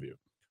example out of you.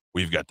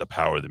 We've got the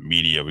power of the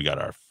media. We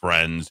got our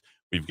friends.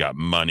 We've got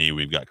money.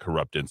 We've got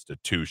corrupt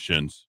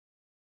institutions.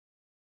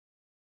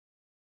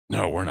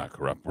 No, we're not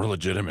corrupt. We're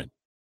legitimate.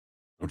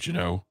 Don't you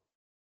know?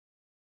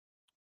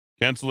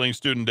 Canceling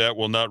student debt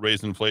will not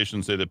raise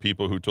inflation, say the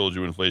people who told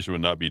you inflation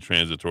would not be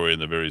transitory,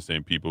 and the very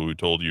same people who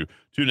told you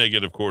 2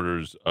 negative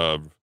quarters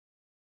of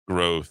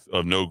growth,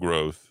 of no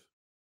growth,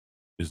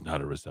 is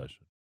not a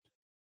recession.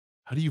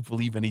 How do you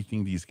believe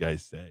anything these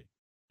guys say?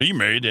 Are you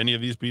married to any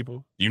of these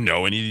people? Do you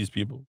know any of these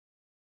people?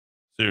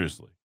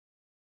 Seriously.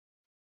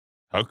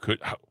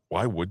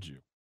 Why would you?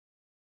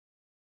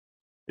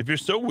 If you're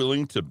so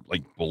willing to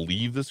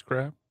believe this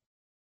crap,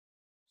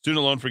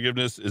 student loan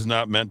forgiveness is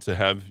not meant to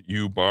have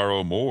you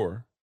borrow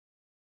more.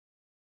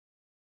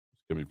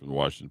 It's coming from the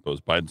Washington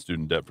Post. Biden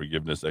student debt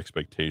forgiveness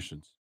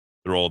expectations.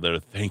 They're all there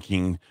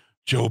thanking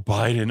Joe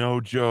Biden.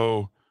 Oh,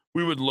 Joe,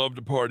 we would love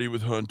to party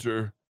with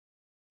Hunter.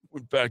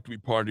 In fact, we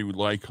party with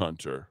like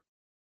Hunter.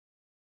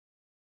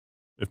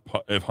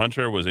 If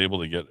Hunter was able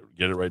to get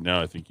it right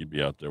now, I think he'd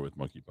be out there with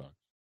monkeypox.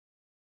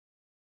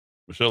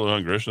 Michelle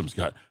Lujan Grisham's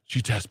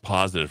she tests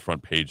positive,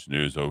 front page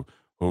news. Oh,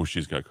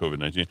 she's got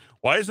COVID-19.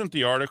 Why isn't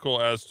the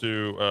article as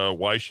to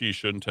why she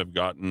shouldn't have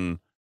gotten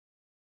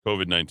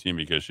COVID-19?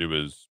 Because she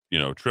was,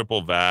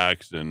 triple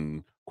vaxxed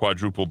and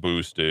quadruple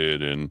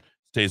boosted and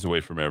stays away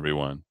from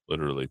everyone.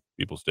 Literally,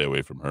 people stay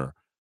away from her.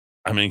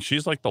 I mean,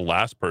 she's like the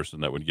last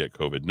person that would get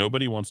COVID.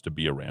 Nobody wants to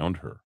be around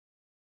her.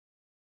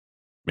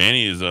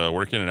 Manny is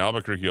working in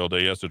Albuquerque all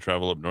day. He has to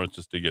travel up north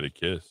just to get a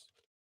kiss.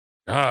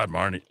 God,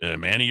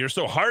 Manny, you're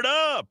so hard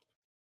up.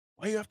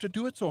 Why you have to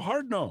do it so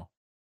hard now?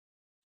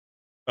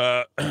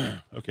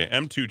 Okay,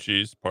 M2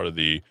 Cheese, part of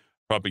the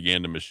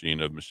propaganda machine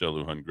of Michelle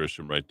Lujan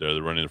Grisham right there.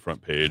 They're running the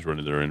front page,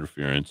 running their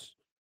interference.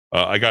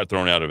 I got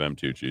thrown out of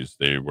M2 Cheese.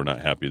 They were not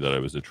happy that I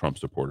was a Trump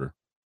supporter.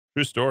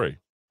 True story.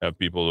 Have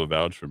people who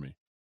vouch for me.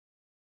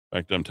 In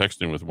fact, I'm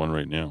texting with one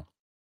right now.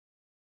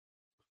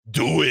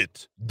 Do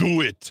it.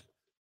 Do it.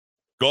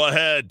 Go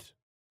ahead.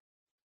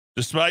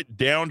 Despite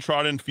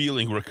downtrodden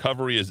feeling,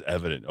 recovery is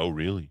evident. Oh,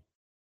 really?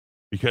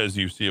 Because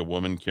you see a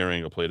woman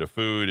carrying a plate of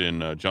food,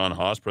 and John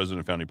Haas,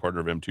 president and founding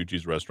partner of M2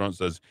 Cheese Restaurant,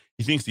 says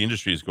he thinks the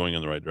industry is going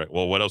in the right direction.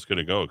 Well, what else could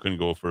it go? It couldn't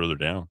go further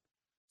down.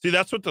 See,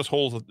 that's what this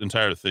whole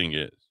entire thing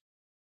is.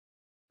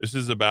 This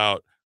is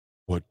about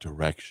what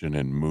direction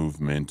and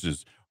movement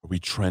is. Are we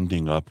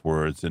trending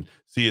upwards? And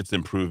see, it's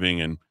improving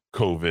in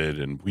COVID,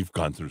 and we've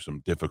gone through some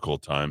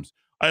difficult times.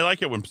 I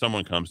like it when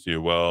someone comes to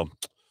you, well,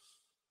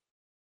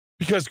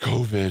 because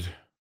COVID,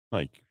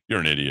 you're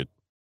an idiot.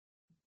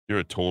 You're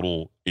a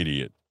total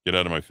idiot. Get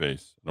out of my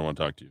face. I don't want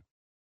to talk to you.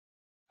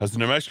 Has the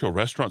New Mexico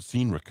restaurant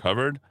scene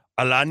recovered?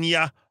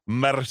 Alania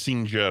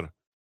Mersinger.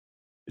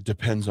 It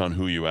depends on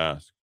who you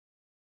ask.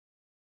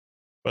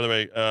 By the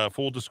way,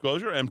 full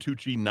disclosure,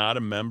 M2G not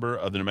a member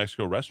of the New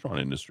Mexico restaurant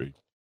industry.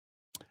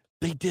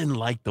 They didn't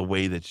like the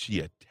way that she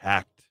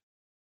attacked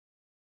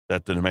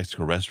that the New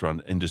Mexico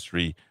restaurant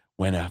industry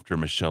went after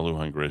Michelle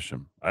Lujan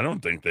Grisham. I don't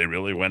think they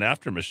really went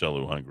after Michelle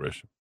Lujan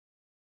Grisham.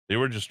 They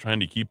were just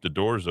trying to keep the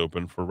doors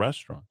open for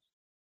restaurants.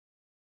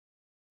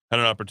 Had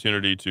an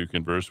opportunity to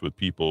converse with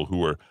people who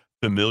were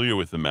familiar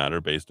with the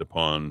matter based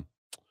upon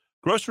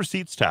gross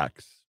receipts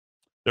tax.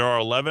 There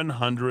are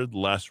 1,100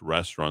 less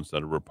restaurants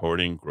that are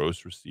reporting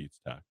gross receipts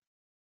tax.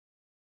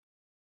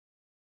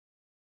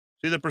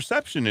 See, the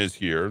perception is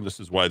here, this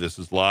is why this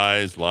is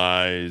lies,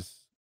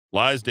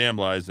 damn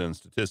lies, and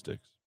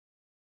statistics.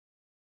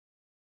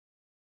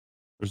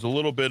 There's a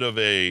little bit of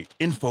a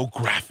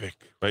infographic,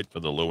 right, for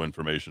the low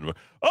information.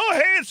 Oh,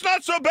 hey, it's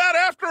not so bad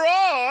after all.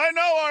 I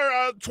know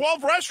our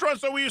 12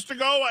 restaurants that we used to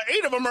go,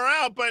 8 of them are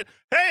out, but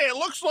hey, it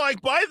looks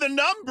like by the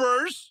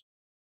numbers,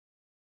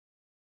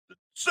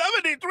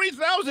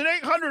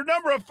 73,800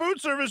 number of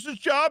food services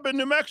job in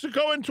New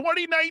Mexico in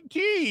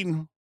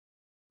 2019.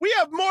 We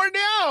have more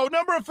now.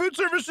 Number of food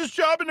services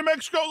job in New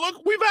Mexico.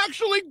 Look, we've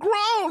actually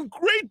grown.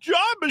 Great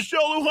job,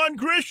 Michelle Lujan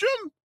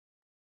Grisham.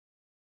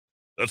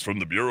 That's from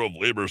the Bureau of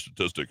Labor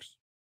Statistics.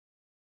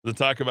 Does it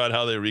talk about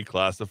how they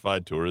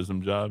reclassified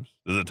tourism jobs?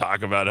 Does it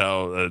talk about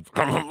how,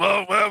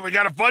 well, we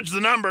got to fudge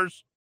the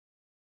numbers.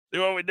 See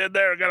what we did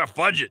there? We got to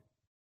fudge it.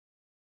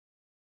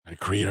 And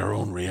create our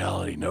own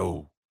reality.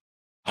 No,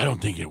 I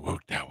don't think it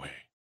worked that way.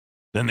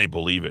 Then they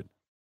believe it.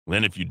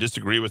 Then if you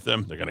disagree with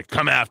them, they're going to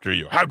come after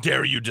you. How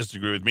dare you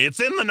disagree with me? It's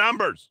in the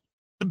numbers.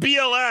 The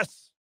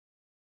BLS.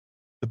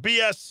 The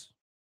BS.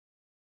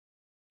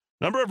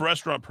 Number of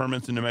restaurant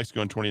permits in New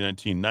Mexico in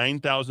 2019,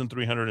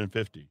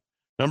 9,350.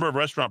 Number of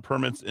restaurant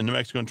permits in New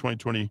Mexico in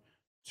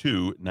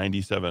 2022,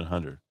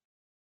 9,700.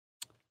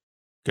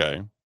 Okay.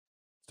 Let's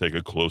take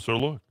a closer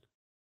look.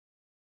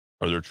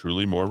 Are there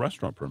truly more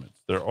restaurant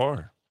permits? There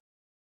are.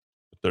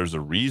 But there's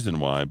a reason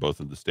why both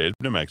in the state of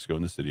New Mexico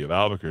and the city of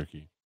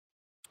Albuquerque,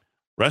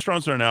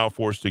 restaurants are now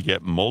forced to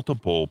get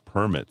multiple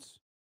permits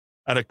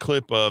at a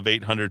clip of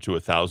 $800 to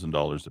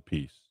 $1,000 a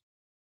piece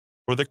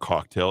for the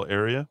cocktail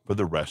area, for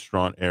the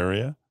restaurant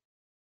area,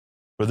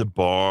 for the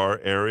bar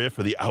area,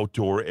 for the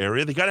outdoor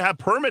area. They got to have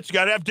permits. You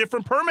got to have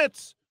different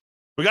permits.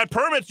 We got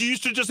permits. You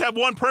used to just have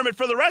one permit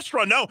for the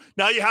restaurant. No,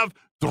 now you have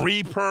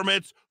 3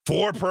 permits,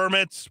 4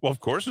 permits. Well, of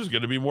course, there's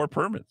going to be more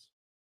permits.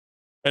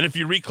 And if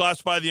you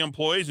reclassify the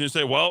employees and you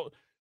say, well,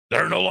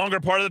 they're no longer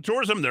part of the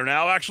tourism. They're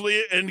now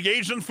actually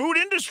engaged in food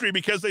industry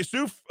because they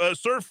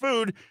serve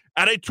food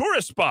at a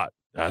tourist spot.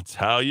 That's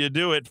how you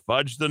do it.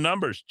 Fudge the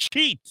numbers.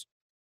 Cheat.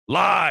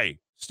 Lie.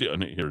 Steal.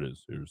 Here it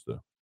is. Here's the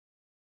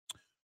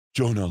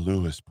Jonah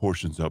Lewis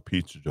portions out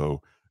pizza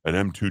dough at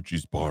M.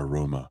 Tucci's Bar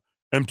Roma.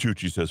 M.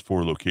 Tucci's has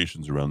 4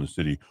 locations around the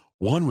city.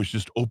 One was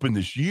just opened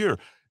this year.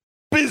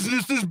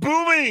 Business is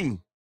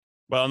booming.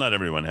 Well, not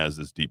everyone has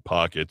this deep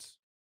pockets.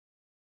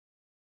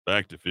 In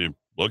fact, if you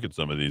look at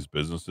some of these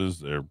businesses,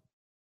 they're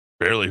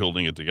barely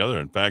holding it together.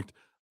 In fact,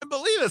 I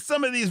believe that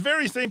some of these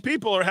very same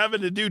people are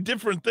having to do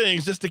different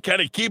things just to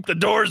kind of keep the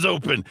doors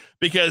open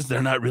because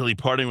they're not really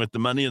parting with the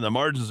money and the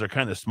margins are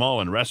kind of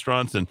small in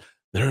restaurants and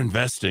they're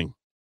investing.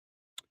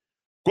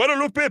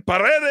 Guadalupe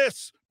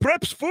Paredes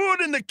preps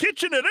food in the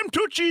kitchen at M.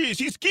 Tucci's.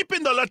 He's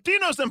keeping the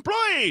Latinos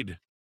employed.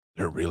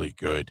 They're really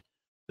good.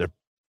 They're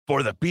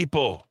for the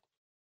people.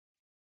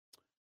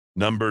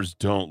 Numbers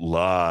don't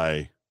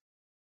lie.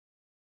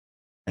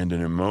 And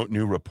an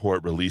new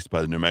report released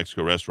by the New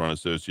Mexico Restaurant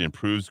Association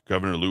proves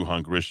Governor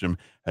Lujan Grisham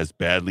has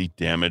badly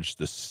damaged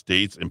the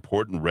state's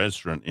important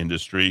restaurant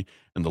industry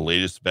and the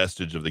latest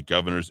vestige of the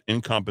governor's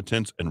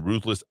incompetence and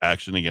ruthless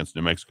action against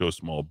New Mexico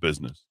small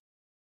business.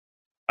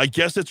 I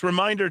guess it's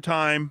reminder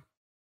time.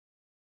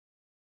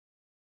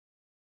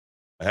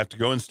 I have to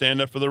go and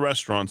stand up for the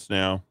restaurants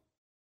now.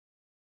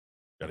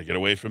 Got to get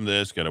away from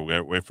this, got to get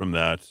away from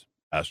that.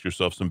 Ask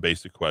yourself some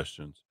basic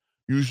questions.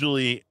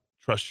 Usually,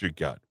 trust your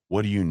gut.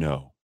 What do you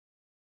know?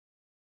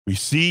 We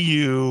see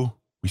you.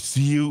 We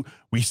see you.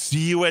 We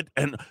see you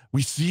and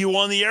we see you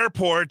on the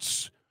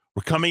airports.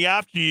 We're coming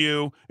after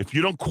you. If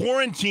you don't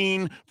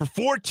quarantine for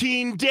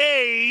 14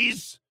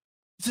 days,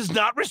 this is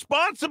not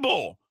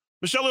responsible.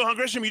 Michelle Lujan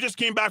Grisham, you just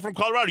came back from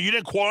Colorado. You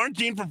didn't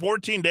quarantine for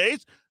 14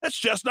 days? That's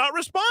just not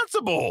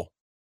responsible.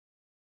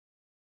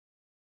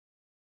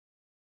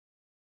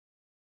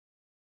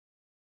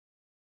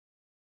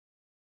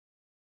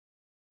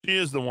 She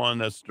is the one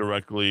that's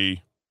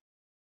directly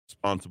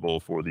responsible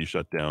for the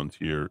shutdowns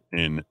here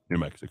in New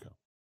Mexico.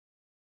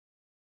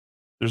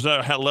 There's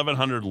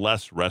 1,100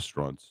 less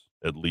restaurants,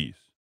 at least.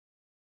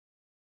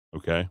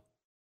 Okay?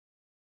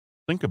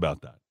 Think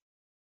about that.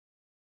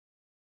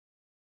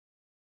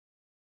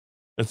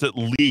 It's at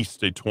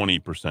least a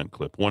 20%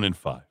 clip, 1 in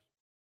 5.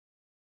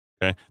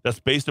 Okay? That's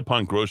based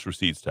upon gross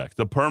receipts tax.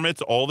 The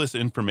permits, all this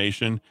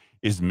information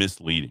is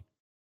misleading.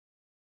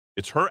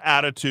 It's her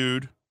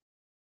attitude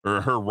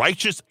or her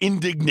righteous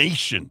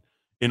indignation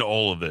in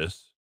all of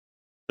this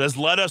that has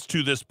led us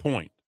to this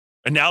point.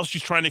 And now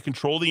she's trying to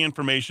control the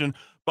information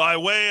by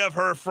way of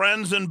her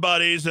friends and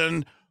buddies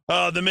and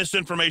the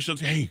misinformation.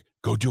 Hey,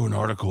 go do an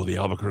article in the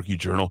Albuquerque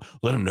Journal.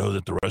 Let them know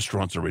that the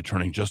restaurants are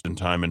returning just in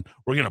time, and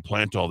we're going to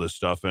plant all this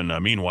stuff. And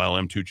meanwhile,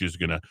 M. Tucci is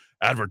going to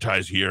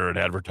advertise here and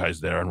advertise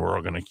there, and we're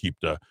all going to keep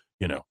the,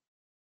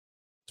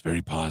 it's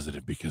very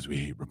positive because we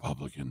hate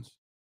Republicans.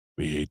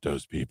 We hate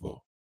those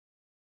people.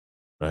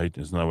 Right?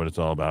 Isn't that what it's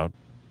all about?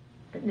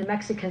 That New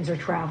Mexicans are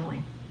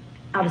traveling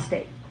out of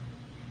state.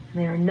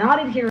 And they are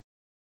not adhering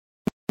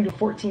to a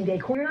 14-day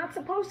quarantine. You're not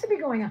supposed to be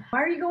going out.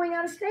 Why are you going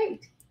out of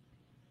state?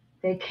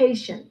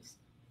 Vacations,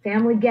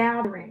 family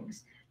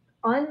gatherings,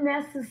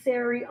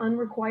 unnecessary,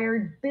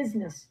 unrequired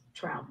business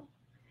travel.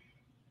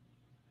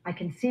 I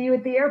can see you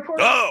at the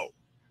airport. Oh!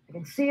 I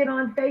can see it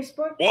on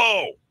Facebook.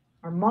 Whoa!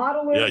 Our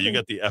modelers. Yeah, you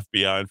got the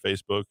FBI on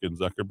Facebook and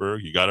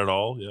Zuckerberg. You got it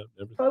all. Yeah.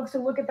 Everything. Folks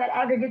who look at that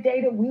aggregate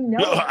data, we know.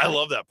 I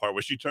love that part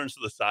where she turns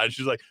to the side.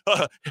 She's like,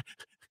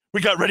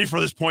 we got ready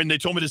for this point, and they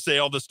told me to say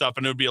all this stuff,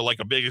 and it would be like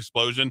a big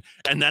explosion.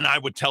 And then I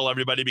would tell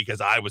everybody because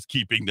I was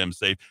keeping them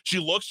safe. She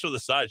looks to the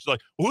side. She's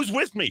like, who's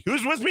with me?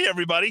 Who's with me,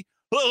 everybody?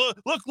 Look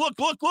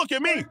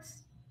at me.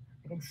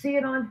 I You can see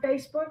it on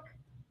Facebook.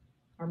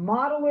 Our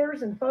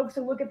modelers and folks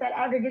who look at that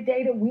aggregate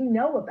data, we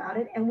know about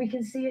it, and we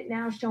can see it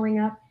now showing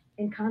up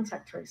in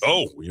contact tracing.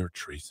 Oh, we are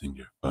tracing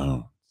your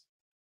phones.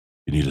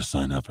 You need to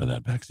sign up for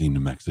that Vaccine New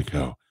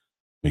Mexico.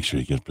 Make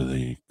sure you get for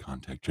the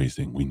contact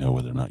tracing. We know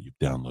whether or not you've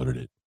downloaded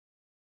it.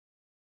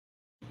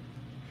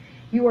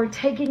 You are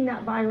taking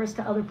that virus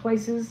to other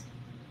places.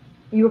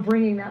 You are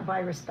bringing that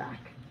virus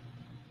back.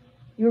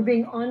 You are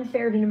being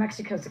unfair to New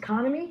Mexico's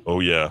economy. Oh,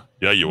 yeah.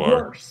 Yeah, you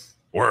are.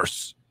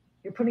 Worse.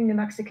 You're putting New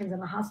Mexicans in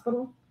the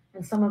hospital,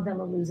 and some of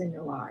them are losing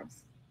their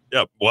lives.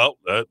 Yeah, well,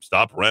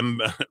 stop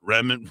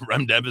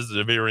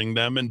remdesivering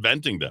them,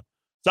 inventing them.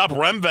 Stop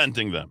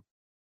remventing them.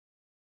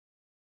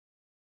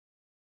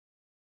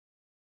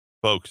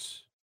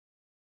 Folks,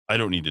 I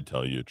don't need to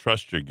tell you.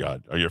 Trust your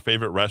gut. Are your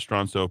favorite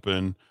restaurants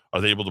open? Are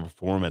they able to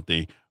perform at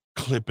the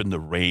clip and the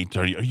rate?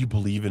 Are you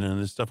believing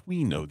in this stuff?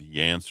 We know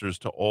the answers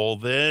to all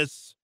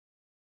this.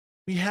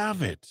 We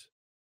have it.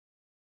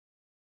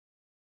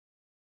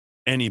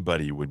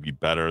 Anybody would be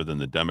better than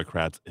the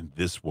Democrats and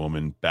this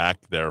woman back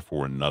there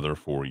for another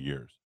 4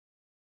 years.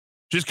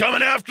 She's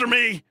coming after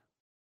me.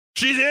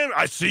 She's in.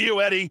 I see you,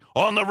 Eddie,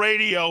 on the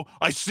radio.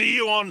 I see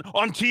you on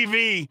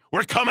TV.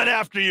 We're coming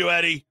after you,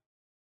 Eddie.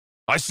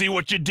 I see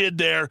what you did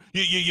there.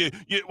 You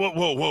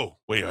whoa.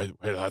 Wait,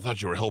 I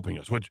thought you were helping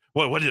us. Wait,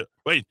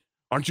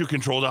 aren't you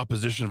controlled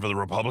opposition for the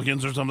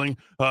Republicans or something?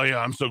 Oh, yeah,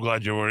 I'm so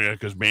glad you were here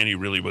because Manny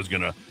really was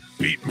going to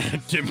beat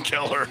Tim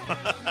Keller.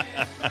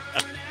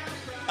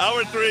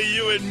 Hour 3,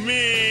 you and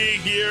me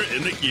here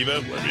in the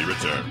Kiva when we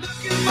return.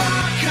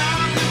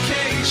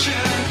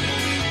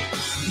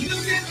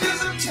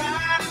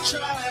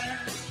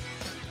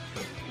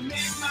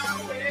 Make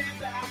my way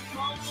back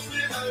home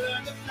and I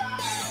learn to fly.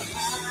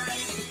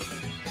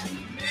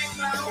 Make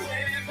my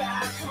way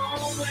back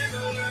home and I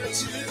learn to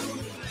fly.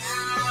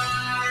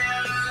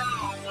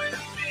 With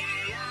me,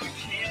 I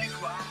can't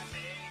quite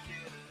make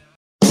it.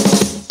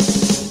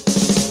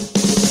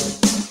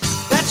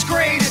 That's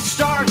great. It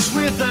starts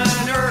with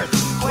an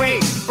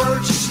earthquake,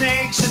 birds and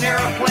snakes, an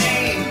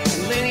airplane.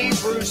 Lenny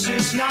Bruce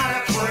is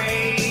not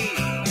afraid.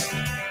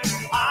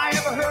 I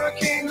have a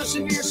hurricane,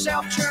 listen to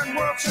yourself, churn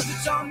world serves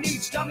its own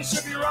needs, dummy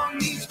serve your own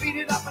needs, beat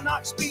it up a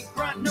notch, speak,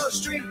 grunt, no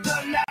strength, the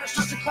ladder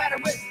starts to clatter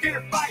with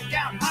fear, fight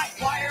down, high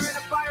wire in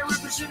a fire,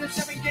 represented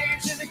 7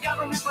 games in the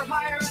government for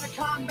hire in a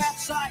combat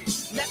site,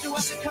 left to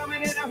us are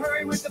coming in a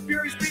hurry with the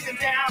furies beating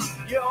down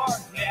your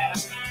neck.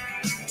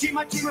 Team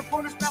my team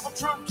reporters babble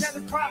Trump,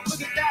 tether crop,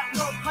 look at that,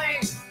 no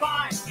plane,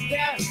 fine,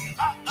 then,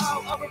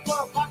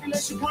 overflow,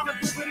 population common,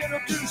 look what it'll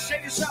do,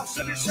 save yourself,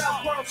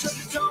 world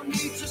serves its own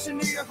needs, listen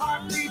to your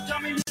heartbeat,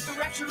 dummy with the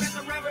rapture and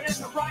the reverend and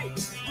the right,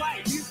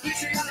 you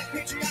patriotic,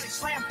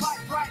 slam, fight,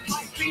 bright,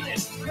 light, feeling,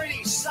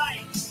 pretty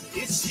sight,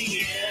 it's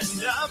the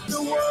end of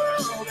the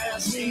world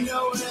as we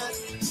know it,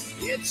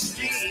 it's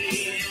the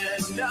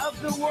end of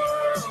the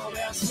world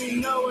as we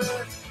know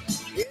it,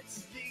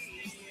 it's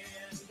the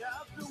end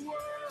of the world.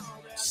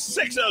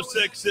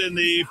 606 in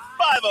the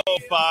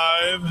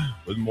 505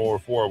 with more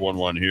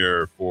 411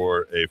 here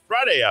for a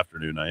Friday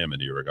afternoon. I am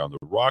in Eric on the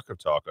Rock of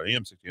Talk. I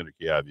am 1600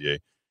 KIVA.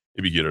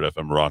 If you get it,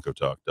 FM,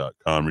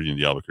 rockoftalk.com. Reading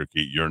the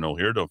Albuquerque Urinal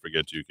here. Don't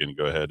forget you can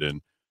go ahead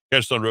and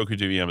catch us on Roku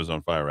TV,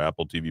 Amazon Fire,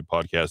 Apple TV,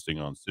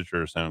 podcasting on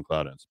Stitcher,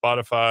 SoundCloud, and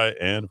Spotify.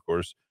 And, of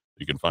course,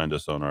 you can find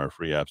us on our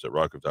free apps at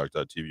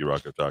rockoftalk.tv,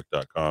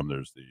 rockoftalk.com.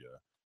 There's the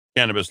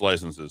cannabis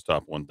licenses,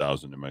 top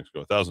 1,000 in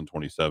Mexico,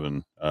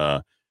 1,027.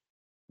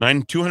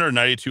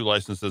 292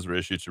 licenses were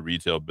issued to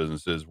retail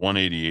businesses,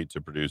 188 to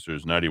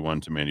producers,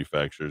 91 to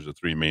manufacturers, the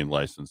 3 main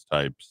license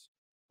types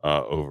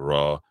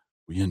overall.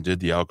 We undid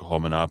the alcohol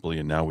monopoly,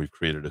 and now we've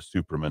created a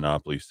super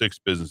monopoly. 6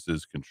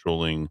 businesses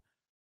controlling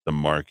the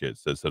market,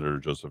 said Senator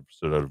Joseph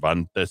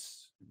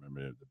Cervantes.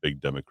 Remember the big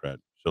Democrat,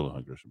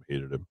 Shillong Grisham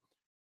hated him.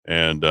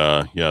 And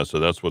so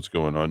that's what's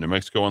going on. New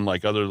Mexico,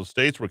 unlike other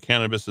states where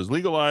cannabis is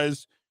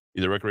legalized,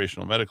 either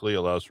recreational or medically,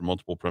 allows for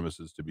multiple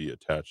premises to be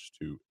attached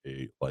to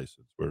a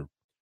license. We're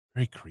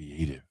very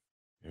creative,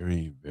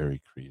 very, very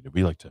creative.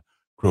 We like to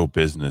grow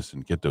business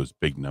and get those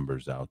big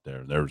numbers out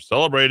there. They're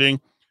celebrating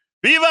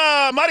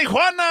Viva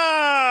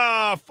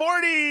Marijuana!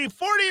 40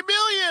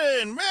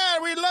 million!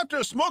 Man, we love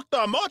to smoke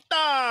the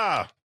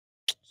mota!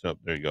 So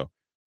there you go.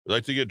 We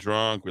like to get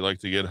drunk. We like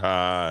to get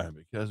high.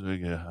 Because we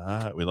get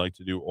high, we like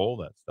to do all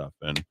that stuff.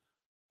 And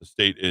the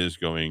state is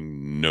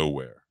going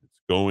nowhere.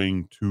 It's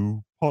going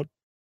to pot.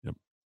 Yep.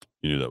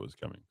 You knew that was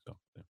coming. So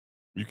yeah.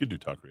 You could do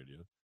talk radio.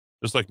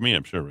 Just like me,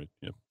 I'm sure, right?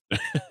 Yep.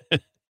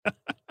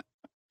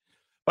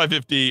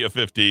 550, a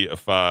 50, a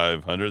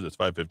 500. That's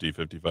 550,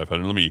 50,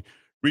 500. Let me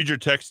read your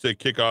text to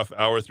kick off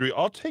hour 3.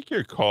 I'll take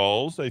your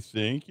calls, I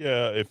think.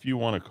 Yeah, if you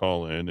want to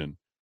call in, and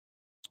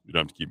you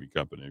don't have to keep me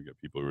company. I've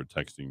got people who are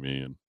texting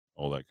me and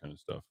all that kind of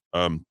stuff.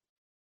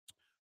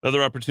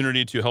 Another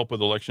opportunity to help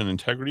with election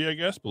integrity, I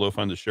guess. Below,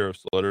 find the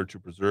sheriff's letter to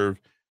preserve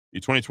the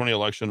 2020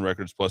 election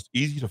records plus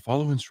easy to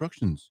follow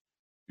instructions.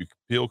 If you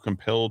feel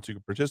compelled to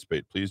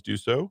participate, please do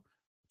so.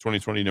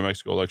 2020 New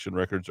Mexico election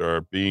records are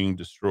being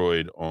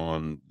destroyed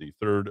on the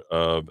 3rd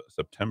of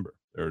September.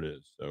 There it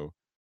is. So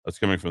That's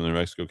coming from the New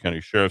Mexico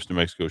County Sheriff's, New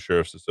Mexico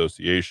Sheriff's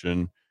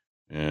Association,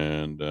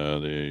 and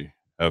they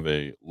have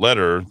a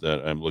letter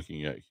that I'm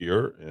looking at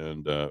here.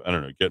 And I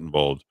don't know, get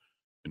involved.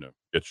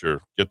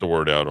 Get the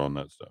word out on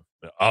that stuff.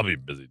 I'll be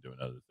busy doing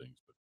other things,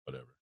 but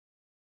whatever.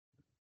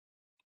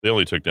 They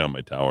only took down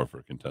my tower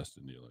for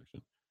contesting the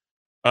election.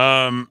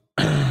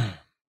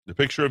 The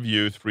picture of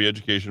youth, free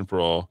education for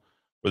all.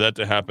 For that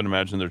to happen,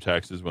 imagine their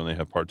taxes when they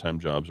have part-time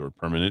jobs or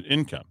permanent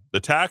income. The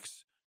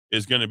tax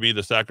is going to be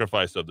the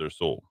sacrifice of their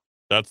soul.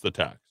 That's the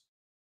tax.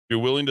 If you're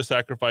willing to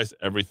sacrifice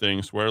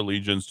everything, swear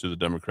allegiance to the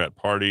Democrat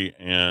Party,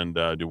 and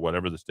do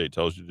whatever the state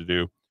tells you to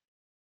do,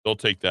 they'll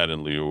take that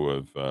in lieu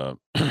of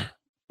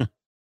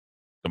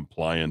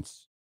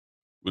compliance.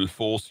 Will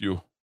force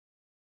you.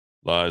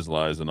 Lies,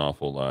 and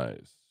awful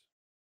lies.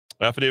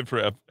 Affidavit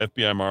for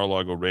FBI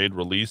Mar-a-Lago raid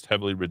released,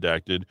 heavily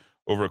redacted,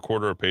 over a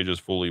quarter of pages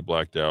fully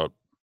blacked out.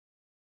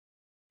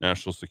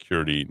 National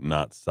security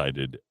not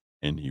cited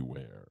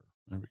anywhere.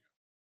 There we go.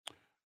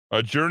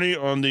 A journey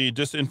on the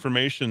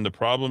disinformation. The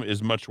problem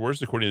is much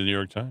worse, according to the New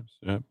York Times,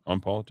 on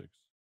politics.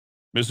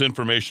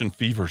 Misinformation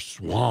fever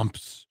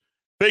swamps.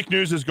 Fake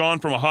news has gone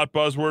from a hot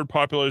buzzword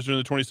popularized during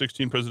the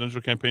 2016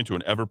 presidential campaign to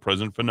an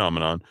ever-present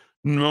phenomenon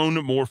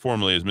known more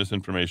formally as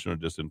misinformation or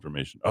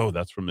disinformation. Oh,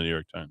 that's from the New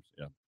York Times.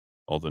 Yeah.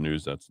 All the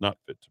news that's not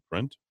fit to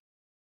print.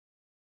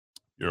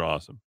 You're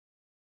awesome.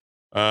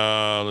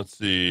 Let's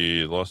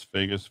see. Las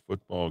Vegas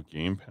football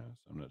game pass.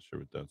 I'm not sure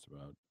what that's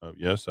about.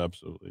 Yes,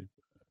 absolutely.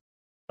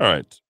 All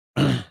right.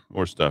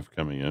 More stuff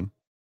coming in.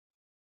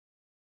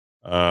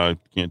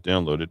 Can't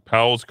download it.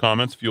 Powell's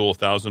comments fuel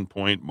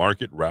 1,000-point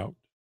market rout.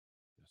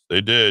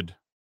 They did.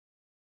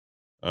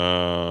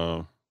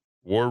 War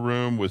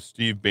Room with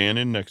Steve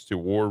Bannon next to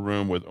War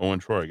Room with Owen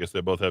Troy. I guess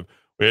they both have.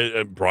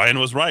 Brian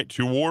was right.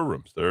 2 war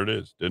rooms. There it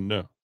is. Didn't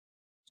know.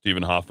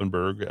 Stephen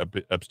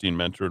Hoffenberg, Epstein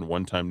mentor and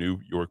one-time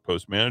New York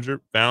Post manager,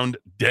 found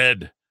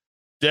dead.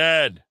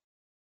 Dead.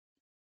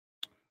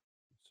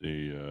 Let's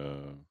see.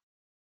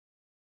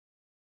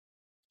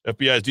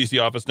 FBI's D.C.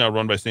 office now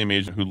run by same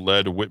agent who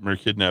led Whitmer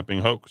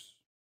kidnapping hoax.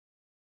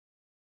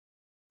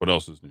 What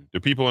else is new? Do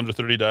people under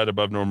 30 died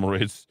above normal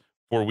rates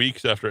 4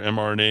 weeks after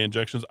mRNA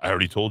injections? I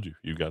already told you.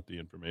 You got the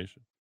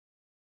information.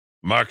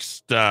 Mark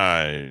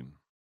Stein.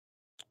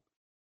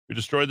 We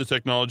destroyed the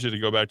technology to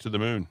go back to the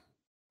moon.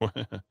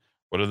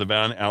 What are the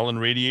Van Allen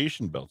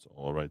radiation belts?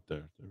 All right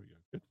there. There we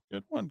go.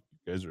 Good one. You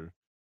guys are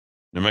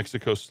New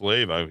Mexico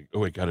slave. I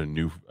got a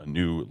new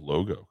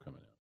logo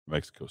coming out. New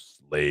Mexico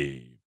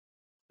slave.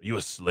 Are you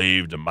a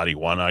slave to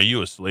marijuana? Are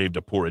you a slave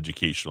to poor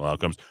educational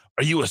outcomes?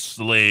 Are you a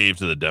slave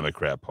to the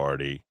Democrat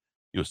Party?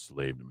 Are you a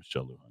slave to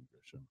Michelle Lujan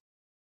Grisham?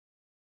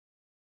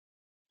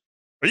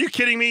 Are you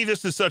kidding me?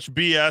 This is such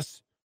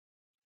BS.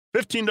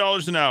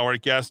 $15 an hour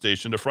at gas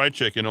station to fry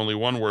chicken. Only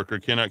one worker,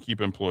 cannot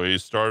keep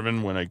employees.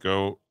 Starving when I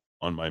go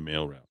on my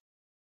mail route.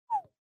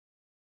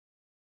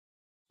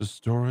 The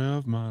story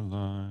of my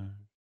life.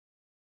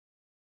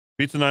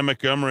 Pizza Night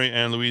Montgomery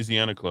and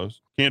Louisiana closed.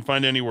 Can't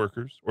find any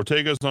workers.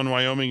 Ortega's on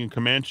Wyoming and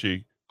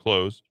Comanche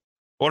closed.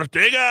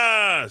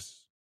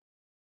 Ortega's!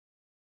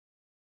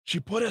 She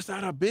put us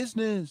out of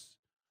business.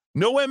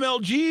 No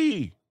MLG.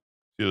 See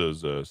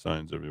those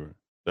signs everywhere.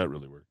 That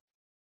really worked.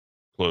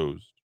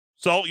 Closed.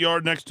 Salt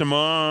Yard next to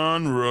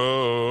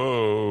Monroe's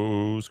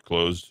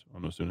closed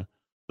on Osuna.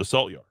 The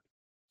Salt Yard.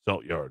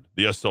 Salt Yard.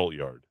 The Assault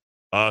Yard.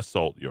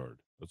 Assault Yard.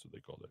 That's what they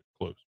call it.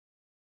 Closed.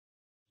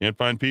 Can't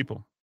find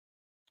people.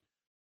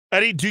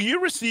 Eddie, do you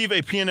receive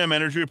a P&M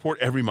energy report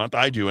every month?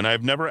 I do, and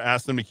I've never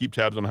asked them to keep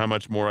tabs on how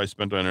much more I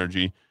spent on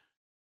energy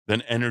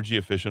than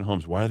energy-efficient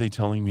homes. Why are they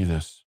telling me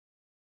this?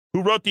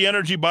 Who wrote the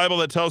energy Bible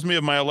that tells me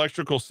of my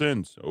electrical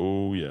sins?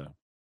 Oh, yeah.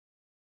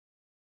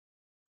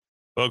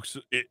 Folks,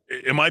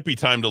 it might be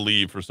time to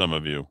leave for some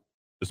of you.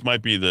 This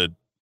might be the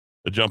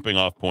jumping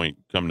off point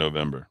come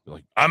November. You're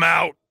like, I'm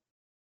out.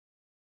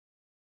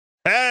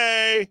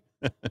 Hey!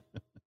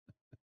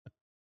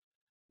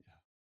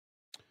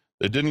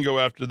 They didn't go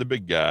after the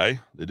big guy.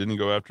 They didn't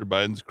go after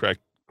Biden's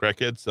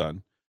crackhead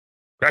son.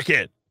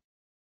 Crackhead.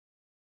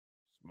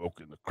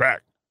 Smoking the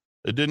crack.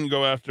 They didn't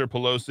go after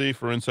Pelosi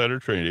for insider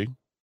trading.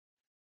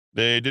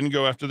 They didn't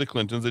go after the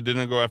Clintons. They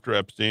didn't go after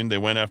Epstein. They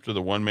went after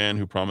the one man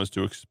who promised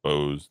to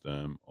expose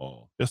them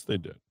all. Yes, they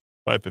did.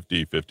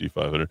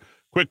 550-500.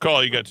 Quick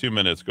call. You got 2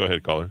 minutes. Go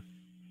ahead, caller.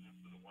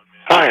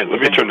 Hi,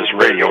 let me turn this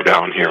radio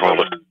down here. Hold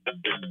it.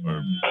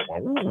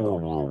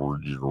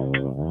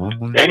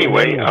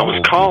 Anyway, I was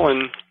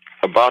calling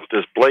about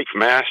this Blake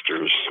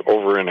Masters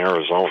over in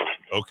Arizona.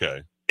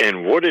 Okay.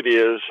 And what it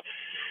is,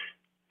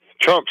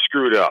 Trump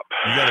screwed up.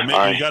 You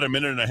got a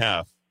minute and a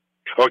half.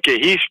 Okay,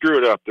 he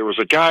screwed up. There was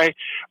a guy,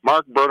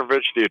 Mark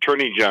Brnovich, the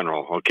Attorney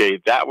General.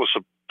 Okay, that was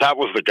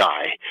the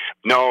guy.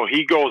 No,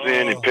 he goes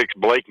in and picks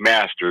Blake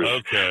Masters.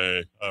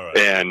 Okay, all right.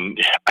 And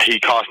he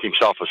cost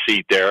himself a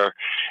seat there.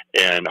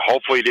 And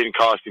hopefully he didn't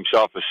cost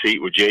himself a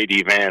seat with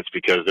J.D. Vance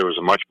because there was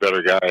a much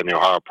better guy in the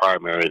Ohio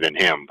primary than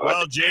him. But,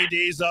 well,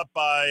 J.D.'s up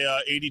by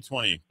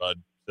 80-20, bud.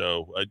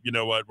 So you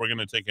know what? We're going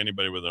to take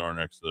anybody with an R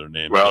next to their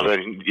name. Well, So-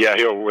 then, yeah,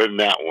 he'll win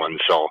that one.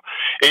 So,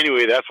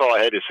 anyway, that's all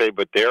I had to say.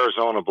 But the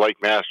Arizona Blake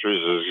Masters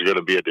is going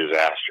to be a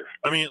disaster.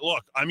 I mean,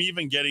 look, I'm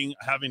even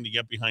having to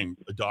get behind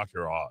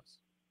Dr. Oz.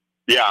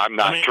 Yeah, I'm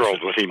not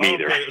thrilled with him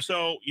either. Okay,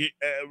 so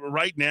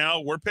right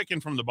now, we're picking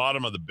from the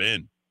bottom of the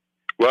bin.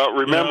 Well,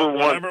 remember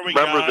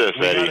this,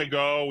 Eddie.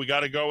 We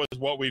got to go with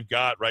what we've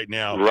got right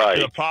now.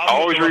 Right.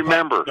 Always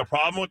remember. The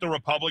problem with the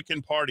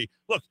Republican Party.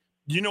 Look,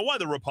 you know why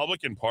the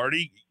Republican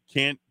Party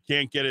can't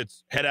get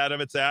its head out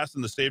of its ass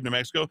in the state of New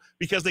Mexico?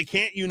 Because they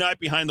can't unite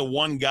behind the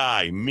one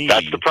guy, me.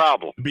 That's the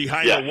problem.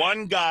 Behind the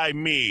one guy,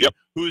 me,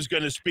 who's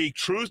going to speak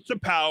truth to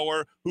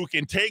power, who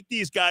can take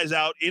these guys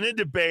out in a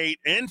debate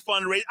and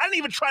fundraise. I didn't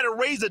even try to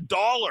raise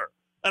 $1,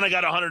 and I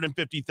got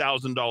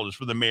 $150,000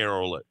 for the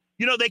mayoral.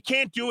 You know, they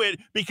can't do it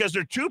because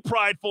they're too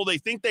prideful. They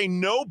think they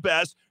know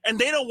best, and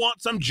they don't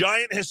want some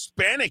giant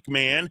Hispanic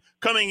man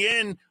coming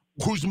in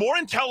who's more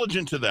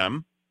intelligent to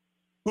them,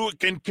 who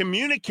can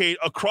communicate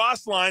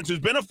across lines, who's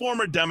been a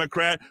former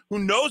Democrat, who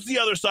knows the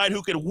other side,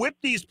 who can whip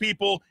these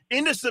people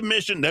into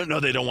submission. No,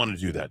 they don't want to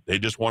do that. They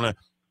just want to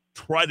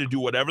try to do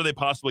whatever they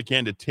possibly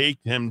can to take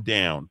him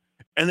down.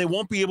 And they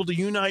won't be able to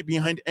unite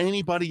behind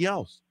anybody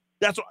else.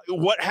 That's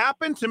what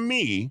happened to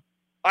me.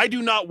 I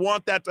do not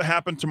want that to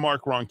happen to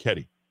Mark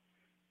Ronchetti.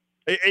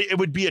 It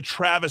would be a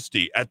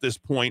travesty at this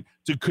point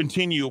to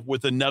continue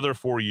with another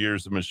 4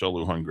 years of Michelle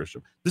Lujan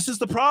Grisham. This is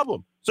the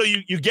problem. So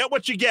you get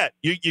what you get.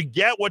 You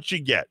get what you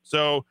get.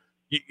 So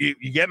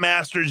you get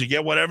Masters, you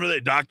get whatever,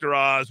 Dr.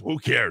 Oz, who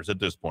cares at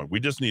this point? We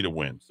just need a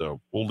win.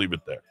 So we'll leave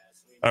it there.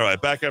 All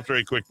right, back after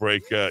a quick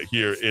break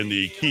here in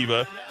the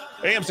Kiva,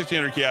 AM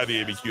 1600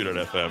 KIV,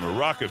 ABQ.FM,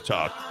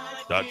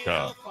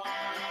 rockoftalk.com.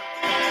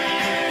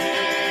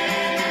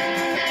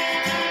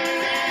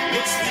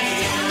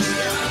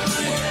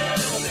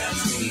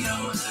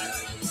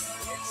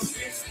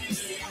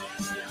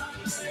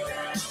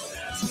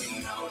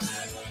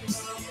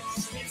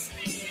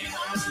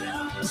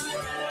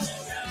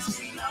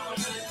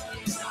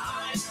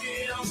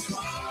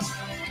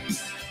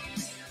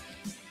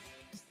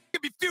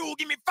 Give me fuel,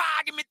 give me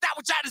fire, give me that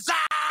which I desire.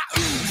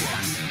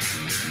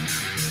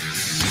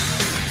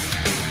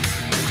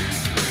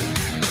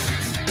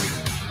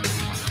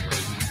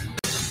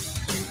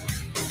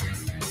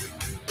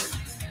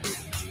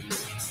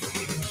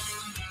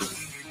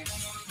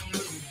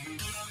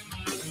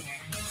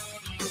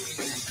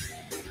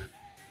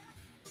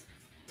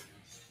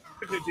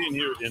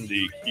 Here in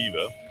the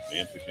Kiva,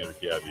 AM 1600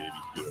 KIV,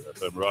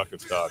 ABQ.FM,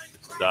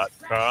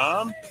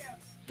 rockoftalk.com.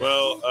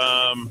 Well,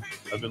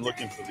 I've been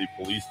looking for the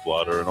police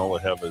blotter, and all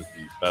I have is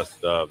the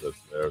best of that's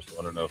there. So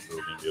I don't know if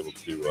we're going to be able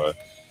to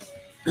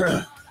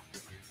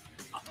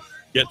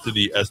get to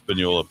the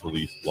Espanola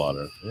police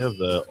blotter. We have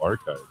the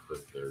archives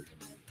that there. If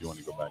you want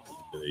to go back and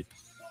look at a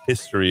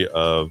history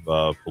of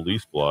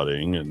police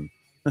blotting and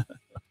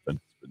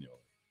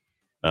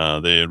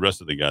Espanola. They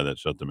arrested the guy that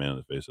shot the man in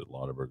the face at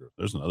Lauderburger.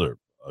 There's another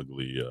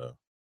ugly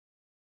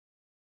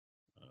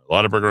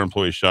Lauderburger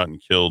employee shot and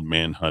killed.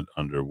 Manhunt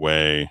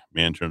underway.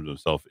 Man turns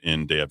himself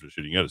in day after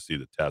shooting. You got to see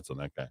the tats on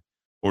that guy.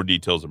 More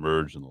details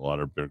emerged in the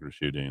Lauderburger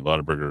shooting.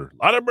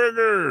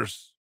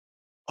 Lauderburgers.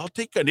 I'll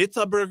take an It's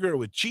a burger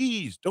with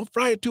cheese. Don't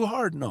fry it too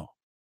hard. No.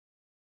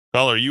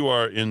 Caller, you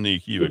are in the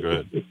Kiva. Go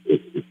ahead.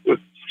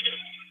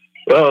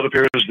 Well, it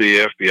appears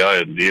the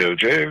FBI and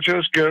DOJ have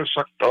just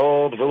sucked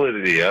all the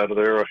validity out of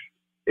their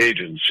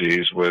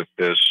agencies with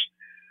this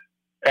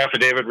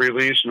affidavit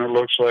release, and it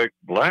looks like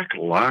Black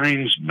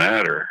Lives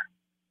Matter.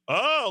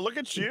 Oh, look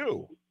at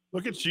you.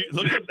 Look at you.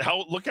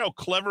 Look how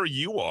clever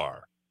you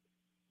are.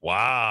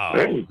 Wow.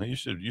 Hey. You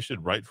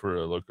should write for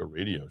a local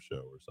radio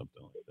show or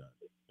something like that.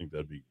 I think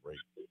that'd be great.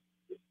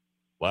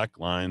 Black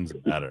Lives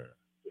Matter.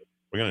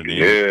 We're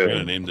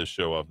gonna name this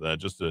show off that.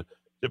 Just a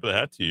tip of the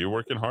hat to you. You're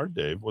working hard,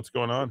 Dave. What's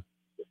going on?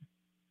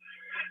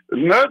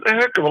 Not a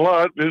heck of a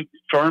lot, just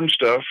farm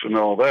stuff and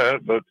all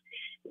that, but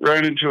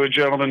ran into a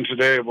gentleman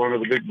today at one of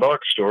the big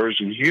box stores,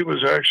 and he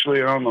was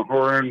actually on the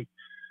horn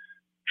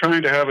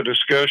trying to have a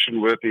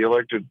discussion with the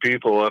elected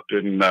people up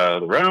in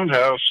the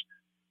Roundhouse.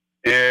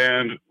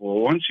 And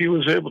once he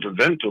was able to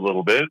vent a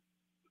little bit,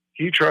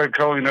 he tried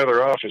calling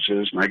other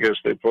offices, and I guess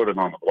they put him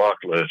on the block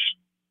list.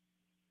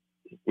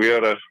 We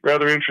had a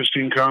rather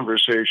interesting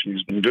conversation.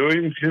 He's been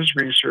doing his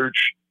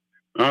research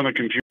on the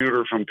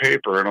computer from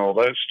paper and all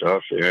that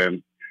stuff,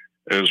 and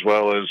as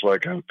well as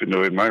like I've been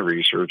doing my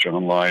research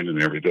online and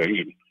everything,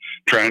 and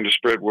trying to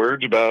spread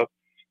words about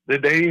the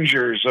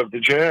dangers of the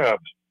jab.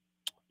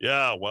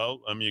 Yeah,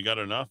 well, I mean, you got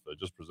enough.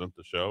 Just present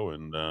the show,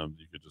 and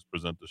you could just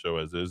present the show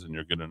as is, and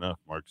you're good enough.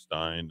 Mark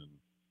Stein and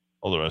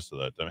all the rest of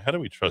that. I mean, how do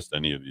we trust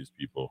any of these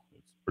people?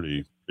 It's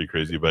pretty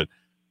crazy. But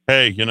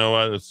hey, you know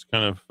what? It's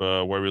kind of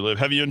where we live.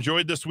 Have you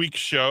enjoyed this week's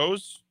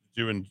shows?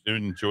 Did you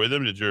enjoy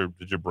them? Did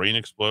your brain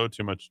explode?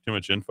 Too much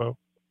info?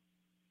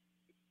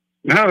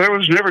 No, there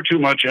was never too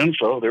much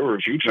info. There were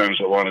a few times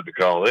I wanted to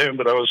call in,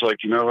 but I was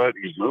like, you know what?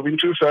 He's moving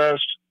too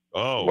fast.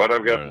 Oh, what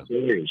I've got to say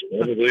is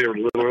probably a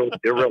little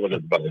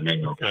irrelevant by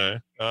now. Okay.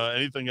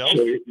 Anything else?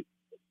 So,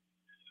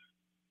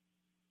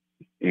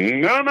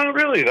 No, not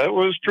really. That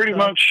was pretty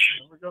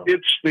much,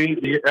 it's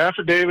the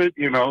affidavit,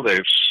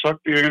 they've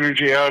sucked the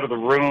energy out of the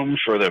room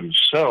for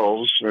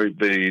themselves.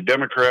 The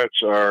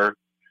Democrats are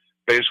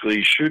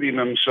basically shooting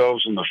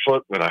themselves in the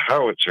foot with a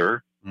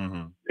howitzer.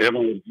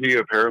 MLG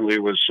apparently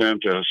was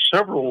sent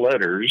several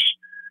letters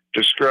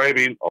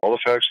describing all the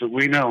facts that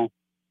we know,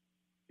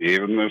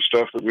 even the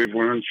stuff that we've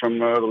learned from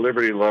the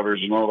Liberty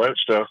Lovers and all that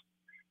stuff.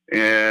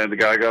 And the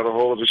guy got a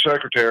hold of the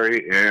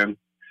secretary, and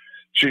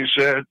she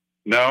said,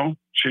 no,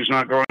 she's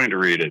not going to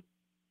read it.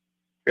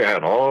 It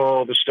had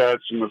all the stats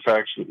and the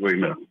facts that we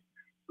know.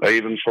 I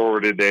even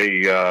forwarded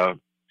a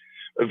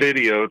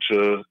video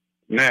to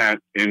Nat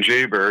in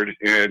Jaybird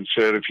and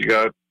said, if you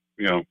have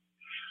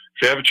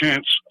a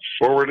chance,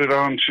 forward it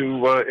on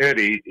to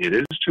Eddie. It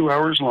is 2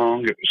 hours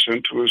long. It was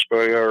sent to us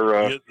by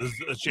our...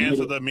 the chances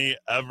of me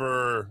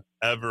ever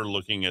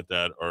looking at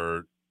that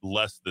are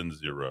less than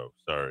zero.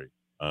 Sorry.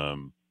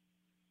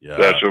 Yeah,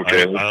 that's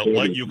okay. I'll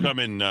let you come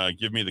and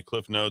give me the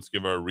Cliff Notes,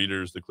 give our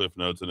readers the Cliff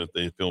Notes, and if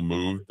they feel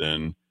moved,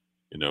 then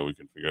we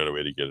can figure out a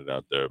way to get it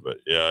out there. But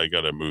yeah, I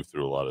got to move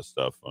through a lot of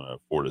stuff on a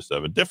 4 to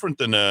 7, different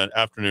than an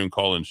afternoon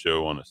call-in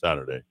show on a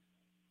Saturday.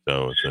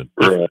 So it's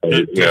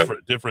a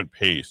different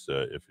pace,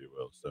 if you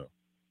will. So,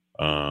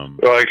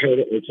 well, I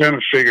kind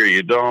of figure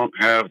you don't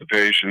have the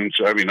patience.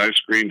 I mean, I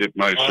screened it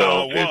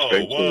myself.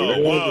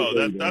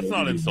 Whoa! That's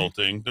not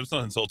insulting. That's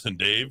not insulting,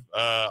 Dave.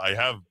 I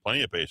have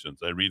plenty of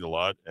patience. I read a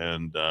lot,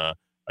 and I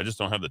just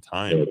don't have the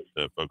time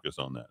to focus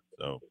on that.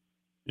 So,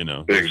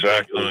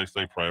 exactly. It's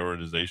like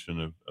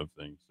prioritization of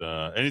things.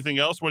 Anything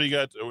else? What do you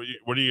got?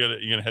 What are you gonna?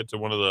 You gonna head to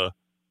one of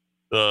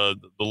the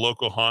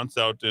local haunts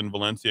out in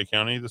Valencia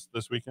County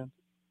this weekend?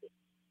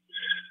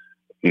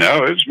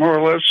 No, it's more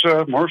or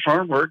less more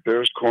farm work.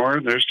 There's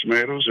corn, there's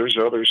tomatoes, there's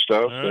other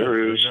stuff.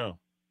 There is.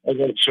 I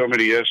got so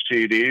many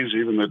STDs.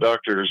 Even the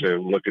doctors are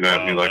looking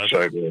at me like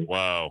sideways.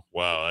 Wow!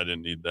 I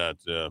didn't need that.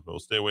 We'll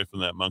stay away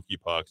from that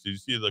monkeypox. Did you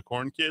see the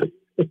Corn Kid?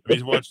 Have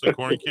you watched the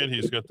Corn Kid?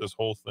 He's got this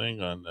whole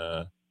thing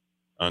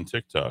on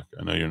TikTok.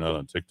 I know you're not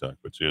on TikTok,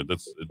 but yeah,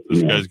 this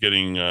guy's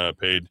getting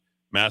paid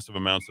massive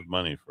amounts of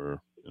money for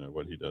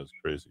what he does.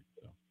 Crazy.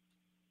 So.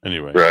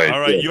 Anyway,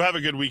 all right. You have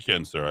a good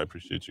weekend, sir. I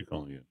appreciate you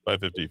calling in.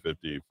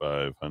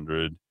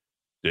 550-500.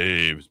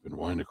 Dave's been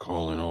wanting to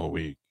call in all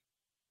week.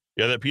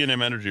 Yeah, that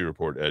P&M energy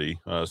report, Eddie.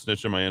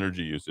 Snitch on my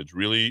energy usage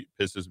really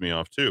pisses me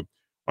off, too.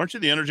 Aren't you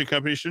the energy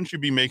company? Shouldn't you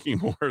be making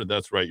more?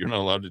 That's right. You're not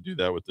allowed to do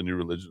that with the new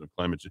religion of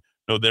climate change.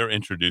 No, they're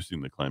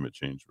introducing the climate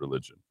change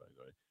religion, by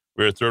the way.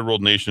 We're a third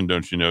world nation,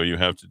 don't you know? You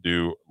have to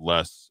do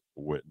less,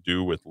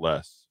 do with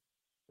less,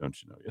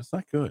 don't you know? It's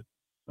not good.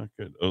 Not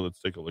good. Oh, let's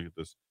take a look at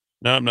this.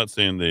 No, I'm not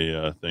seeing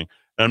the thing.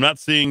 And I'm not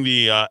seeing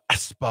the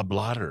Espa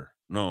blotter.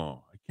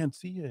 No, I can't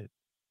see it.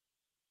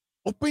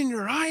 Open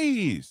your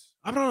eyes.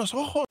 Abra los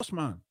ojos,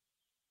 man.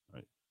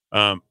 Right.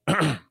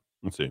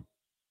 Let's see.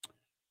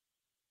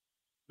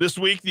 This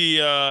week, the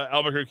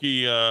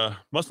Albuquerque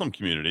Muslim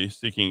community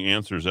seeking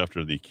answers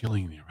after the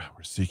killing.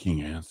 We're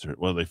seeking answers.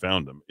 Well, they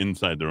found them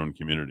inside their own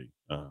community.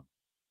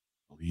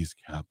 Elise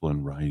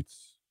Kaplan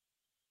writes.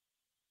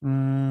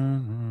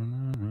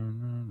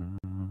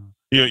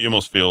 You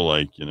almost feel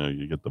like,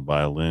 you get the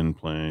violin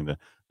playing. The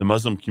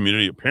Muslim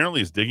community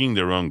apparently is digging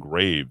their own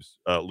graves,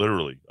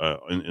 literally,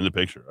 in the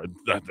picture.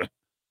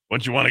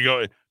 Once you want to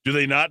go, do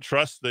they not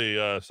trust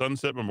the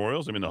sunset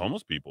memorials? I mean, the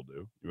homeless people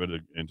do. You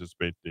would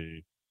anticipate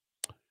the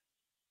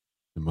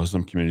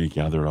Muslim community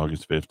gathered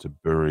August 5th to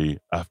bury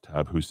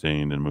Aftab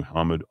Hussein and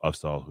Muhammad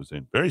Afzal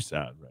Hussein. Very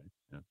sad, right?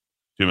 Yeah.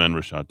 2 men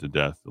were shot to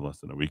death less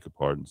than a week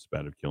apart in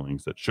spatter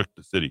killings that shook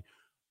the city.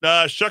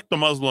 Shook the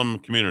Muslim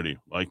community.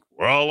 Like,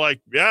 we're all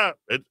like, yeah,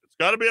 it's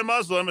got to be a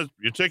Muslim.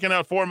 You're taking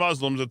out 4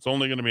 Muslims. It's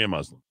only going to be a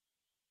Muslim.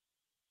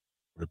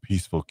 We're a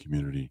peaceful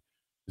community.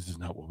 This is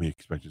not what we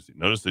expect to see.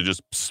 Notice they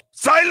just,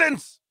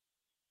 silence!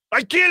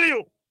 I kill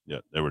you! Yeah,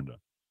 they were done.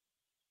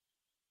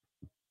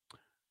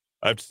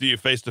 I have to see you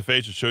face to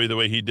face to show you the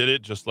way he did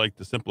it, just like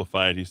to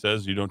simplify it. He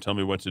says, you don't tell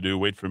me what to do.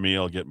 Wait for me.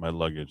 I'll get my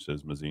luggage,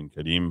 says Mazin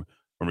Kadim,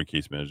 former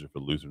case manager for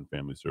Lutheran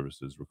Family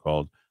Services,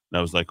 recalled. And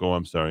I was like, oh,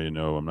 I'm sorry.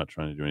 I'm not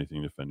trying to do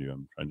anything to offend you.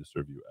 I'm trying to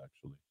serve you,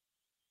 actually.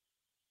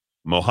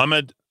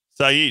 Mohammed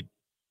Saeed,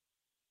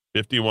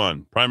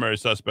 51, primary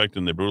suspect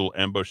in the brutal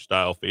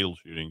ambush-style fatal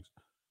shootings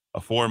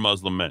of 4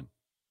 Muslim men,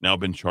 now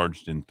been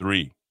charged in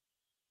 3.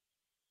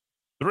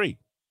 3.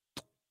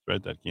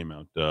 Right, that came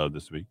out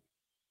this week.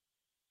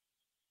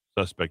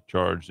 Suspect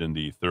charged in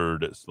the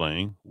 3rd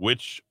slaying.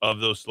 Which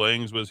of those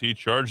slayings was he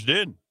charged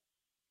in?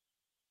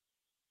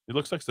 He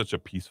looks like such a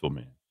peaceful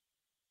man.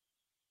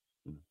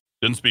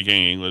 Didn't speak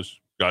any English.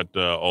 Got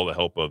all the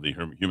help of the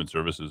Human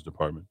Services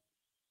Department.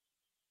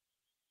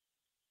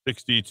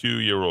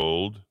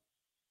 62-year-old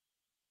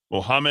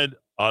Mohammed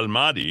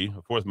Al-Mahdi,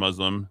 a 4th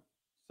Muslim,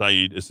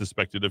 Saeed, is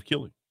suspected of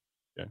killing.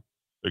 Okay,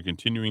 they're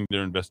continuing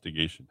their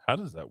investigation. How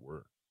does that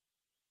work?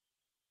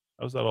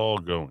 How's that all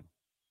going?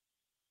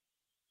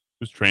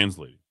 Who's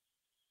translating?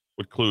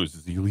 What clues?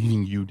 Is he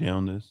leading you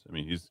down this? I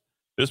mean, at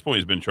this point,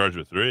 he's been charged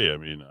with 3. I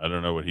mean, I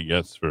don't know what he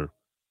gets for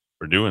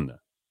doing that.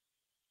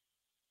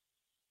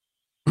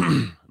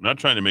 I'm not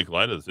trying to make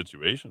light of the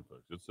situation,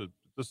 folks. It's a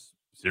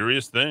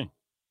serious thing.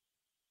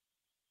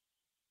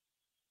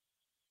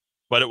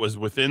 But it was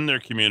within their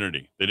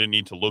community. They didn't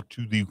need to look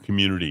to the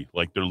community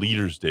like their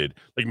leaders did,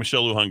 like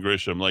Michelle Lujan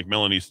Grisham, like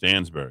Melanie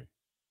Stansbury.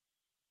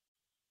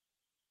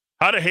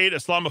 How to hate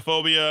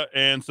Islamophobia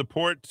and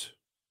support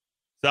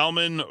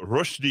Salman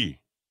Rushdie.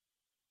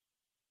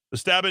 The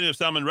stabbing of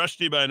Salman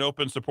Rushdie by an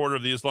open supporter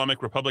of the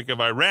Islamic Republic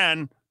of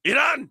Iran,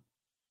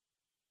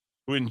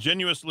 who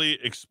ingenuously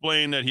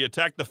explained that he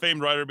attacked the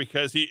famed writer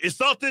because he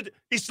insulted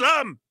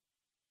Islam,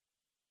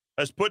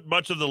 has put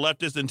much of the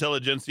leftist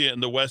intelligentsia in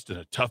the West in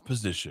a tough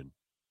position.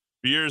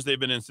 For years, they've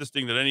been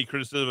insisting that any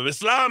criticism of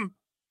Islam,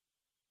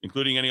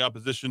 including any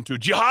opposition to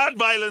jihad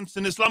violence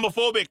and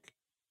Islamophobic,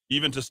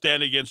 even to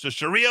stand against the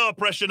Sharia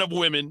oppression of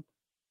women,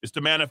 is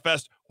to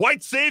manifest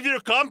white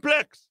savior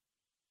complex.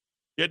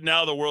 Yet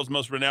now the world's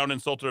most renowned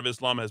insulter of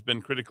Islam has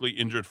been critically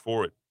injured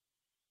for it.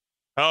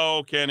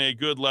 How can a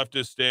good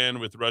leftist stand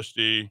with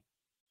Rushdie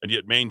and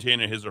yet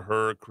maintain his or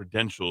her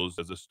credentials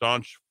as a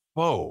staunch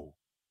foe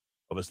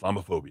of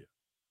Islamophobia?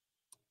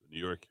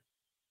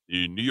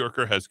 The New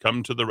Yorker has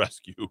come to the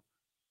rescue.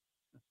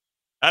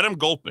 Adam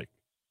Golpik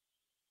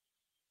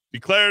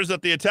declares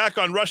that the attack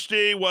on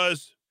Rushdie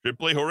was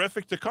triply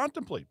horrific to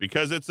contemplate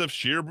because it's of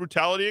sheer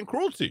brutality and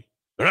cruelty.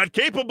 They're not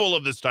capable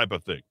of this type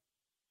of thing.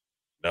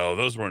 No,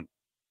 those weren't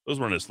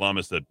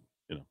Islamists that,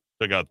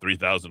 took out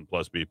 3,000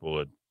 plus people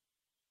at the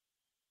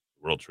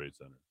World Trade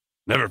Center.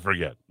 Never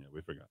forget. Yeah,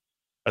 we forgot.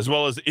 As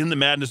well as in the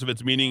madness of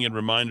its meaning and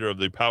reminder of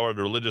the power of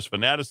religious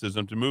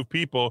fanaticism to move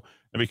people,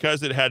 and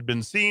because it had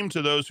been seen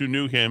to those who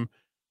knew him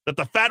that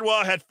the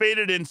fatwa had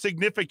faded in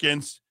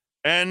significance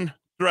and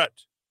threat.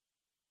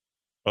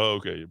 Oh,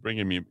 okay.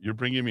 You're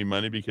bringing me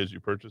money because you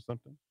purchased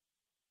something?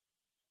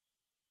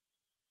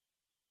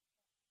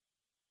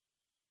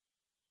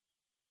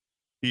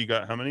 He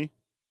got how many?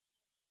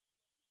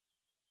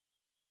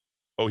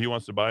 Oh, he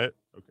wants to buy it?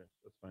 Okay,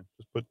 that's fine.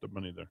 Just put the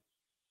money there.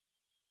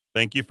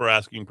 Thank you for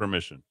asking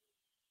permission.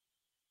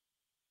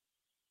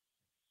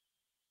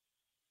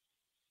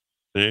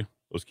 See,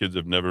 those kids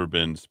have never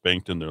been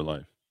spanked in their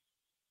life.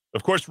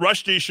 Of course,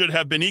 Rushdie should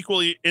have been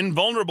equally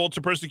invulnerable to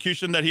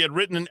persecution that he had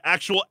written an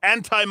actual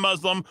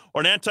anti-Muslim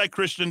or an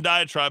anti-Christian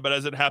diatribe, but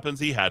as it happens,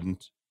 he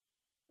hadn't.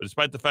 But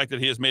despite the fact that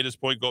he has made his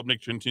point,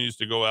 Gopnik continues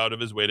to go out of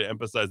his way to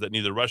emphasize that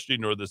neither Rushdie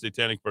nor the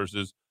satanic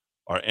verses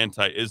are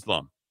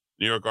anti-Islam.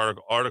 New York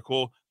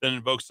article then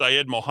invokes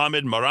Syed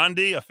Mohammed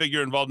Marandi, a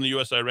figure involved in the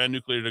U.S.-Iran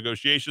nuclear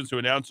negotiations, who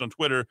announced on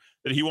Twitter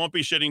that he won't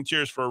be shedding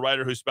tears for a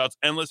writer who spouts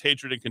endless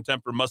hatred and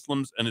contempt for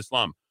Muslims and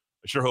Islam.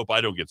 I sure hope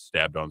I don't get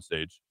stabbed on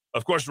stage.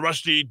 Of course,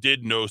 Rushdie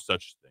did no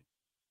such thing.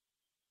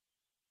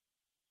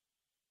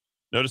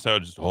 Notice how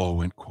it just all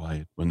went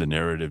quiet when the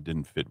narrative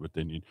didn't fit what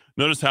they need.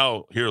 Notice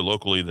how here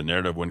locally the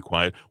narrative went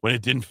quiet when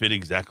it didn't fit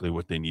exactly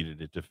what they needed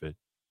it to fit.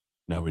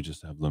 Now we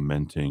just have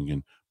lamenting,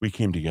 and we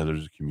came together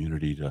as a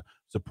community to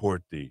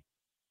support the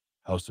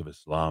House of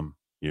Islam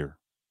here,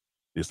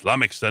 the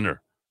Islamic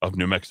Center of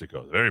New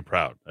Mexico. Very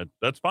proud.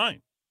 That's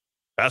fine.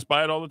 Pass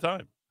by it all the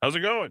time. How's it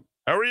going?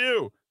 How are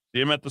you?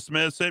 See him at the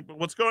Smith. Say,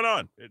 what's going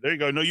on? There you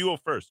go. No, you go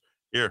first.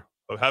 Here,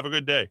 have a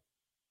good day.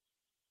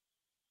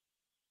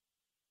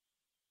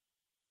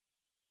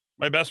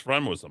 My best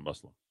friend was a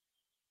Muslim.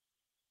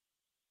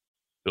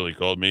 Till he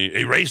called me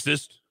a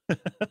racist.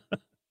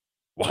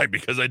 Why?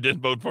 Because I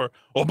didn't vote for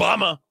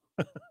Obama.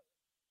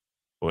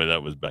 Boy,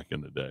 that was back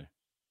in the day.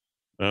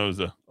 That was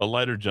a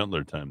lighter,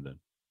 gentler time then.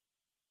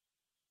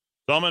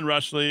 Salman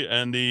Rushdie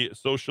and the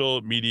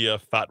social media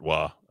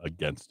fatwa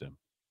against him.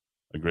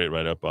 A great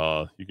write-up.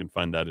 You can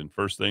find that in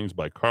First Things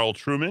by Carl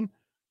Truman,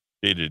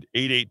 dated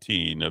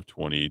 8/18 of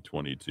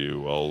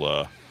 2022.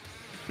 I'll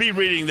be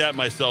reading that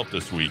myself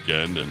this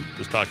weekend and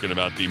just talking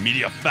about the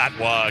media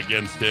fatwa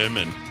against him,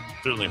 and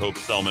certainly hope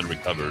Salman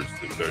recovers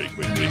very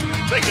quickly.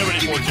 Thanks,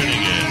 everybody, for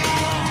tuning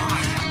in.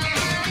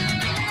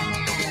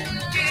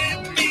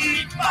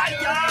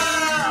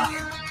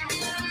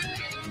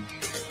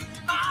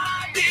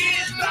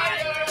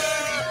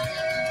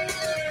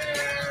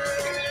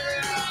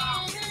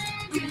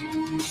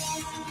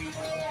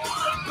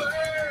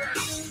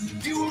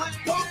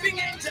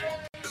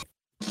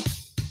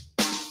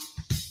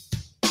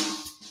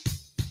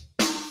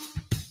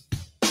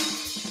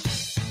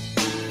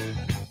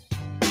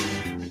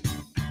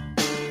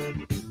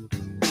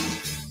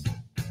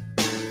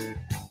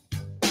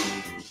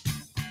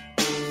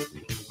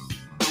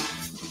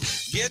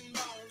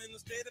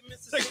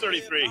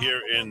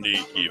 Here in the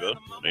Kiva,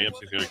 AM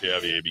 600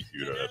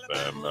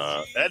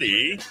 KIVABQ.FM.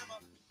 Eddie,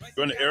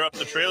 going to air up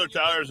the trailer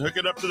tires and hook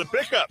it up to the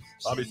pickup.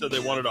 Bobby said they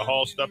wanted to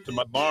haul stuff to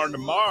my barn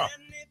tomorrow.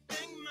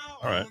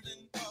 All right.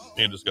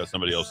 And just got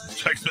somebody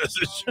else's text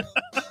message.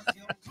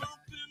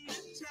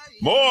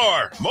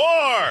 More.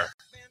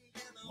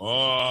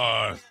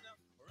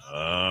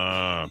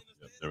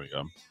 There we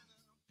go.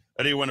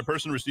 Eddie, when a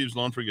person receives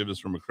loan forgiveness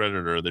from a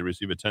creditor, they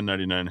receive a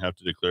 1099 and have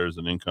to declare as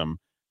an income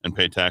and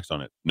pay tax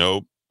on it.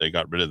 Nope. They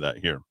got rid of that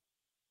here.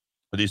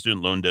 Are these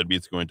student loan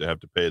deadbeats going to have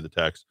to pay the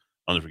tax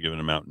on the forgiven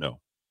amount? No.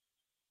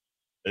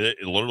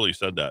 It literally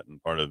said that in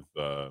part of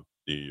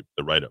the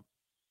write-up.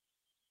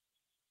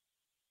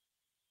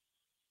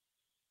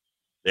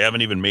 They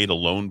haven't even made a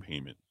loan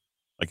payment,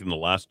 like in the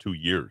last 2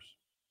 years.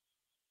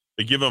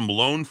 They give them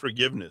loan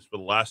forgiveness for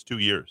the last 2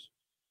 years.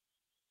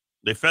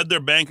 They fed their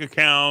bank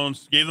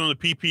accounts, gave them the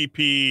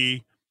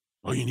PPP.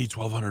 Oh, you need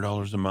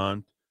 $1,200 a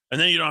month. And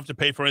then you don't have to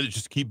pay for it.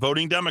 Just keep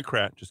voting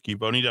Democrat. Just keep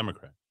voting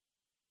Democrat.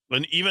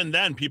 And even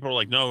then, people are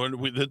like, no,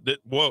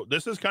 whoa,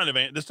 this is kind of,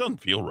 this doesn't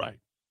feel right.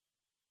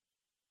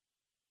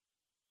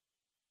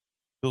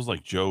 Feels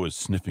like Joe is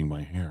sniffing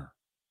my hair.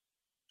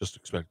 Just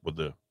expect with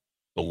the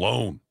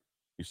loan.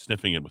 He's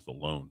sniffing it with the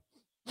loan.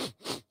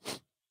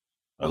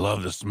 I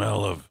love the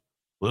smell of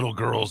little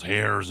girls'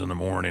 hairs in the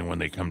morning when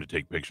they come to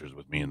take pictures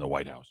with me in the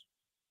White House.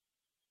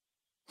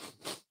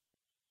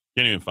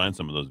 Can't even find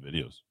some of those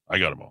videos. I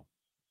got them all.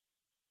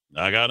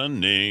 I got a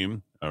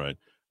name. All right.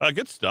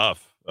 Good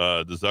stuff.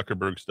 The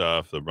Zuckerberg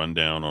stuff, the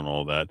rundown on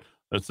all that.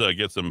 Let's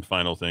get some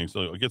final things.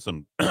 So get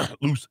some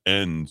loose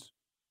ends.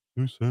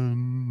 Loose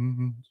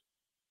ends.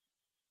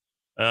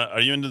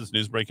 Are you into this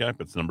news break app?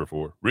 It's number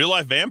 4. Real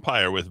life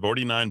vampire with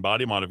 49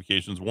 body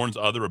modifications warns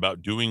other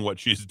about doing what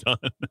she's done.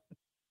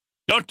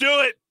 Don't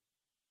do it.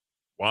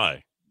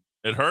 Why?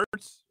 It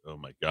hurts? Oh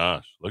my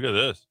gosh. Look at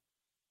this.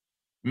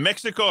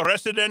 Mexico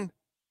resident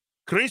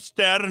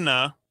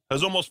Cristerna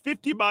has almost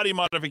 50 body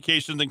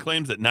modifications and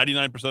claims that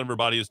 99% of her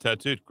body is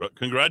tattooed.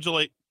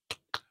 Congratulate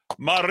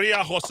Maria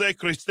Jose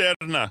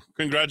Cristerna.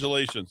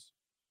 Congratulations.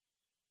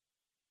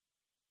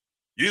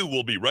 You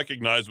will be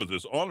recognized with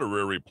this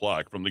honorary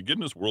plaque from the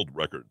Guinness World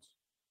Records.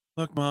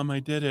 Look, Mom, I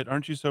did it.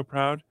 Aren't you so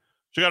proud?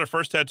 She got her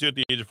first tattoo at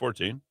the age of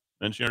 14.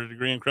 Then she earned a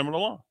degree in criminal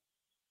law.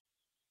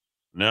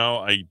 Now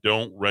I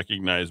don't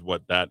recognize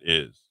what that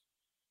is.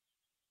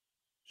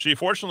 She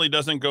fortunately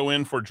doesn't go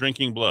in for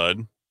drinking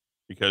blood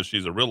because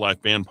she's a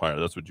real-life vampire.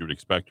 That's what you would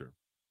expect her.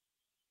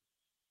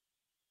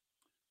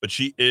 But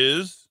she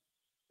is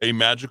a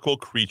magical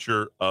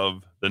creature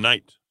of the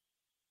night.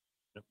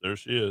 Yep, there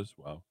she is.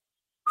 Wow.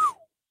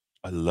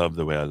 I love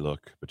the way I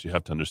look, but you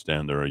have to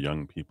understand there are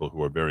young people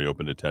who are very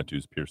open to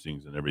tattoos,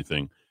 piercings, and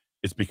everything.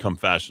 It's become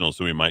fashionable,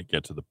 so we might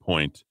get to the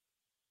point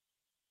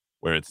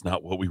where it's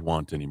not what we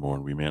want anymore,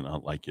 and we may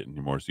not like it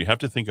anymore. So you have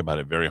to think about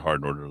it very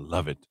hard in order to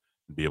love it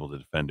and be able to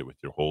defend it with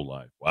your whole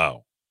life.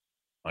 Wow.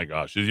 My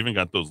gosh. She's even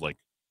got those like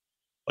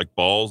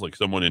balls, like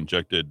someone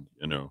injected,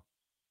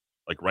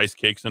 like rice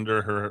cakes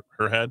under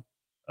her head.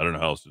 I don't know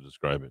how else to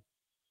describe it.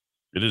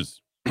 It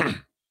is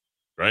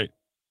great.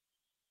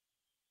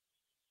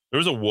 There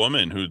was a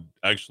woman who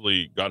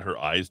actually got her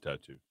eyes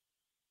tattooed.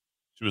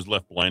 She was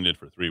left blinded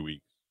for 3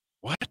 weeks.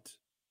 What?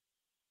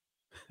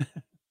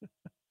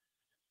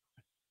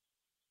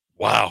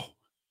 Wow.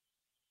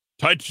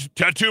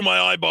 Tattoo my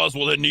eyeballs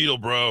with a needle,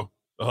 bro.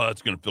 Oh,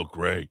 that's going to feel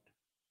great.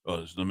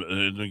 Oh, let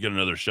me get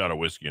another shot of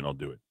whiskey and I'll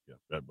do it. Yeah,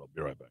 I'll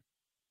be right back.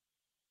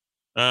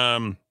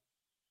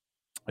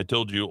 I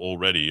told you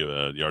already,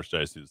 the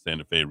Archdiocese of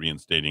Santa Fe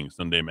reinstating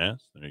Sunday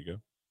Mass. There you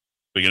go.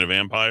 Speaking of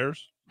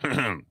vampires.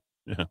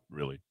 Yeah,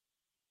 really.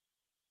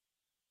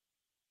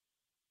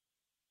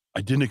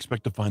 I didn't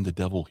expect to find the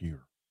devil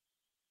here.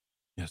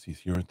 Yes, he's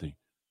here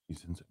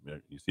he's in,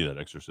 you see that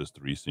Exorcist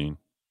 3 scene?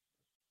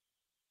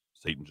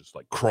 Satan just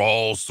like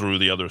crawls through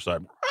the other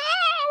side.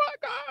 Oh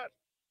my God.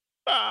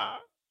 Ah.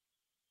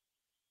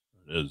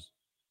 There it is.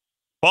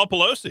 Paul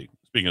Pelosi,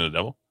 speaking of the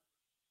devil.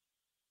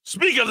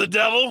 Speak of the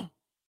devil,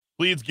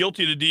 pleads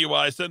guilty to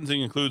DUI.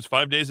 Sentencing includes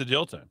 5 days of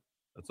jail time.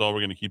 That's all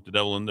we're going to keep the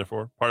devil in there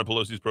for. Part of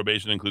Pelosi's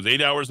probation includes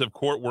 8 hours of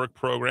court work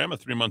program, a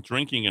 3-month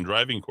drinking and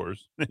driving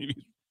course.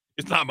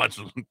 It's not much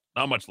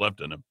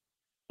left in him.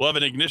 We'll have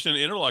an ignition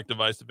interlock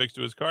device to fix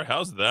to his car.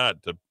 How's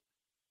that? To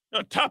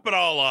top it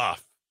all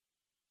off.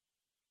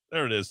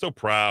 There it is. So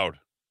proud.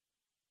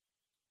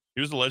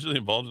 He was allegedly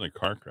involved in a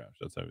car crash.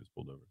 That's how he was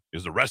pulled over. He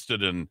was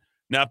arrested in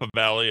Napa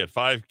Valley at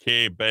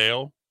 $5,000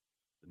 bail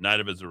the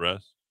night of his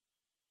arrest.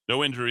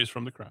 No injuries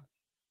from the crash.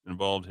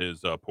 Involved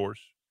his Porsche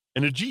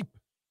and a Jeep.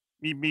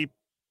 Beep, beep.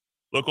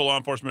 Local law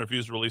enforcement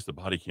refused to release the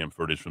body cam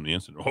footage from the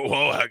incident.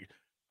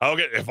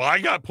 If I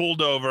got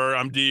pulled over,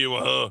 I'm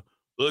DUI.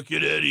 Look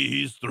at Eddie.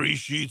 He's 3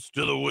 sheets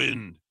to the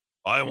wind.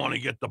 I want to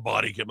get the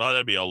body cam. Oh,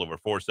 that'd be all over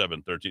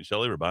 4-7-13.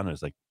 Shelley Rabana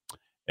is like,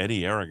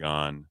 Eddie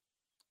Aragon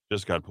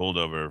just got pulled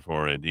over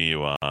for a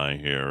DUI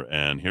here,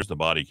 and here's the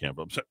body cam.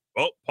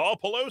 Oh, Paul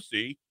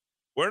Pelosi,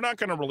 we're not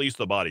going to release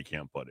the body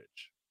cam footage.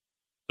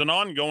 It's an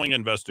ongoing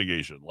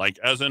investigation, like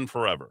as in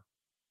forever.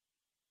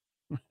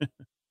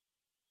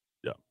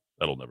 Yeah,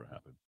 that'll never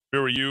happen. Who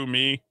are you,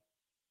 me?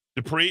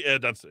 Dupree?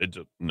 That's it.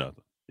 Just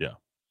nothing. Yeah.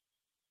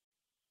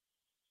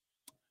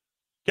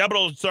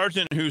 Capitol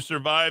Sergeant who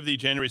survived the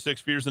January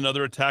 6th fears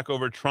another attack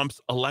over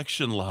Trump's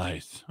election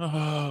lies.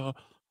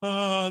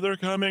 Oh, they're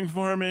coming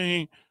for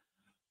me.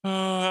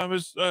 I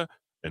was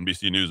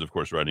NBC News, of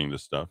course, writing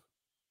this stuff.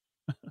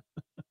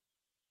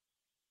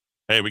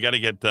 Hey, we got to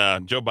get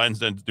Joe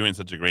Biden's doing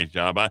such a great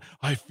job.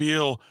 I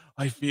feel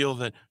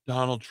that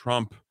Donald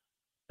Trump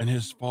and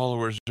his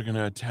followers are going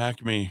to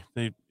attack me.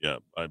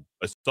 I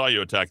saw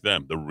you attack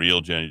them. The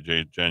real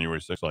January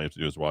 6th. All you have to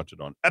do is watch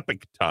it on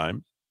Epic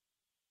Times.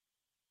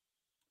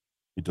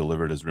 He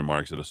delivered his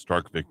remarks at a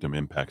stark victim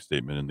impact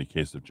statement in the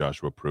case of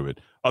Joshua Pruitt,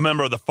 a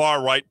member of the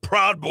far-right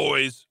Proud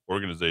Boys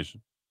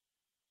organization.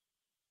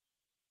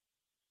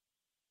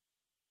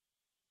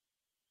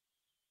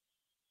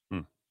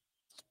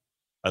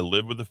 I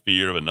live with the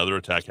fear of another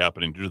attack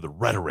happening due to the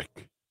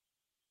rhetoric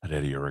at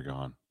Eddie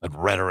Aragon. That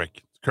rhetoric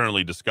is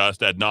currently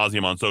discussed ad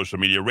nauseum on social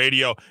media,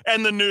 radio,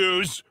 and the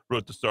news,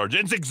 wrote the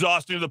sergeant. It's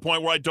exhausting to the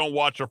point where I don't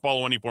watch or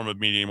follow any form of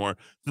media anymore,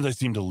 since I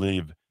seem to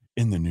live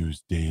in the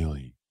news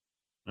daily.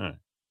 All right.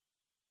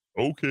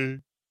 Okay.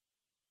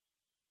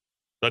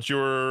 Thought you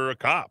were a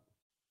cop.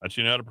 Thought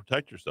you know how to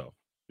protect yourself.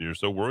 You're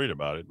so worried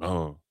about it.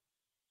 Oh,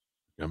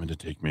 coming to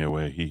take me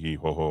away. Hee hee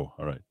ho ho.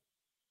 All right.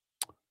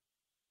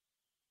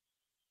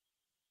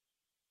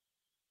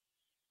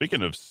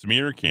 Speaking of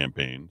smear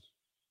campaigns,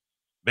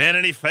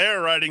 Vanity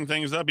Fair writing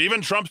things up.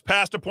 Even Trump's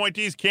past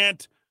appointees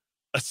can't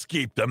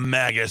escape the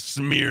MAGA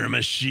smear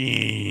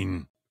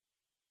machine.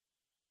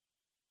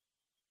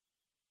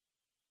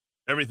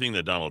 Everything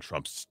that Donald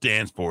Trump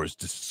stands for is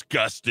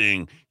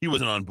disgusting. He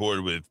wasn't on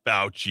board with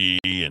Fauci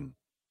and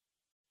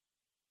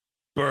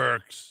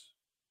Birx.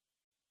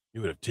 He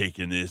would have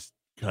taken this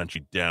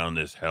country down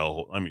this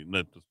hell. I mean,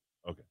 that's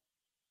okay.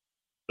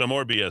 So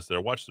more BS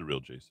there. Watch The Real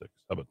J6. How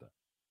about that?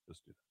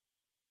 Just do that.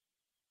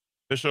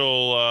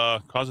 Official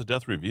cause of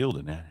death revealed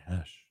in Anne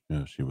Hesh.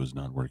 No, she was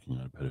not working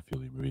on a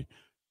pedophilia movie.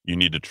 You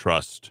need to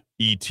trust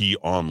ET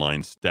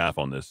Online staff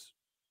on this.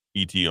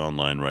 ET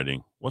Online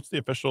writing. What's the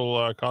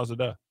official cause of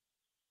death?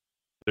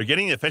 They're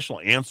getting the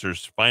official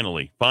answers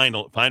finally.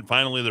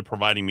 Finally, they're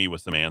providing me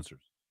with some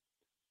answers.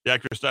 The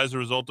actress dies as a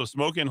result of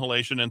smoke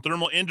inhalation and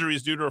thermal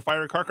injuries due to a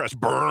fire car crash.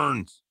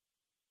 Burns.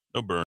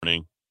 No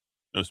burning.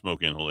 No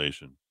smoke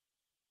inhalation.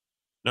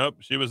 Nope,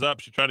 she was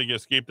up. She tried to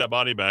escape that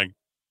body bag.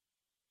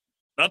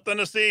 Nothing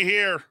to see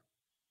here.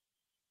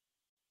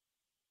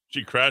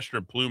 She crashed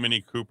her Blue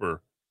Mini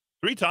Cooper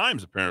 3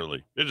 times,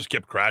 apparently. It just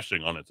kept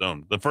crashing on its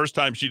own. The first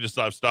time she just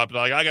stopped,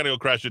 like, I got to go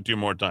crash it 2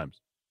 more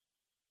times.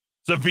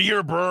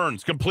 Severe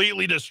burns,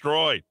 completely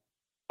destroyed,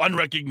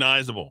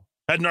 unrecognizable,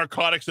 had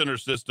narcotics in her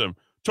system,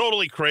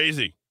 totally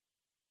crazy.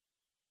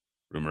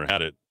 Rumor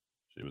had it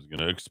she was going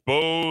to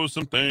expose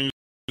some things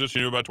that she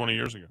knew about 20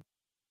 years ago.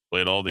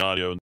 Played all the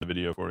audio and the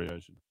video for you.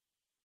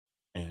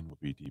 And will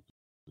be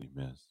deeply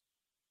missed.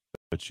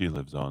 But she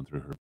lives on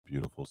through her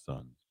beautiful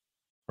sons,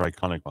 her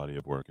iconic body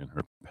of work, and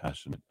her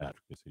passionate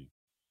advocacy.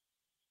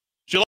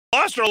 She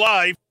lost her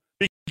life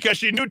because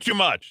she knew too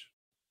much.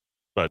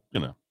 But, you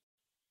know,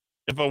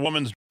 if a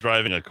woman's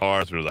driving a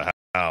car through the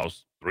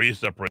house 3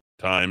 separate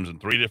times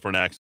and 3 different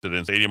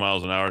accidents, 80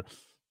 miles an hour,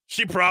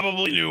 she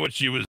probably knew what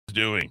she was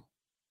doing.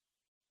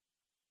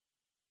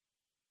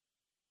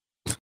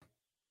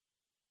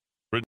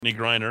 Brittany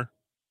Griner.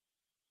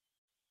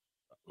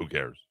 Who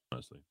cares,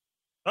 honestly?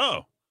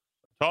 Oh,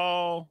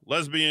 tall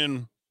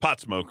lesbian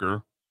pot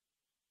smoker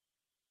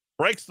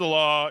breaks the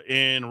law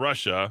in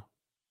Russia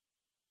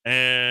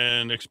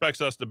and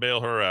expects us to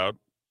bail her out.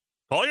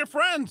 Call your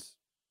friends.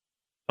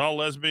 Tall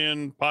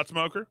lesbian pot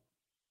smoker.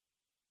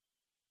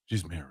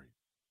 She's married.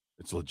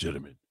 It's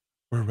legitimate.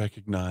 We're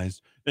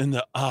recognized in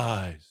the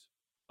eyes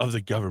of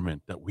the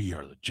government that we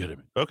are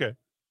legitimate. Okay.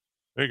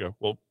 There you go.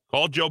 Well,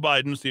 call Joe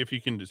Biden, see if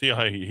he can see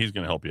how he's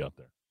going to help you out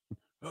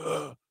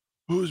there.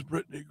 Who's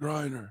Brittany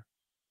Griner?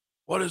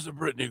 What is a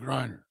Brittany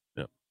Griner?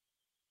 Yep.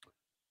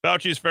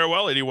 Fauci's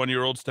farewell.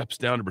 81-year-old steps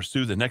down to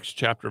pursue the next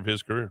chapter of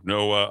his career.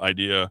 No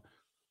idea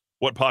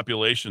what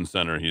population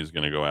center he's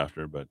going to go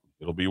after, but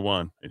it'll be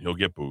one, and he'll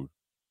get booed.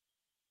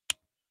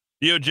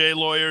 DOJ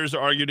lawyers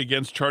argued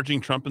against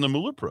charging Trump in the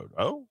Mueller probe.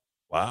 Oh,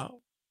 wow.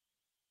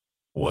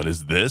 What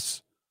is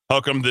this? How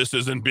come this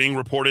isn't being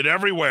reported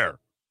everywhere?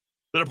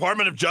 The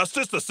Department of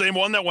Justice, the same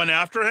one that went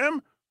after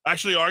him,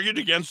 actually argued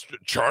against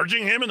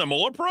charging him in the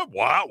Mueller probe?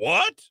 Wow,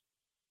 what?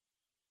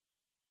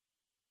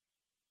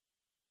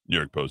 New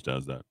York Post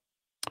has that.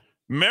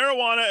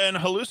 Marijuana and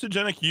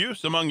hallucinogenic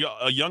use among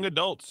young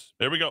adults.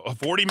 There we go.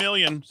 40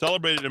 million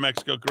celebrated in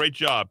Mexico. Great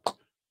job.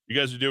 You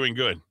guys are doing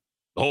good.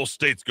 The whole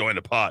state's going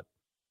to pot.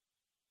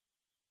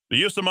 The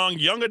use among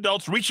young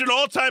adults reached an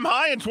all-time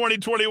high in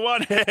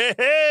 2021.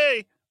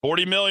 Hey,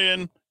 40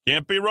 million.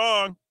 Can't be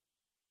wrong.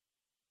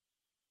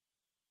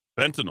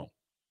 Fentanyl.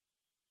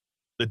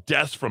 The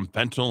deaths from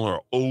fentanyl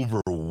are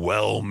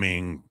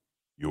overwhelming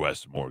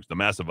U.S. morgues. The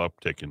massive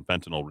uptick in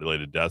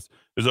fentanyl-related deaths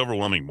is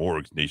overwhelming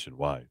morgues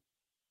nationwide.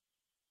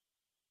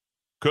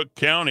 Cook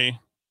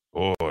County.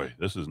 Boy,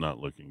 this is not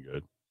looking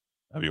good.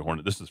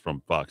 This is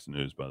from Fox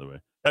News, by the way.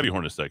 Abby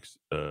Hornacek's.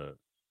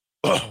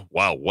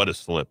 Wow, what a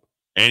slip.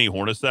 Annie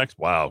Hornacek.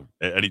 Wow.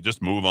 Eddie,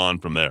 just move on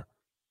from there.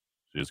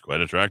 She is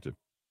quite attractive.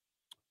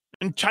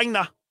 In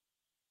China,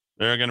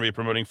 they're going to be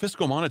promoting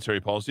fiscal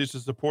monetary policies to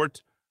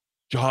support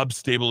job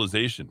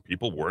stabilization.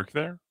 People work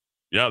there?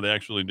 Yeah, they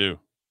actually do.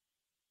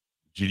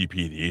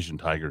 GDP, the Asian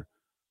tiger.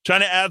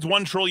 China adds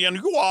 1 trillion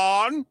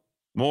yuan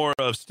more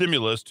of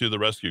stimulus to the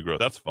rescue growth.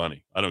 That's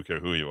funny. I don't care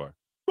who you are.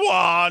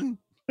 Yuan.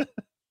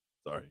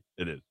 Sorry,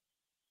 it is.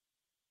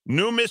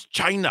 New Miss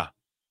China,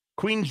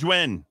 Queen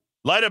Zhuan,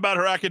 lied about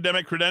her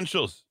academic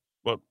credentials.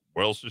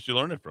 Where else did she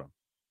learn it from?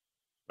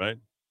 right?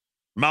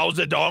 Mao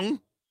Zedong.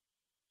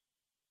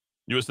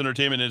 U.S.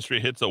 entertainment industry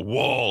hits a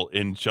wall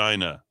in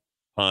China.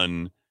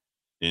 Pun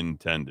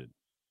intended.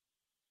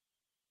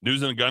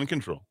 News and gun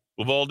control.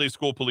 Uvalde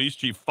school police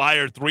chief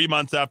fired 3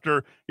 months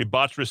after a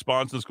botched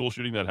response to school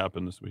shooting that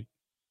happened this week.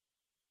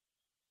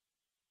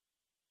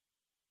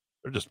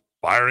 They're just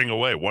firing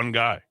away. One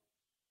guy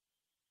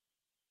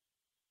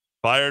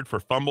fired for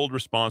fumbled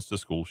response to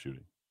school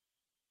shooting.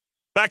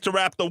 Back to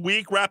wrap the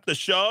week, wrap the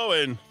show,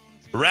 and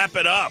wrap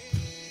it up.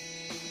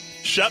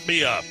 Shut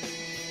me up.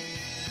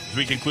 As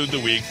we conclude the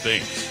week,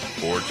 thanks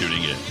for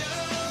tuning in.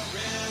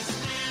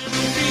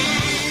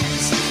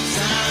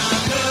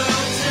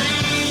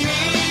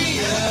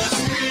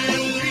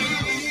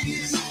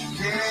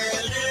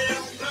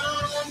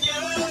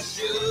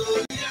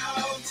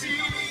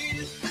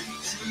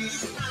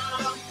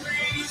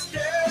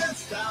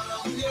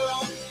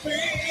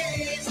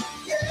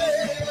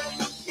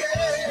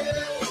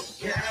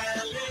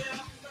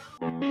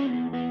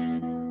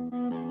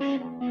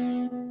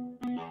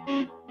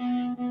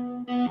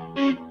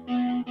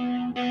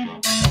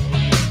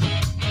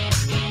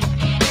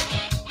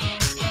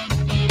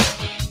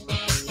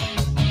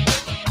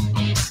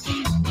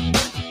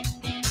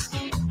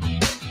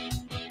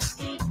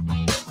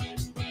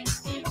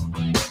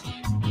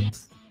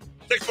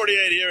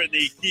 Here in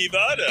the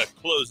Kiva to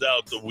close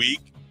out the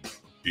week.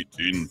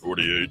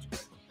 1848.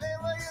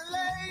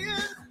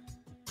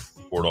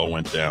 Before it all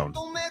went down.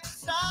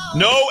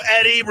 No,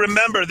 Eddie,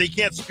 remember, they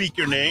can't speak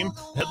your name.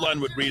 Headline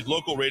would read,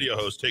 local radio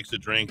host takes a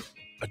drink.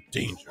 A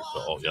danger to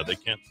all. Yeah, they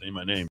can't say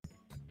my name.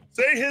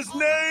 Say his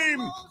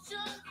name!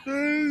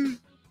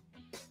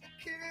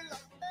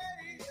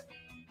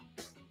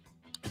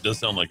 It does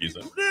sound like he's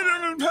a... All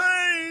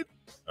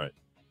right.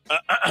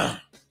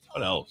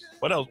 What else?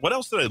 What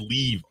else did I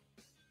leave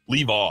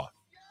off?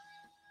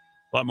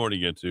 A lot more to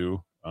get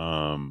to.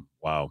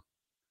 Wow.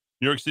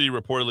 New York City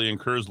reportedly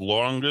incurs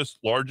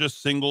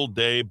largest single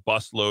day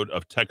busload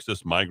of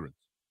Texas migrants.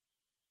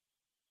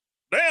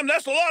 Damn,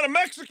 that's a lot of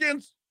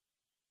Mexicans.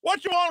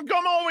 What you want to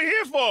come over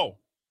here for?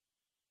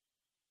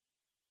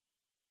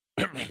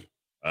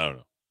 I don't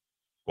know.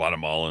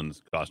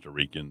 Guatemalans, Costa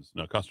Ricans.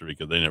 No, Costa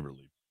Rica, they never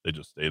leave. They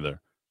just stay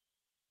there.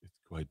 It's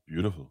quite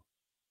beautiful.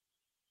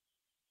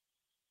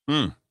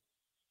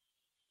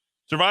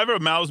 Survivor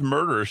of Mao's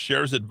murder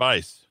shares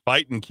advice.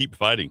 Fight and keep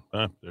fighting.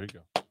 There you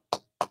go.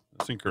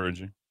 That's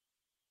encouraging.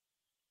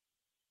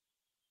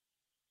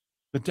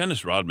 The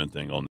Dennis Rodman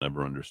thing I'll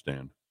never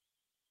understand.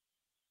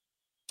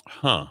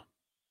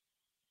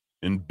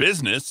 In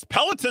business,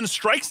 Peloton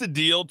strikes a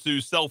deal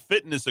to sell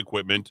fitness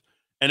equipment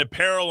and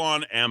apparel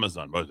on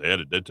Amazon. But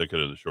they took it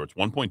in the shorts.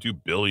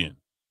 $1.2 billion.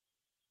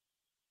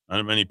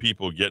 Not many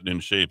people getting in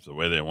shape the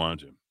way they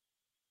want to.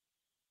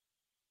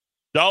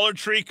 Dollar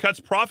Tree cuts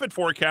profit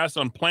forecast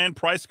on planned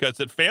price cuts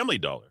at Family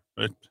Dollar.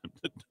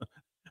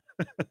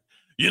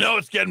 You know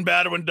it's getting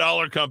bad when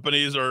dollar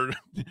companies or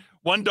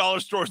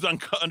 $1 stores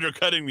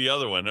undercutting the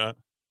other one.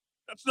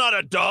 That's not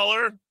a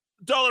dollar.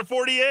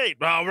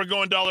 $1.48. Wow, we're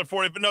going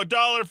 $1.40, but no,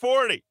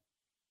 $1.40.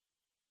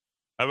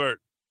 How about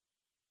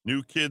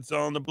New Kids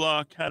on the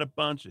Block had a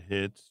bunch of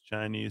hits.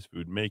 Chinese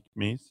food make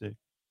me sick.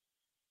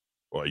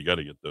 Boy, you got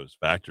to get those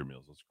factor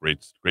meals. That's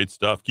great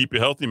stuff. Keep you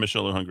healthy,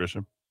 Michelle Lujan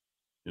Grisham.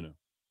 You know.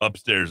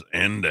 Upstairs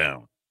and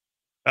down.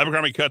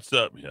 Abercrombie cuts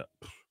up. Yeah.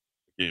 I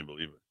can't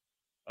believe it.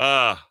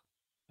 I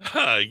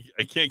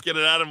can't get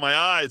it out of my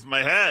eyes,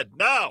 my head.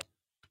 No.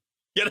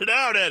 Get it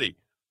out, Eddie.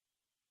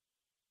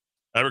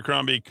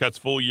 Abercrombie cuts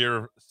full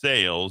year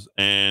sales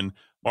and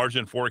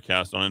margin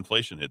forecast on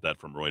inflation. Hit that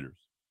from Reuters.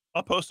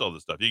 I'll post all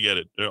this stuff. You get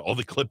it. All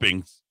the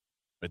clippings.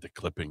 Right, the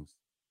clippings.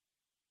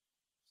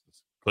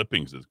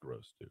 Clippings is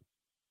gross too.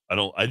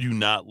 I do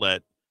not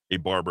let a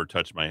barber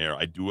touch my hair.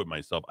 I do it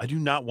myself. I do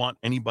not want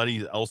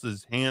anybody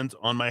else's hands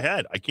on my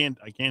head. I can't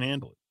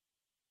handle it.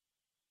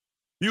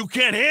 You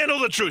can't handle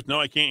the truth. No,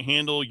 I can't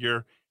handle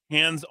your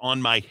hands on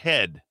my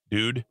head,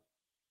 dude.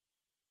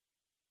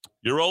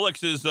 Your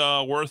Rolex is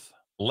worth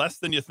less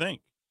than you think.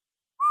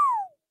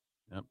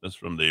 Yep, that's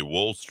from the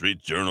Wall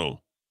Street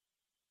Journal.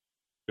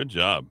 Good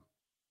job.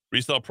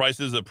 Resale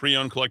prices of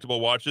pre-owned collectible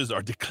watches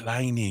are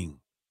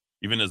declining,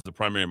 even as the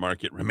primary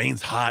market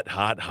remains hot.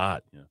 Yeah,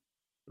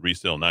 the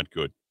resale, not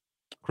good.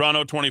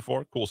 Chrono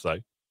 24, cool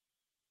site.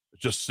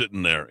 It's just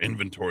sitting there,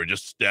 inventory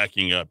just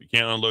stacking up. You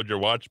can't unload your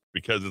watch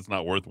because it's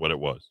not worth what it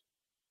was.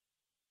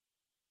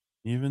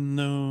 Even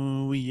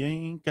though we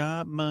ain't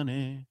got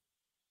money,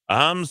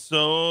 I'm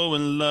so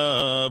in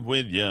love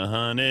with you,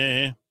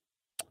 honey.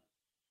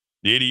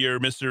 The 80-year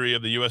mystery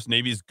of the U.S.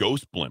 Navy's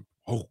ghost blimp.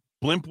 Oh,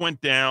 blimp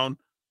went down.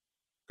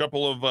 A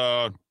couple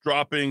of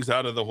droppings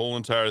out of the whole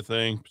entire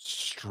thing.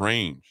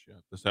 Strange. Yeah,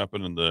 this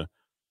happened in the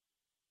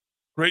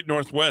Great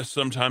Northwest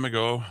some time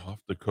ago off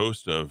the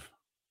coast of,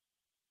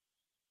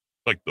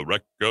 like the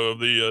wreck of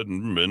the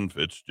Edmund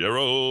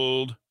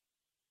Fitzgerald.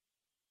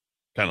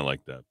 Kind of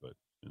like that, but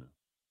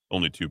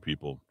only 2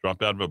 people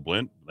dropped out of a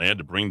blimp. They had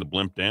to bring the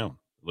blimp down.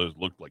 Those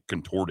looked like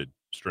contorted,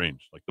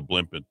 strange, like the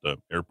blimp at the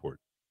airport.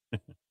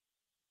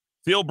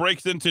 Seal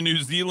breaks into New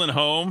Zealand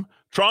home,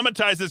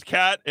 traumatizes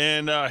cat,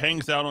 and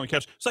hangs out on the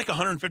couch. It's like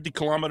 150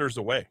 kilometers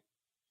away.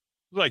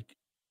 Like,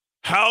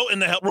 how in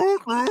the hell?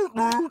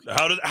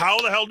 How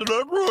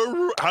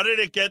did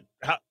it get?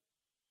 Was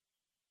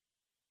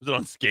it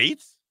on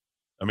skates?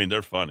 I mean,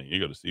 they're funny. You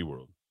go to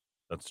SeaWorld.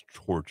 That's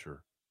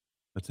torture.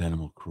 That's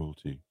animal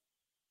cruelty.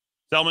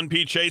 Selman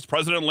P. Chase,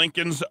 President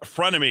Lincoln's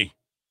frenemy.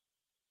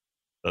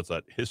 That's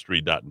at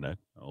history.net.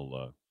 I'm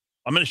going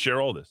to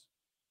share all this.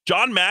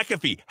 John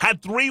McAfee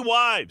had 3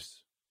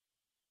 wives.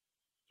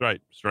 That's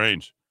right.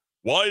 Strange.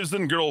 Wives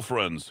and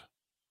girlfriends.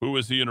 Who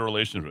is he in a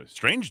relationship with?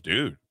 Strange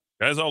dude.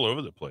 Guy's all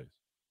over the place.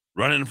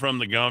 Running from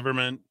the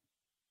government.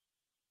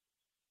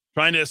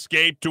 Trying to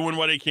escape, doing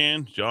what he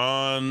can.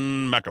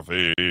 John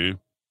McAfee.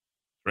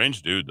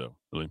 Strange dude, though.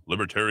 Really.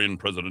 Libertarian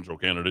presidential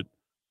candidate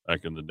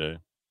back in the day.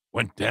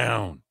 Went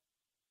down.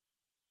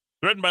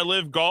 Threatened by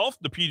Live Golf,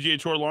 the PGA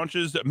Tour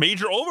launches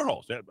major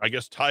overhauls. Yeah, I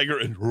guess Tiger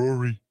and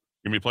Rory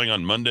going to be playing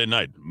on Monday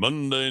night.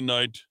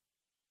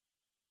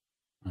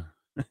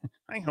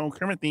 Hi ho,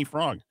 Kermit the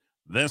Frog.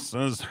 This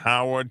is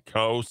Howard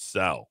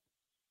Cosell.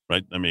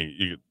 Right? I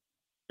mean,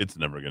 it's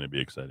never going to be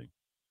exciting.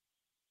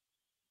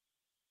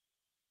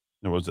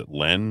 Was it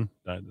Len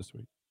died this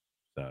week?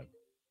 Sad.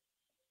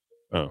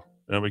 Oh,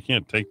 no, we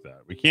can't take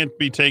that. We can't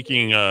be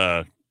taking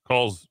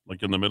calls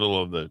like in the middle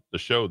of the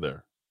show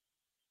there.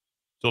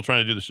 Still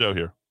trying to do the show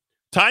here.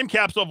 Time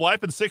capsule of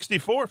life in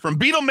 64 from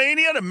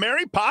Beatlemania to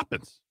Mary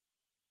Poppins.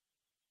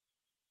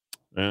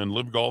 And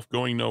Live Golf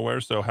going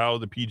nowhere. So how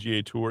the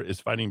PGA Tour is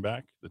fighting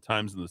back. The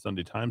Times and the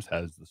Sunday Times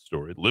has the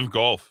story. Live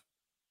Golf,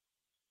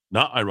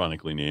 not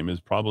ironically named, is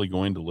probably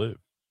going to live.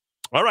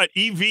 All right,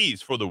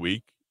 EVs for the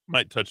week.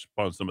 Might touch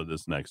upon some of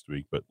this next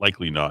week, but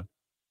likely not.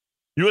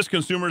 U.S.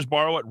 consumers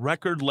borrow at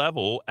record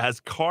level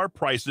as car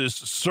prices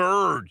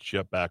surge.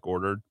 Yep, back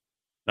ordered.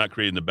 Not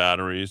creating the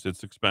batteries.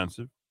 It's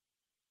expensive.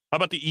 How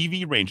about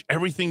the EV range?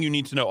 Everything you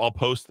need to know. I'll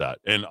post that.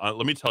 And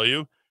let me tell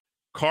you,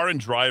 Car and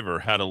Driver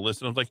had a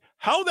list. And I was like,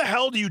 how the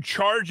hell do you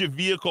charge a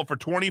vehicle for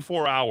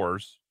 24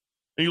 hours?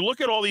 And you look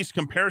at all these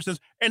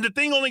comparisons, and the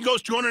thing only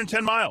goes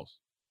 210 miles.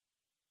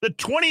 The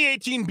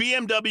 2018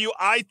 BMW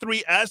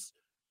i3S,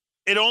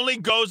 it only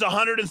goes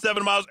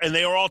 107 miles, and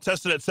they are all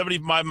tested at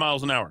 75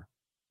 miles an hour.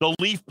 The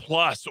Leaf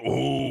Plus,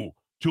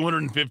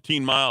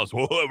 215 miles.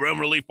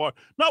 Remember Leaf Plus?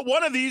 Not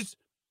one of these.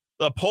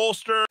 The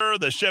Polestar,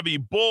 the Chevy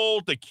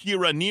Bolt, the Kia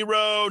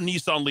Niro,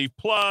 Nissan Leaf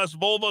Plus,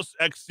 Volvo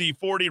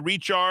XC40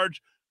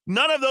 Recharge.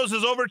 None of those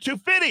is over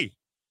 250.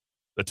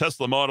 The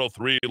Tesla Model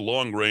 3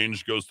 long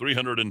range goes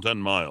 310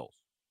 miles.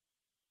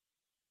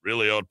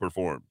 Really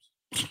outperforms.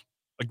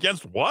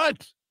 Against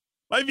what?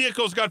 My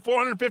vehicle's got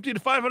 450 to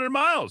 500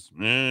 miles.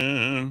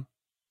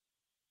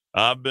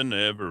 I've been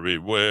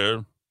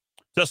everywhere.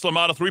 Tesla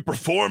Model 3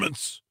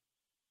 Performance.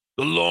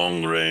 The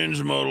long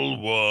range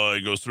Model Y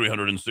goes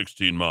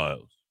 316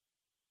 miles.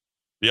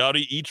 The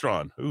Audi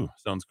e-tron. Ooh,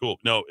 sounds cool.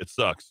 No, it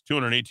sucks.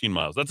 218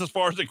 miles. That's as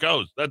far as it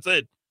goes. That's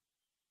it.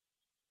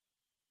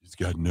 He's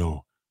got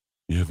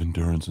he have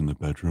endurance in the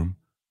bedroom,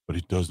 but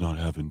he does not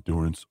have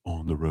endurance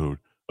on the road.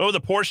 Oh,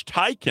 the Porsche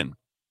Taycan.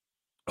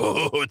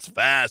 Oh, it's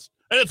fast.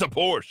 And it's a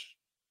Porsche.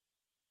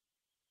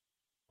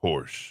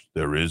 Porsche.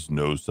 There is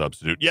no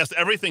substitute. Yes,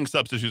 everything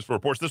substitutes for a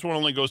Porsche. This one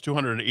only goes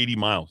 280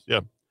 miles. Yeah.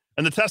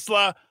 And the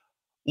Tesla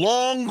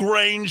Long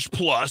Range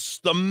Plus,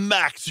 the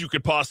max you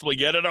could possibly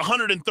get at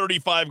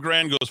 135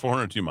 grand, goes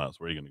 402 miles.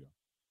 Where are you going to go?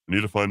 I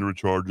need to find a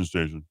recharging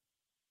station.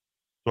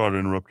 Sorry to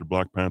interrupt your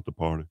Black Panther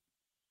party.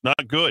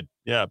 Not good.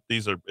 Yeah,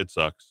 it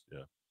sucks.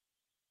 Yeah.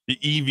 The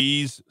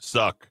EVs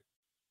suck.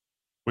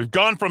 We've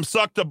gone from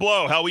suck to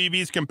blow. How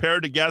EVs compare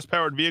to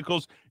gas-powered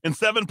vehicles in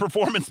 7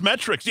 performance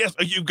metrics. Yes,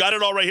 you've got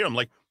it all right here. I'm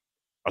like,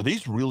 are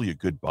these really a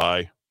good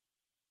buy?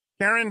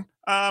 Karen,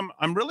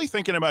 I'm really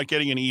thinking about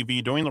getting an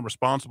EV, doing the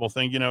responsible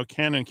thing. You know,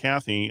 Ken and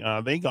Kathy,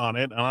 they got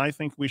it, and I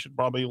think we should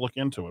probably look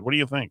into it. What do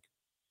you think?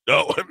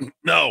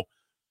 No.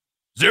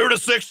 0 to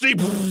 60,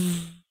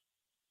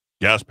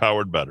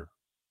 gas-powered better.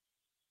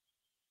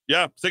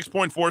 Yeah,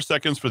 6.4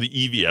 seconds for the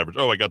EV average.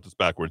 Oh, I got this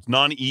backwards.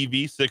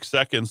 Non-EV, 6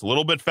 seconds, a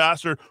little bit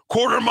faster.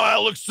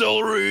 Quarter-mile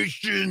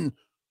acceleration.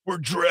 We're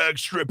drag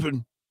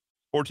stripping.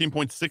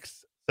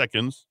 14.6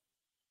 seconds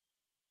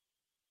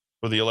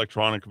for the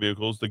electronic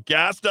vehicles. The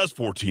gas does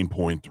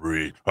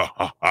 14.3. Ha,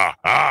 ha, ha,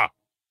 ha.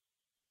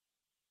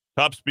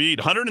 Top speed,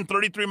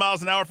 133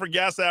 miles an hour for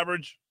gas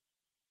average.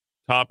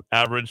 Top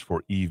average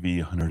for EV,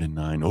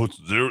 109. Oh,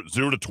 it's 0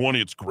 to 20.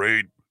 It's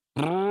great.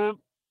 I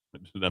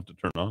didn't have to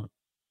turn on.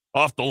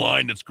 Off the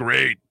line, it's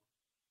great.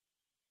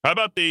 How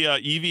about the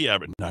EV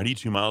average?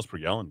 92 miles per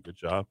gallon. Good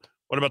job.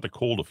 What about the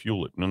coal to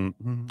fuel it? I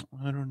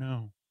don't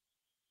know.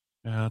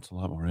 Yeah, that's a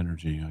lot more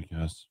energy, I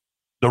guess.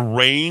 The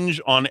range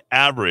on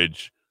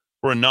average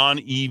for a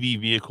non-EV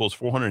vehicle is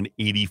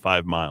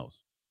 485 miles.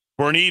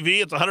 For an EV,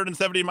 it's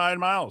 179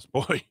 miles.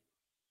 Boy,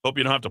 hope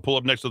you don't have to pull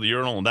up next to the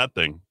urinal on that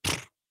thing.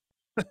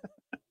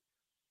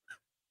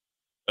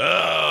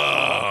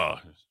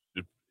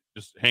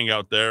 Just hang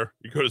out there.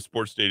 You go to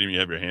sports stadium, you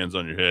have your hands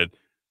on your head.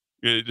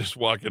 You're just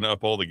walking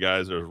up, all the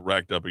guys are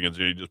racked up against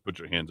you. You just put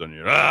your hands on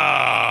your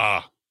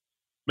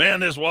Man,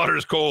 this water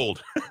is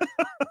cold.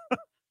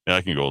 Yeah,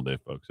 I can go all day,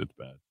 folks. It's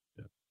bad.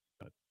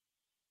 Yeah.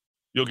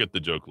 You'll get the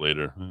joke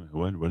later.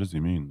 What does he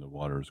mean? The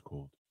water is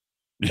cold.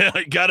 Yeah,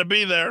 you got to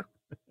be there.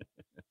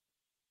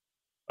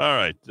 All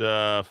right.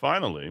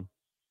 Finally,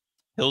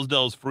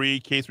 Hillsdale's free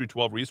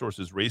K-12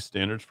 resources raise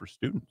standards for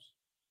students.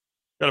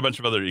 Got a bunch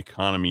of other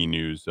economy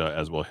news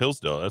as well.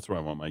 Hillsdale, that's where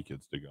I want my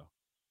kids to go.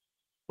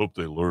 Hope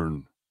they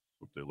learn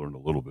a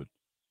little bit.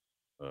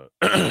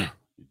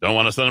 You don't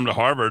want to send them to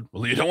Harvard.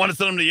 Well, you don't want to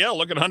send them to Yale.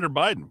 Look at Hunter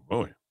Biden.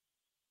 Boy.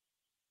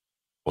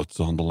 What's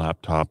on the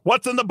laptop?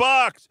 What's in the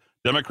box?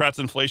 Democrats'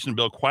 inflation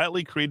bill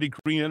quietly created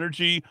green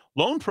energy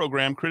loan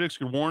program critics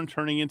could warn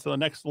turning into the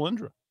next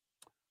Solyndra.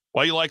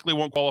 Why you likely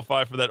won't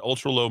qualify for that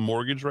ultra-low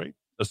mortgage rate?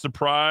 A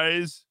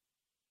surprise?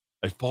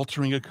 A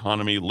faltering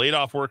economy. Laid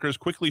off workers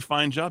quickly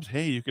find jobs.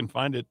 Hey, you can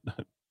find it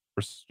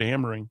for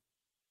stammering.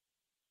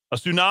 A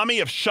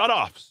tsunami of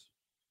shutoffs.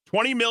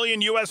 20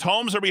 million U.S.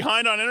 homes are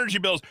behind on energy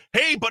bills.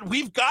 Hey, but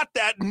we've got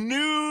that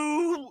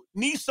new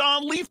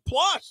Nissan Leaf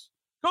Plus.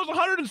 Goes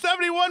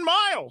 171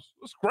 miles.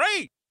 That's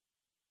great.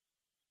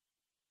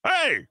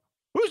 Hey,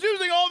 who's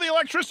using all the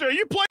electricity? Are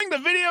you playing the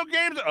video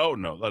games? Oh,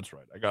 no, that's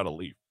right. I got a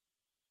Leaf.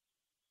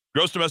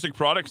 Gross domestic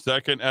product,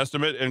 second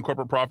estimate in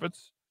corporate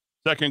profits.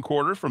 Second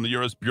quarter from the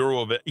U.S.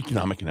 Bureau of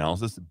Economic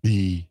Analysis,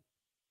 B.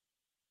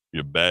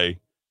 You bay.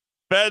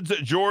 Fed's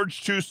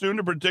George too soon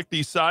to predict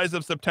the size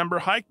of September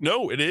hike?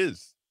 No, it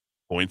is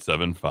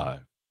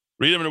 0.75.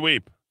 Read them and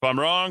weep. If I'm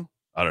wrong,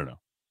 I don't know.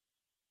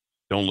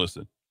 Don't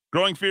listen.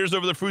 Growing fears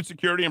over the food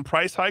security and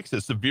price hikes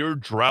as severe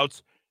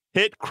droughts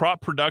hit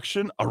crop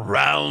production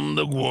around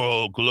the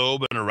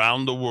globe and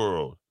around the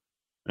world.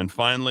 And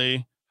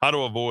finally, how to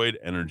avoid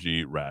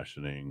energy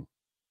rationing.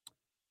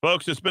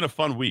 Folks, it's been a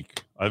fun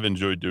week. I've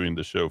enjoyed doing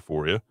the show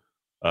for you,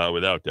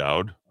 without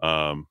Dowd.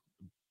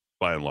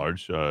 By and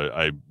large,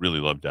 I really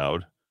love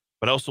Dowd,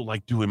 but I also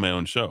like doing my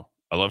own show.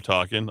 I love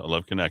talking. I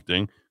love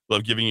connecting.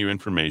 Love giving you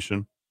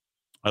information.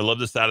 I love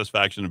the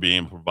satisfaction of being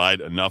able to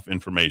provide enough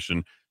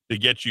information to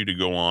get you to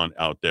go on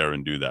out there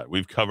and do that.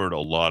 I've covered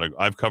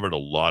a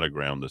lot of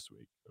ground this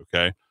week.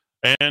 Okay.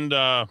 And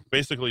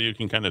basically you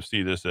can kind of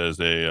see this as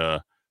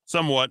a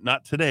somewhat,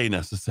 not today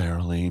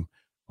necessarily.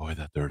 Boy,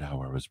 that third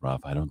hour was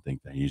rough. I don't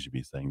think that you should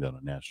be saying that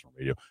on national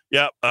radio.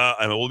 Yeah,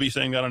 I will be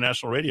saying that on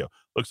national radio.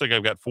 Looks like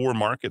I've got 4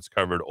 markets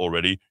covered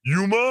already.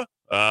 Yuma,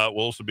 we'll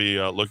also be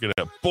looking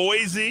at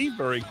Boise,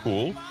 very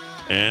cool,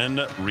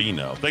 and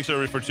Reno. Thanks,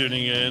 everybody, for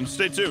tuning in.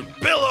 Stay tuned.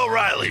 Bill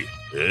O'Reilly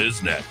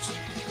is next.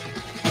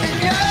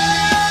 Yeah!